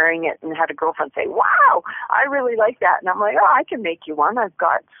was wearing it, and had a girlfriend say, "Wow, I really like that." And I'm like, "Oh, I can make you one. I've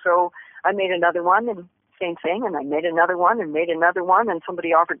got." So I made another one, and same thing, and I made another one, and made another one, and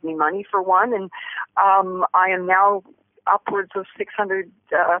somebody offered me money for one, and I am now upwards of 600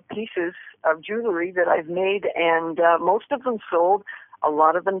 pieces of jewelry that I've made, and most of them sold. A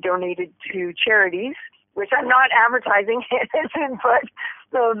lot of them donated to charities, which I'm not advertising, but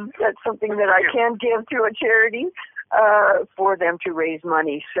that's something that I can give to a charity for them to raise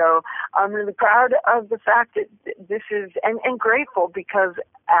money. So I'm really proud of the fact that this is, and grateful, because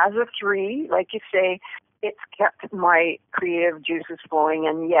as a 3, like you say, it's kept my creative juices flowing.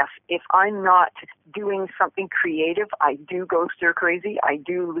 And yes, if I'm not doing something creative, I do go stir crazy. I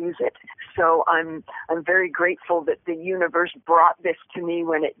do lose it. So I'm very grateful that the universe brought this to me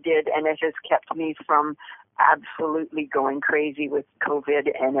when it did, and it has kept me from absolutely going crazy with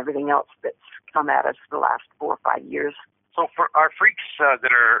COVID and everything else that's come at us the last 4 or 5 years. So for our freaks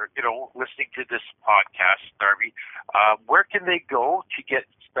that are, listening to this podcast, Darby, where can they go to get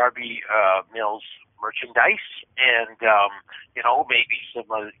Darby Mills merchandise and, maybe some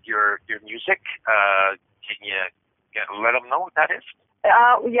of your music? Can you let them know what that is?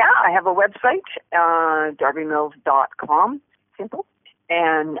 Yeah, I have a website, darbymills.com, simple,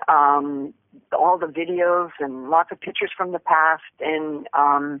 and all the videos and lots of pictures from the past, and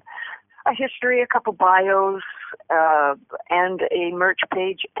a history, a couple bios, and a merch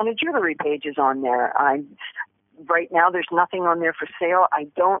page, and a jewelry page is on there. Right now there's nothing on there for sale. I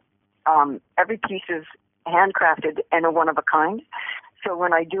don't, every piece is handcrafted and a one-of-a-kind. So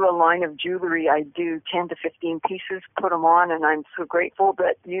when I do a line of jewelry, I do 10 to 15 pieces, put them on, and I'm so grateful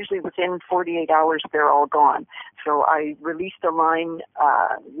that usually within 48 hours, they're all gone. So I released a line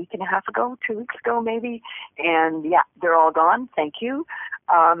a week and a half ago, 2 weeks ago maybe, and yeah, they're all gone. Thank you.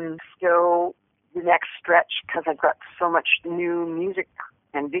 So the next stretch, because I've got so much new music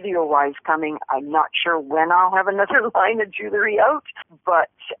and video-wise coming, I'm not sure when I'll have another line of jewelry out, but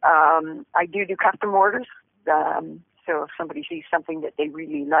I do custom orders. So if somebody sees something that they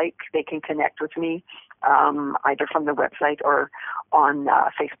really like, they can connect with me, either from the website or on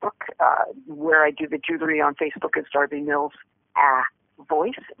Facebook. Where I do the jewelry on Facebook is Darby Mills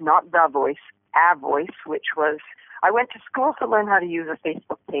Voice, not The Voice, Voice, which was, I went to school to learn how to use a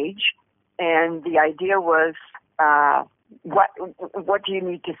Facebook page, and the idea was, what do you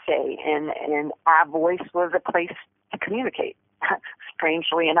need to say? And Voice was a place to communicate,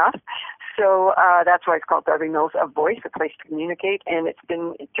 strangely enough. So that's why it's called Darby Mills, a voice, a place to communicate, and it's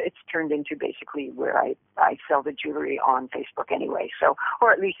turned into basically where I sell the jewelry on Facebook anyway, so,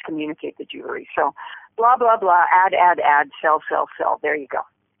 or at least communicate the jewelry. So blah, blah, blah, add, sell, sell, sell. There you go.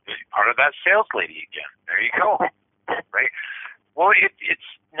 Part of that sales lady again. There you go. Right. Well, it's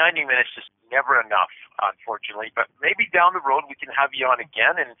 90 minutes is never enough, unfortunately. But maybe down the road we can have you on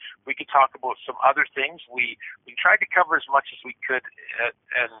again, and we could talk about some other things. We tried to cover as much as we could,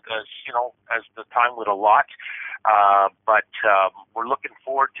 and as the time would allot. But we're looking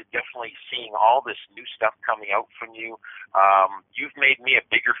forward to definitely seeing all this new stuff coming out from you. You've made me a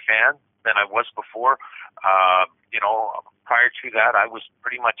bigger fan than I was before. Prior to that, I was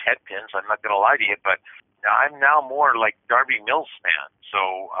pretty much headpins. I'm not going to lie to you, but I'm now more like Darby Mills fan.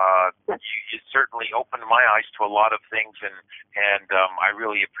 So you certainly opened my eyes to a lot of things, and I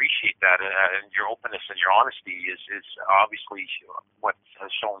really appreciate that. And your openness and your honesty is obviously what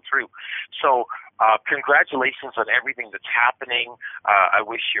has shown through. So congratulations on everything that's happening. I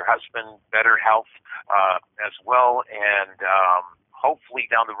wish your husband better health as well, and hopefully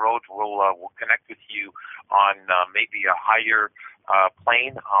down the road we'll connect with you on maybe a higher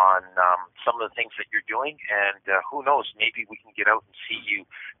plane on some of the things that you're doing, and who knows, maybe we can get out and see you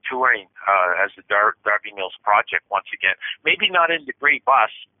touring as the Darby Mills Project once again. Maybe not in the gray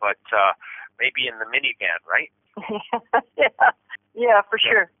bus, but maybe in the minivan, right? Yeah, for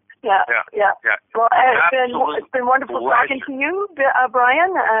sure. Yeah. Well, it's been wonderful talking to you,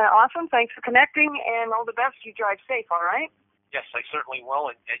 Brian. Awesome. Thanks for connecting, and all the best. You drive safe, all right? Yes, I certainly will,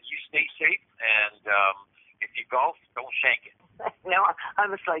 and you stay safe, and if you golf, don't shank it. No,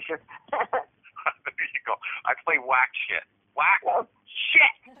 I'm a slicer. There you go. I play whack shit. Whack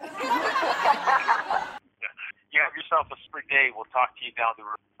shit! You have yourself a super day. We'll talk to you down the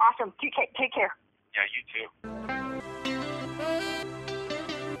road. Awesome. Take care. Yeah, you too.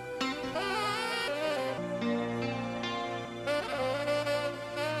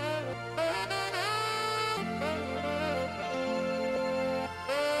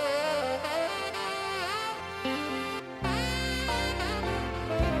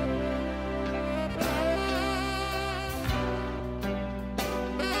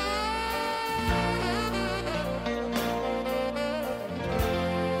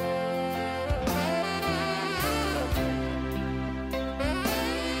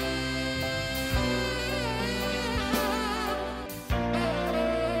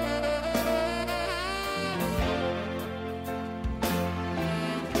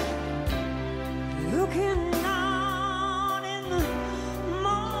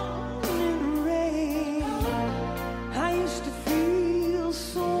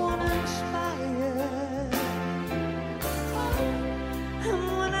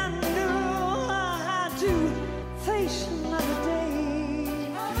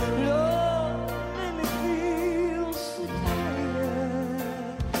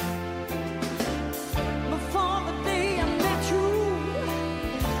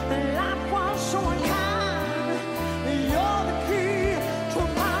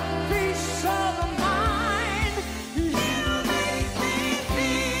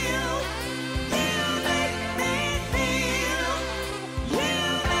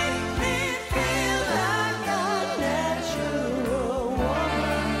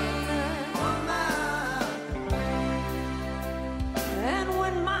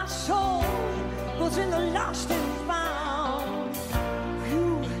 in the lost and found.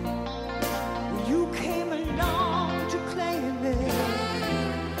 You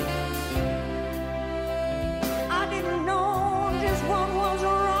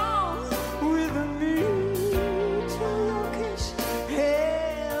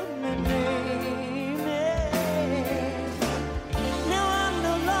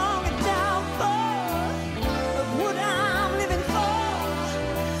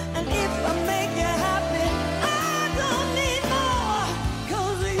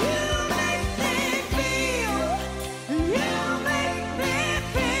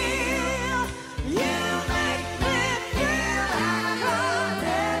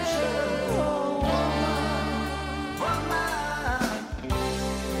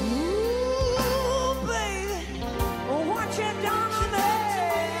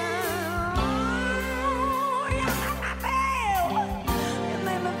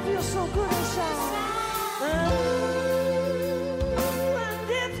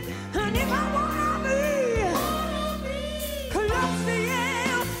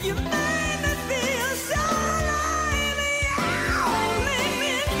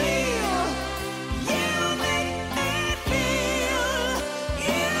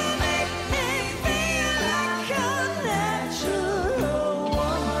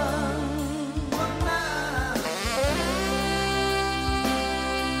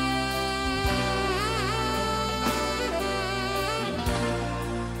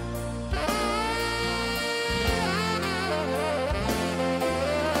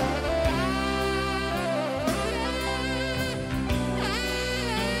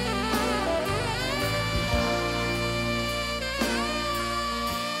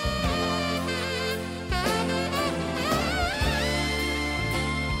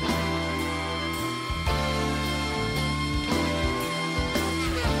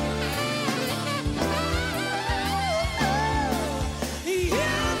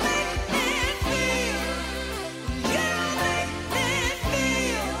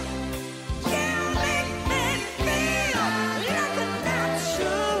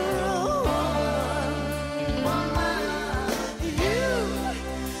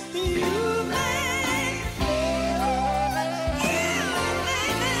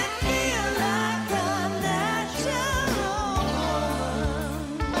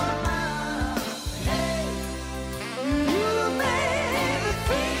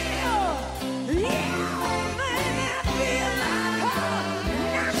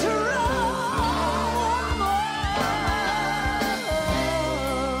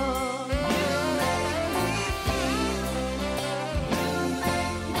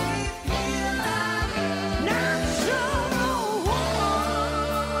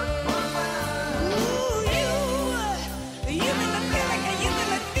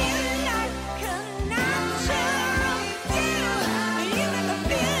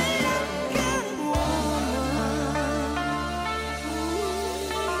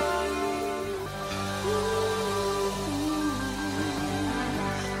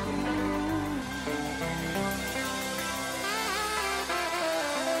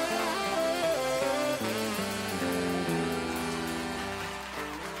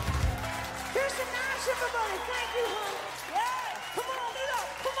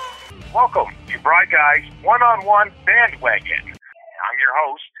welcome to BriGuy's one-on-one bandwagon. I'm your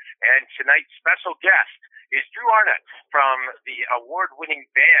host, and tonight's special guest is Drew Arnott from the award-winning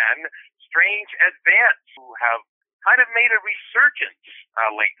band Strange Andvance, who have kind of made a resurgence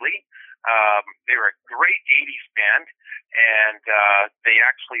lately. They were a great 80s band, and they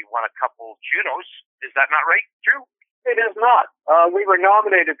actually won a couple Junos. Is that not right, Drew? It is not. We were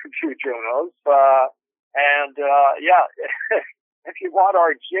nominated for 2 Junos, and if you want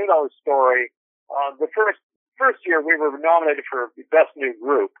our Juno story, the first year we were nominated for Best New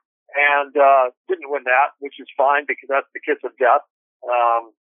Group, and didn't win that, which is fine because that's the kiss of death.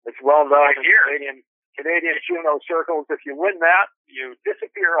 It's well known in Canadian Juno circles. If you win that, you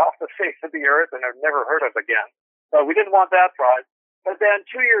disappear off the face of the earth and are never heard of again. So we didn't want that prize. But then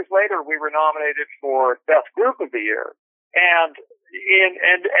 2 years later, we were nominated for Best Group of the Year, and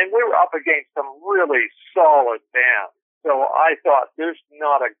we were up against some really solid bands. So I thought there's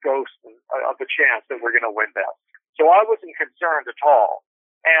not a ghost of a chance that we're going to win that. So I wasn't concerned at all.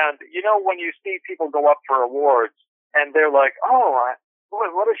 And you know, when you see people go up for awards and they're like, "Oh,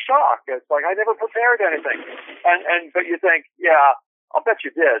 what a shock!" It's like I never prepared anything, but you think, "Yeah, I'll bet you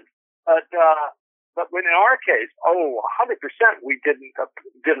did." But when in our case, 100% we didn't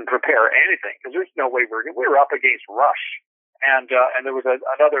prepare anything because there's no way we were up against Rush, and there was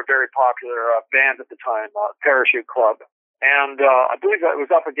another very popular band at the time, Parachute Club, and I believe that it was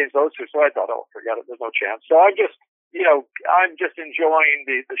up against those two. So I thought, forget it, there's no chance. So I'm just enjoying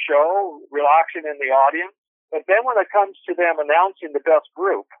the show, relaxing in the audience. But then when it comes to them announcing the best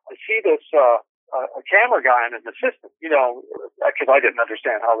group, I see this a camera guy and an assistant, because I didn't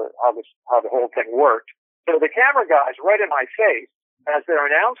understand how the whole thing worked. So the camera guy's right in my face as they're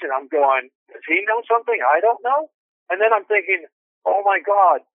announcing. I'm going, does he know something I don't know? And then I'm thinking, oh my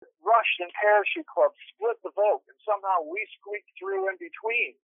God, Rush and Parachute Club split the vote, and somehow we squeaked through in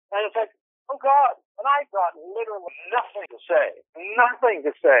between. And it's like, oh God. And I got literally nothing to say. And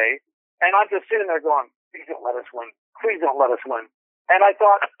I'm just sitting there going, please don't let us win. Please don't let us win. And I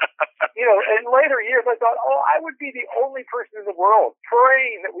thought, in later years, I thought, I would be the only person in the world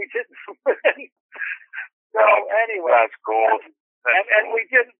praying that we didn't win. So anyway, that's cool. And we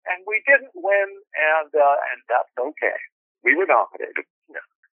didn't win, and that's okay. We were nominated.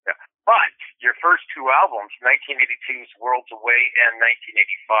 Yeah. But your first 2 albums, 1982's Worlds Away and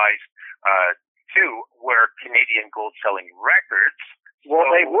 1985's were Canadian gold-selling records. Well,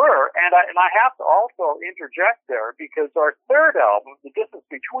 they were, and I have to also interject there because our 3rd album, The Distance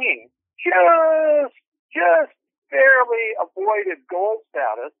Between, just barely avoided gold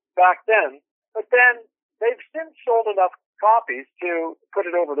status back then, but then they've since sold enough copies to put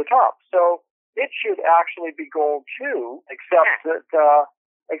it over the top. So it should actually be gold too, except that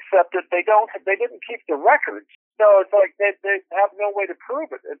they didn't keep the records. So it's like they have no way to prove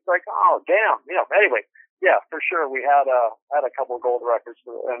it. It's like, oh damn, anyway. Yeah, for sure. We had a couple of gold records,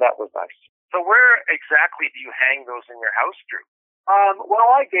 and that was nice. So where exactly do you hang those in your house, Drew? Well,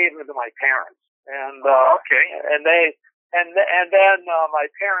 I gave them to my parents, and okay, and then my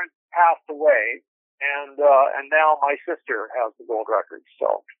parents passed away, and now my sister has the gold records.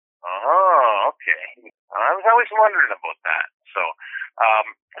 So. Oh, okay. I was always wondering about that.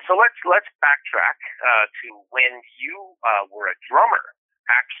 So let's backtrack to when you were a drummer.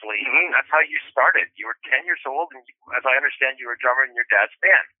 Actually, that's how you started. You were 10 years old, and as I understand, you were a drummer in your dad's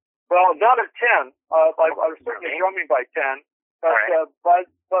band. Well, not at 10. I was certainly drumming by 10. But, right.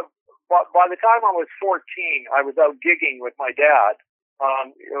 but by the time I was 14, I was out gigging with my dad.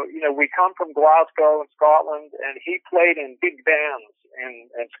 We come from Glasgow in Scotland, and he played in big bands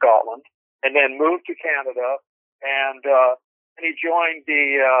in Scotland, and then moved to Canada, and he joined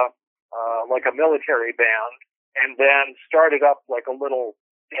the like a military band, and then started up like a little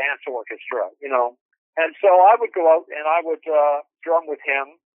dance orchestra, And so I would go out and I would drum with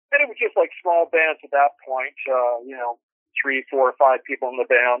him, and it was just like small bands at that point, 3, 4, 5 people in the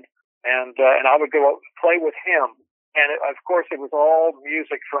band, and I would go out and play with him, and of course it was all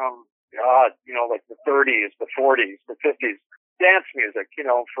music from like the 30s, the 40s, the 50s, dance music,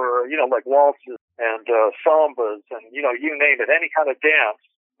 for like waltzes and sambas and you name it, any kind of dance,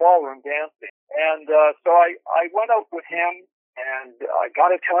 ballroom dancing. And so I went out with him, and I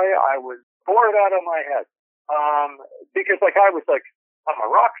got to tell you, I was bored out of my head because I'm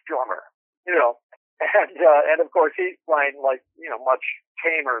a rock drummer, and of course he's playing like much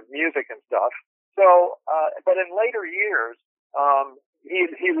tamer music and stuff. So, but in later years,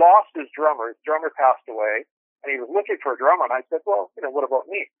 he lost his drummer. His drummer passed away, and he was looking for a drummer. And I said, well, what about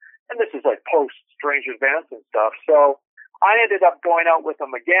me? And this is like post Strange Andvance and stuff. So I ended up going out with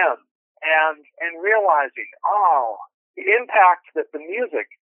him again and realizing, the impact that the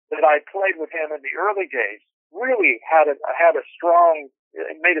music that I played with him in the early days really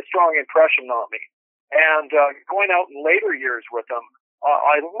made a strong impression on me. And going out in later years with him,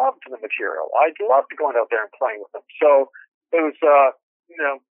 I loved the material. I loved going out there and playing with him. So it was,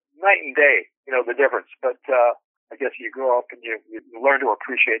 night and day, the difference. But I guess you grow up and you learn to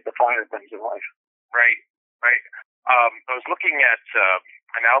appreciate the finer things in life. Right. I was looking at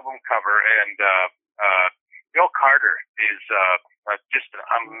an album cover, and Bill Carter is just an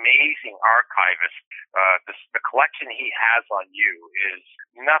amazing archivist. The collection he has on you is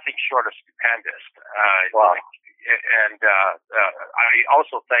nothing short of stupendous. Wow. And I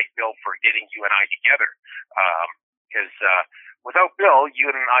also thank Bill for getting you and I together, because without Bill, you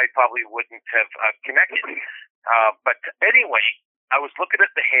and I probably wouldn't have connected. But anyway, I was looking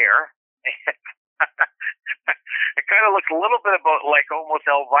at the hair. It kind of looks a little bit like almost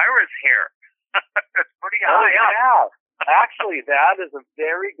Elvira's hair. It's pretty high up. Yeah. Actually, that is a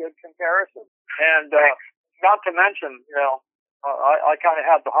very good comparison. And not to mention, I kind of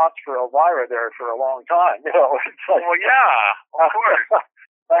had the hots for Elvira there for a long time. It's like, well, yeah, of course.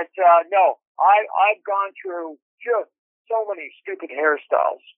 But no, I've gone through just so many stupid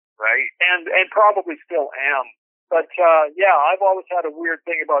hairstyles, right? And probably still am. But yeah, I've always had a weird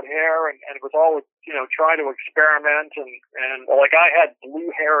thing about hair, and it was always trying to experiment, and like I had blue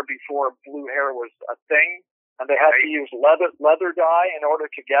hair before blue hair was a thing, and they had to use leather dye in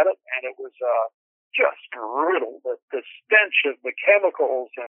order to get it, and it was just brutal. The stench of the chemicals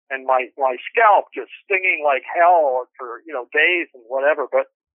and my scalp just stinging like hell for days and whatever.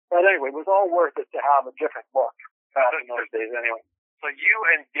 But anyway, it was all worth it to have a different look in those days anyway. So you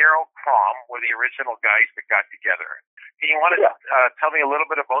and Daryl Crom were the original guys that got together. Can you want to tell me a little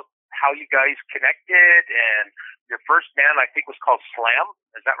bit about how you guys connected? And your first band, I think, was called Slam.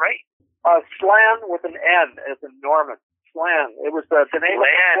 Is that right? Slam with an N, as in Norman. Slam. It was the name of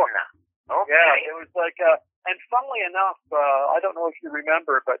the book. Okay. Yeah, it was like, and funnily enough, I don't know if you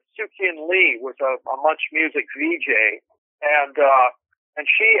remember, but CdnLady was a Much Music VJ, and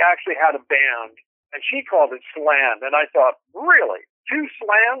she actually had a band, and she called it Slam, and I thought, really? 2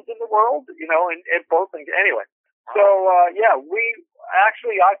 slams in the world? And both, anyway. So, yeah,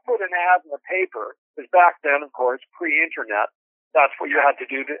 I put an ad in the paper, because back then, of course, pre-internet, that's what you had to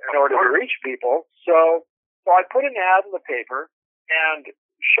do in order to reach people. So I put an ad in the paper, and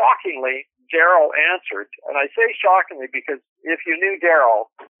shockingly, Daryl answered. And I say shockingly because if you knew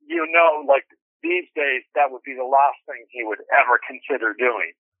Daryl, like these days, that would be the last thing he would ever consider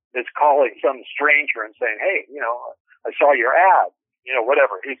doing, is calling some stranger and saying, hey, I saw your ad,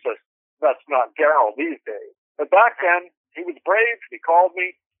 whatever. He says, that's not Daryl these days. But back then, he was brave. He called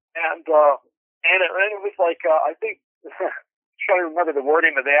me, and it was like, I think, trying to remember the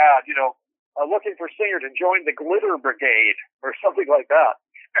wording of the ad, looking for singer to join the Glitter Brigade or something like that.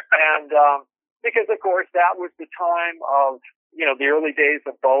 And because, of course, that was the time of, the early days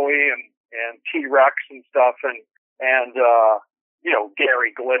of Bowie and T-Rex and stuff, and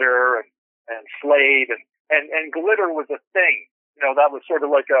Gary Glitter and Slade, and glitter was a thing. That was sort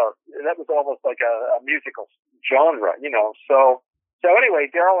of like that was almost like a musical genre, So anyway,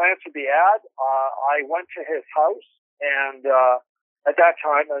 Daryl answered the ad. I went to his house, and at that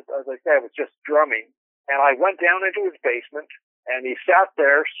time, as I say, I was just drumming, and I went down into his basement, and he sat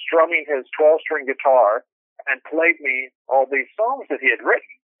there strumming his 12-string guitar and played me all these songs that he had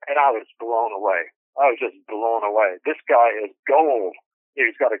written, and I was blown away. I was just blown away. This guy is gold.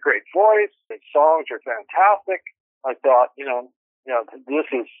 He's got a great voice. His songs are fantastic. I thought, this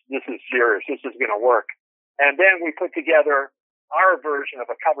is serious. This is going to work. And then we put together our version of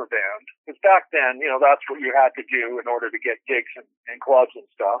a cover band, because back then, that's what you had to do in order to get gigs in clubs and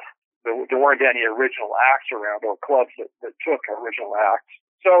stuff. There weren't any original acts around, or clubs that took original acts.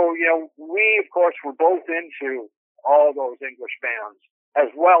 So, we, of course, were both into all those English bands, as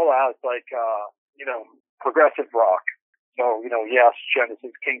well as progressive rock. So, Yes,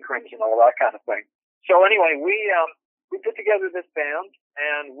 Genesis, King Crimson, all that kind of thing. So anyway, we put together this band,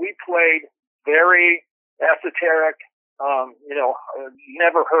 and we played very esoteric,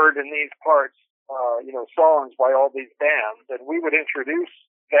 never heard in these parts, songs by all these bands, and we would introduce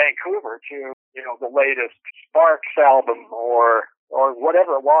Vancouver to, the latest Sparks album or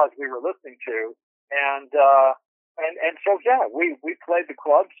whatever it was we were listening to, and so yeah, we played the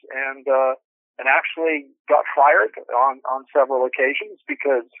clubs and actually got fired on several occasions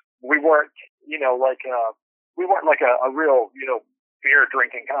because we weren't, we weren't like a real, beer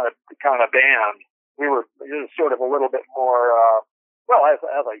drinking kind of band. We were sort of a little bit more, as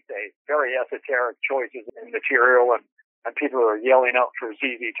I say, very esoteric choices in material, and people are yelling out for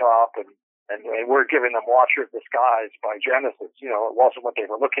ZZ Top and and we're giving them Watcher of the Skies by Genesis. You know, it wasn't what they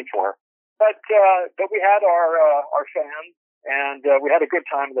were looking for. But we had our fans, and we had a good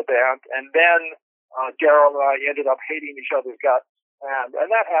time in the band. And then Daryl and I ended up hating each other's guts, and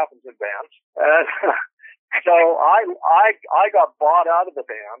that happens in bands. So I got bought out of the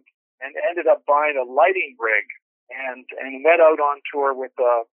band and ended up buying a lighting rig and went out on tour with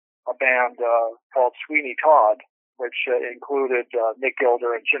a band called Sweeney Todd, which included Nick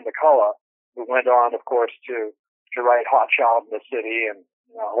Gilder and Jim McCullough, who went on, of course, to write Hot Child in the City and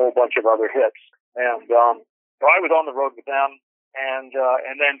a whole bunch of other hits. And so I was on the road with them, and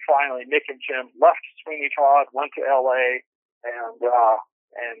then finally Nick and Jim left Sweeney Todd, went to L.A., and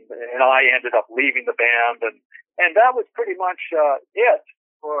I ended up leaving the band, and that was pretty much it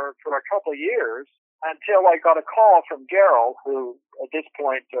for a couple of years until I got a call from Daryl, who at this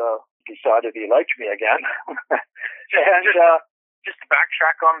point decided he liked me again. And just to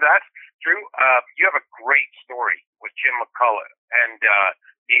backtrack on that, Drew, you have a great story with Jim McCullough and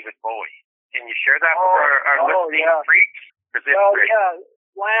David Bowie. Can you share that with our listening freaks? Well, yeah,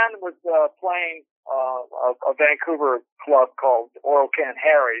 Lan was playing a Vancouver club called Oral Can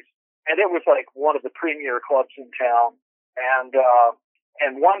Harry's, and it was like one of the premier clubs in town.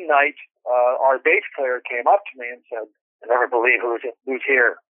 And one night, our bass player came up to me and said, "I never believe who's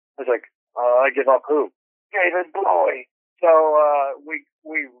here." I was like, "I give up who?" "David Bowie." So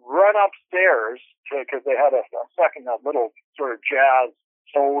we run upstairs because they had a second, a little sort of jazz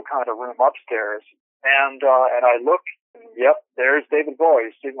soul kind of room upstairs, and I look. Yep, there's David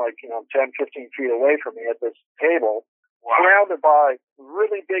Bowie sitting like 10, 15 feet away from me at this table, surrounded by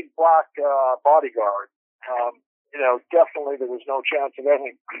really big black bodyguards. Definitely there was no chance of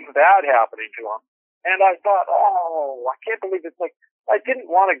anything bad happening to him. And I thought, I can't believe it's like I didn't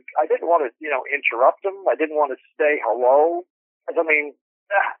want to interrupt him. I didn't want to say hello. I mean,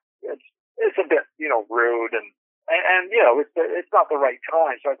 it's a bit rude and it's not the right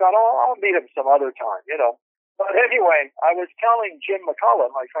time. So I thought, I'll meet him some other time, But anyway, I was telling Jim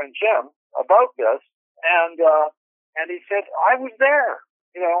McCullough, my friend Jim, about this, and he said, "I was there.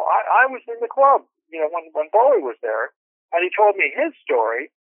 I was in the club, when Bowie was there." And he told me his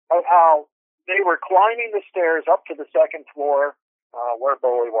story of how they were climbing the stairs up to the second floor, where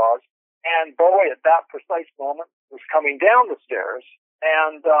Bowie was, and Bowie at that precise moment was coming down the stairs,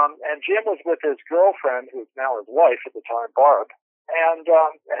 and Jim was with his girlfriend, who's now his wife at the time, Barb, and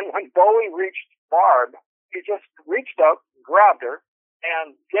when Bowie reached Barb, he just reached out, grabbed her,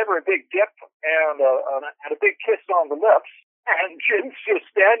 and gave her a big dip and a big kiss on the lips. And Jim's just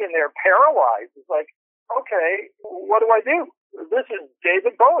standing there paralyzed. It's like, okay, what do I do? This is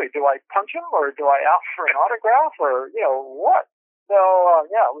David Bowie. Do I punch him or do I ask for an autograph or, what? So,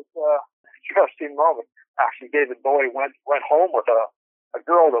 it was an interesting moment. Actually, David Bowie went home with a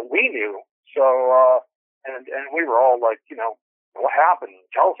girl that we knew. So, and we were all like, what happened?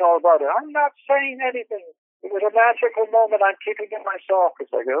 Tell us all about it. I'm not saying anything. It was a magical moment. I'm keeping it myself. It's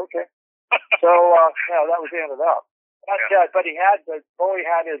like, okay. So, that was the end of that. But Bowie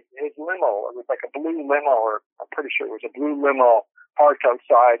had his limo. It was like a blue limo, or I'm pretty sure it was a blue limo parked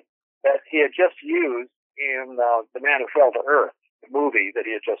outside that he had just used in The Man Who Fell to Earth, the movie that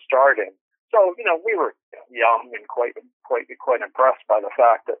he had just starred in. So, we were young and quite impressed by the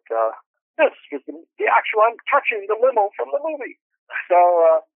fact that this was the actual, I'm touching the limo from the movie.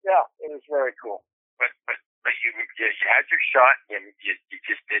 So, it was very cool. But you had your shot and you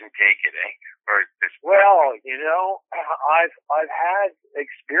just didn't take it, eh? Well, I've had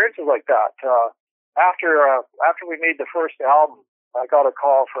experiences like that. After we made the first album, I got a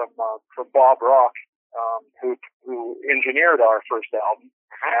call from Bob Rock, who engineered our first album,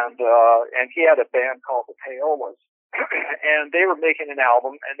 and he had a band called the Paolas, and they were making an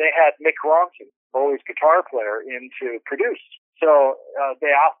album, and they had Mick Ronson, Bowie's guitar player, in to produce. So they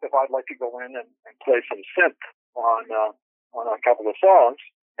asked if I'd like to go in and play some synth on a couple of songs,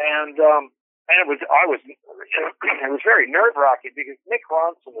 and it was very nerve-wracking because Mick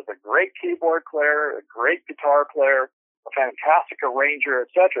Ronson is a great keyboard player, a great guitar player, a fantastic arranger,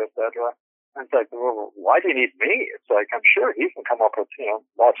 etc., etc. And it's like, well, why do you need me? It's like, I'm sure he can come up with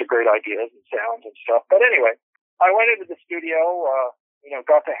lots of great ideas and sounds and stuff. But anyway, I went into the studio,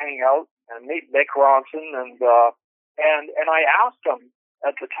 got to hang out and meet Mick Ronson, and I asked him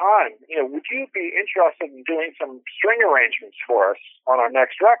at the time, would you be interested in doing some string arrangements for us on our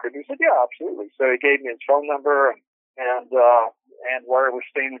next record? He said, yeah, absolutely. So he gave me his phone number and where we're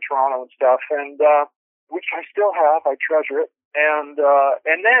staying in Toronto and stuff, and which I still have. I treasure it. And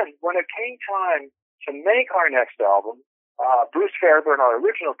then when it came time to make our next album, Bruce Fairburn, our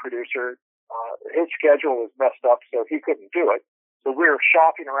original producer, his schedule was messed up, so he couldn't do it. So we were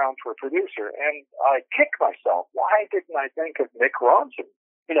shopping around for a producer, and I kicked myself. Why didn't I think of Mick Ronson?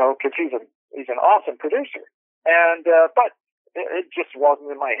 You know, because he's an awesome producer. And but it just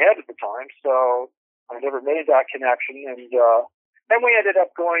wasn't in my head at the time, so I never made that connection. And then we ended up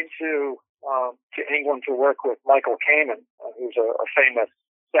going to England to work with Michael Kamen, who's a famous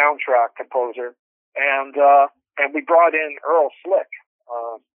soundtrack composer, and we brought in Earl Slick,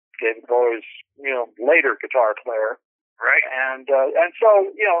 David Bowie's later guitar player. Right. And so,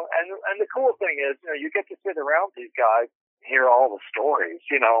 and the cool thing is, you get to sit around these guys, hear all the stories,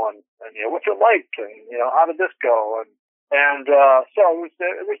 and what's it like, and how did this go, and so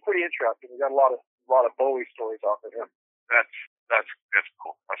it was pretty interesting. We got a lot of Bowie stories off of him. That's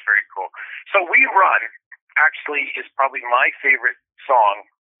cool. That's very cool. So We Run actually is probably my favorite song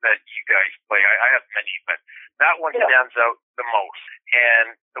that you guys play. I have many, but that one stands out the most.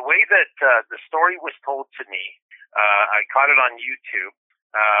 And the way that the story was told to me, I caught it on YouTube.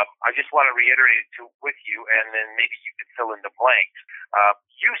 I just want to reiterate it with you, and then maybe you can fill in the blanks.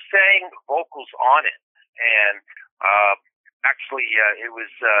 You sang vocals on it, and actually, it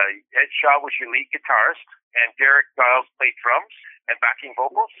was Ed Shaw was your lead guitarist, and Derek Giles played drums and backing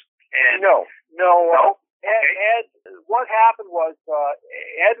vocals. And No. Okay. Ed, what happened was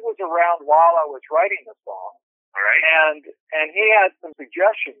Ed was around while I was writing the song. All right. And he had some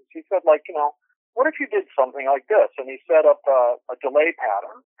suggestions. He said, what if you did something like this? And he set up a delay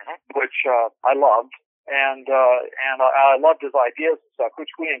pattern, which I loved, and I loved his ideas and stuff,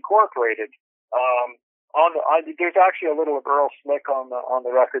 which we incorporated. There's actually a little of Earl Slick on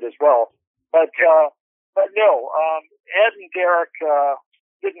the record as well, but no, Ed and Derek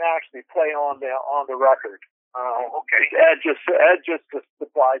didn't actually play on the record. Okay. Ed just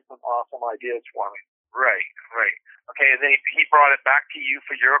supplied some awesome ideas for me. Right. Okay, and then he brought it back to you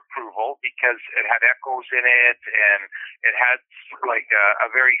for your approval because it had echoes in it, and it had like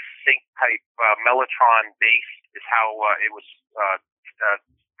a very sync type mellotron bass is how it was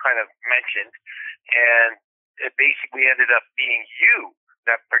kind of mentioned, and it basically ended up being you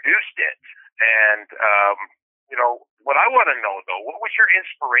that produced it. And what I want to know though, what was your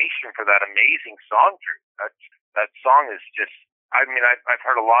inspiration for that amazing song, Drew? That song is just, I mean, I've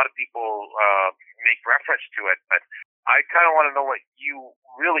heard a lot of people make reference to it, but I kind of want to know what you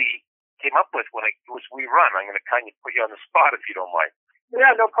really came up with when it was We Run. I'm going to kind of put you on the spot if you don't mind.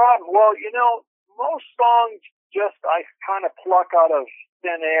 Yeah, no problem. Well, most songs I kind of pluck out of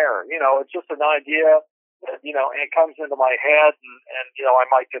thin air. It's just an idea that, and it comes into my head, and I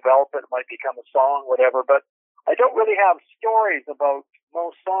might develop it, it might become a song, whatever, but I don't really have stories about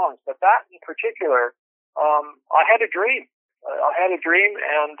most songs, but that in particular, I had a dream.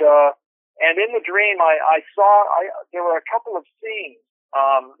 And in the dream, I saw there were a couple of scenes.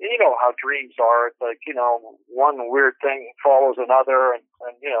 You know how dreams are. It's like, one weird thing follows another, and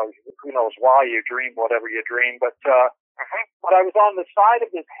who knows why you dream whatever you dream. But I was on the side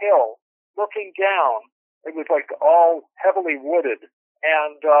of this hill looking down. It was like all heavily wooded,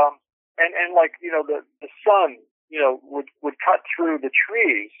 and like, the sun, would cut through the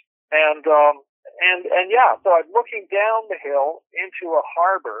trees, and yeah, so I'm looking down the hill into a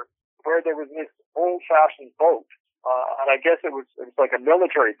harbor where there was this old-fashioned boat, and I guess it was like a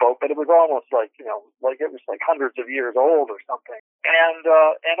military boat, but it was almost like, like it was like hundreds of years old or something. And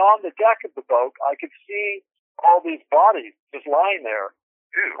on the deck of the boat, I could see all these bodies just lying there.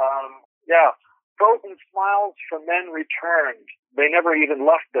 Yeah. Frozen smiles from men returned. They never even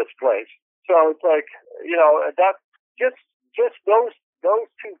left this place. So it's like, that just those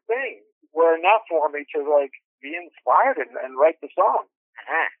two things were enough for me to like be inspired and write the song.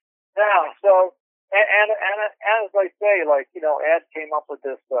 Yeah. So, and as I say, Ed came up with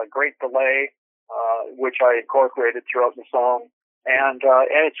this great delay, which I incorporated throughout the song. And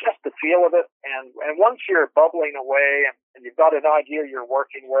it's just the feel of it. And once you're bubbling away and you've got an idea you're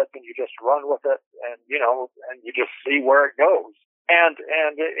working with, and you just run with it, and you just see where it goes. And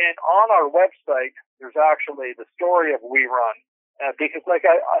on our website, there's actually the story of We Run, because I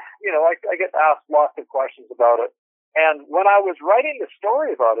get asked lots of questions about it. And when I was writing the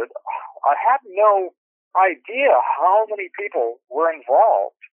story about it, I had no idea how many people were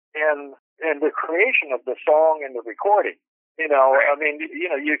involved in the creation of the song and the recording. I mean,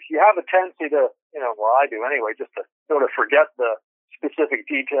 you have a tendency to, well, I do anyway, just to sort of forget the specific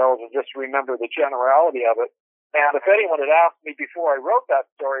details and just remember the generality of it. And if anyone had asked me before I wrote that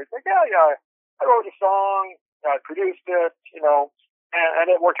story, it's like, yeah, I wrote a song, I produced it, and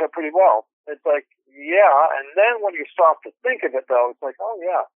it worked out pretty well. It's like, yeah, and then when you stop to think of it, though, it's like, oh,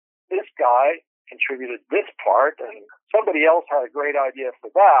 yeah, this guy contributed this part, and somebody else had a great idea for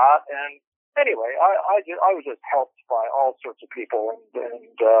that, and anyway, I was just helped by all sorts of people, and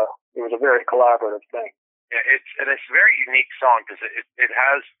it was a very collaborative thing. Yeah, it's a very unique song because it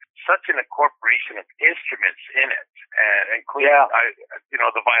has such an incorporation of instruments in it, and including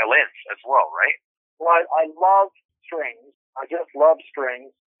the violins as well, right? Well, I love strings. I just love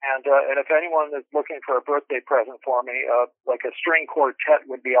strings, and if anyone is looking for a birthday present for me, like a string quartet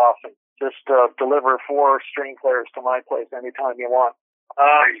would be awesome. Just deliver 4 string players to my place anytime you want.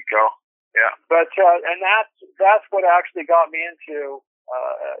 There you go. Yeah. But and that's what actually got me into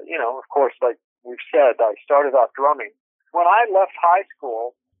of course, like we've said, I started off drumming. When I left high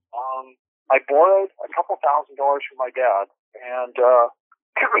school, I borrowed a couple $1,000 from my dad, and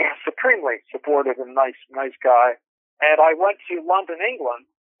supremely supportive and nice guy. And I went to London, England,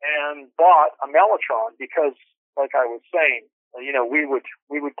 and bought a Mellotron because, like I was saying, we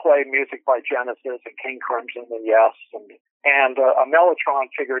would play music by Genesis and King Crimson and Yes, and a Mellotron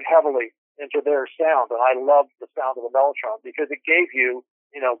figured heavily into their sound, and I loved the sound of the Mellotron because it gave you,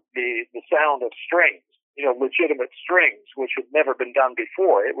 the sound of strings, legitimate strings, which had never been done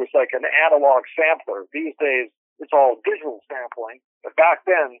before. It was like an analog sampler. These days, it's all digital sampling, but back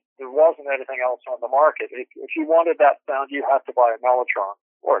then, there wasn't anything else on the market. If you wanted that sound, you had to buy a Mellotron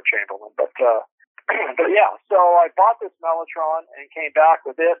or a Chamberlain, but yeah, so I bought this Mellotron and came back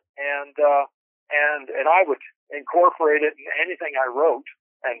with it, and I would incorporate it in anything I wrote.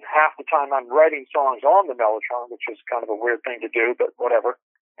 And half the time I'm writing songs on the Mellotron, which is kind of a weird thing to do, but whatever.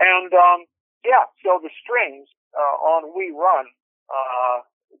 And so the strings on We Run,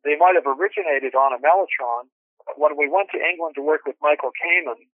 they might have originated on a Mellotron. When we went to England to work with Michael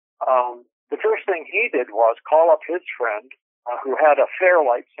Kamen, the first thing he did was call up his friend who had a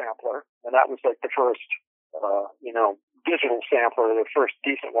Fairlight sampler, and that was like the first, digital sampler, the first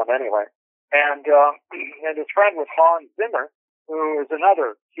decent one anyway. And his friend was Hans Zimmer, who is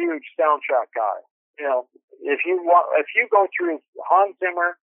another huge soundtrack guy. If you go through Hans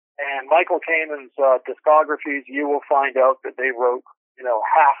Zimmer and Michael Kamen's discographies, you will find out that they wrote,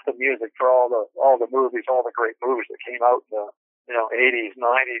 half the music for all the movies, all the great movies that came out in the 80s,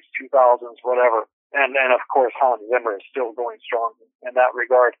 90s, 2000s, whatever. And of course, Hans Zimmer is still going strong in that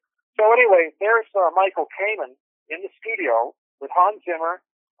regard. So anyway, there's Michael Kamen in the studio with Hans Zimmer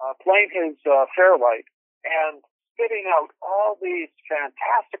playing his Fairlight and spitting out all these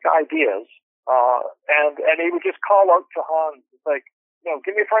fantastic ideas, and he would just call out to Hans, like,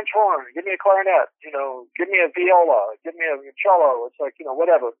 give me a French horn, give me a clarinet, give me a viola, give me a cello. It's like,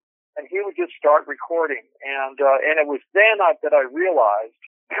 whatever. And he would just start recording, and it was then that I realized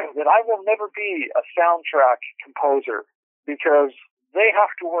that I will never be a soundtrack composer because they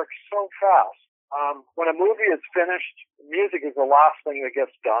have to work so fast. When a movie is finished, music is the last thing that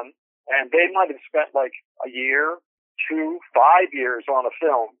gets done. And they might have spent like a year, 2, 5 years on a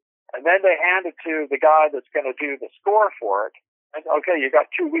film. And then they hand it to the guy that's going to do the score for it. And okay, you got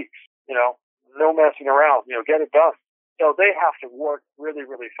 2 weeks, no messing around, get it done. So they have to work really,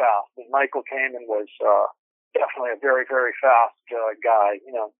 really fast. And Michael Kamen was definitely a very, very fast guy,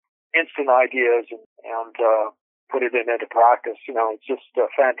 instant ideas and put it into practice. It's just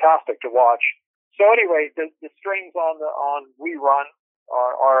fantastic to watch. So anyway, the strings on We Run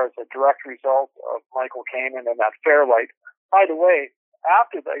are as a direct result of Michael Kamen and that Fairlight. By the way,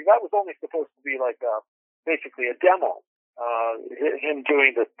 after that was only supposed to be like basically a demo, him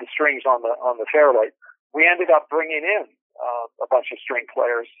doing the strings on the Fairlight. We ended up bringing in a bunch of string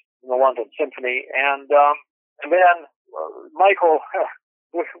players in the London Symphony, and then Michael,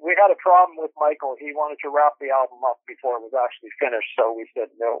 we had a problem with Michael. He wanted to wrap the album up before it was actually finished, so we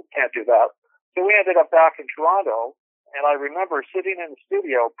said, no, can't do that. So we ended up back in Toronto, and I remember sitting in the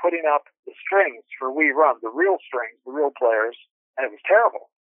studio putting up the strings for We Run, the real strings, the real players, and it was terrible.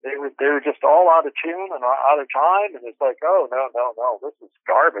 They were just all out of tune and out of time, and it's like, oh, no, this is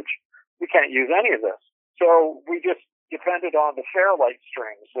garbage. We can't use any of this. So we just depended on the Fairlight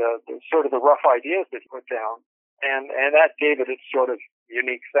strings, sort of the rough ideas that he put down, and that gave it its sort of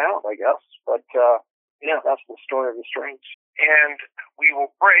unique sound, I guess. But, that's the story of the strings. And we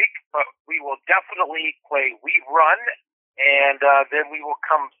will break, but we will definitely play We Run, and then we will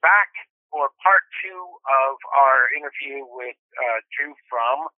come back for part 2 of our interview with Drew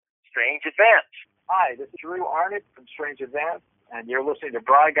from Strange Advance. Hi, this is Drew Arnott from Strange Advance, and you're listening to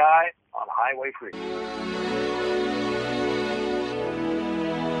BriGuy on HiWay Freeks.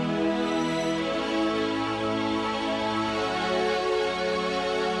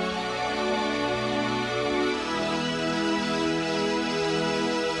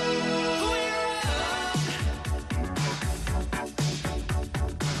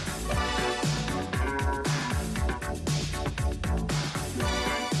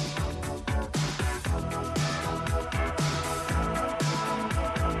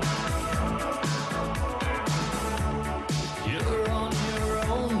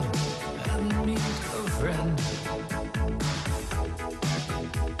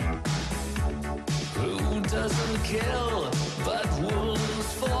 doesn't kill, but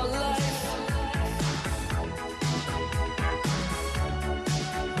wounds for life.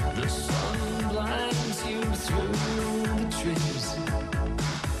 The sun blinds you through the trees,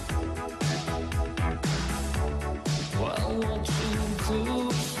 while watching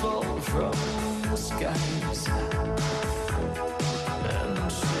clouds fall from the skies.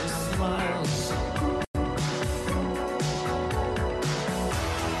 And she smiles.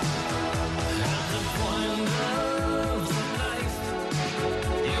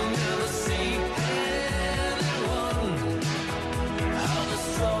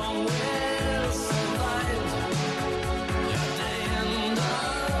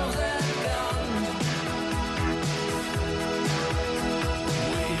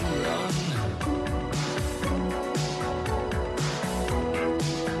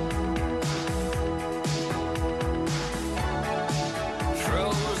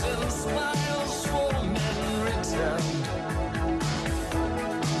 Frozen smiles for men return.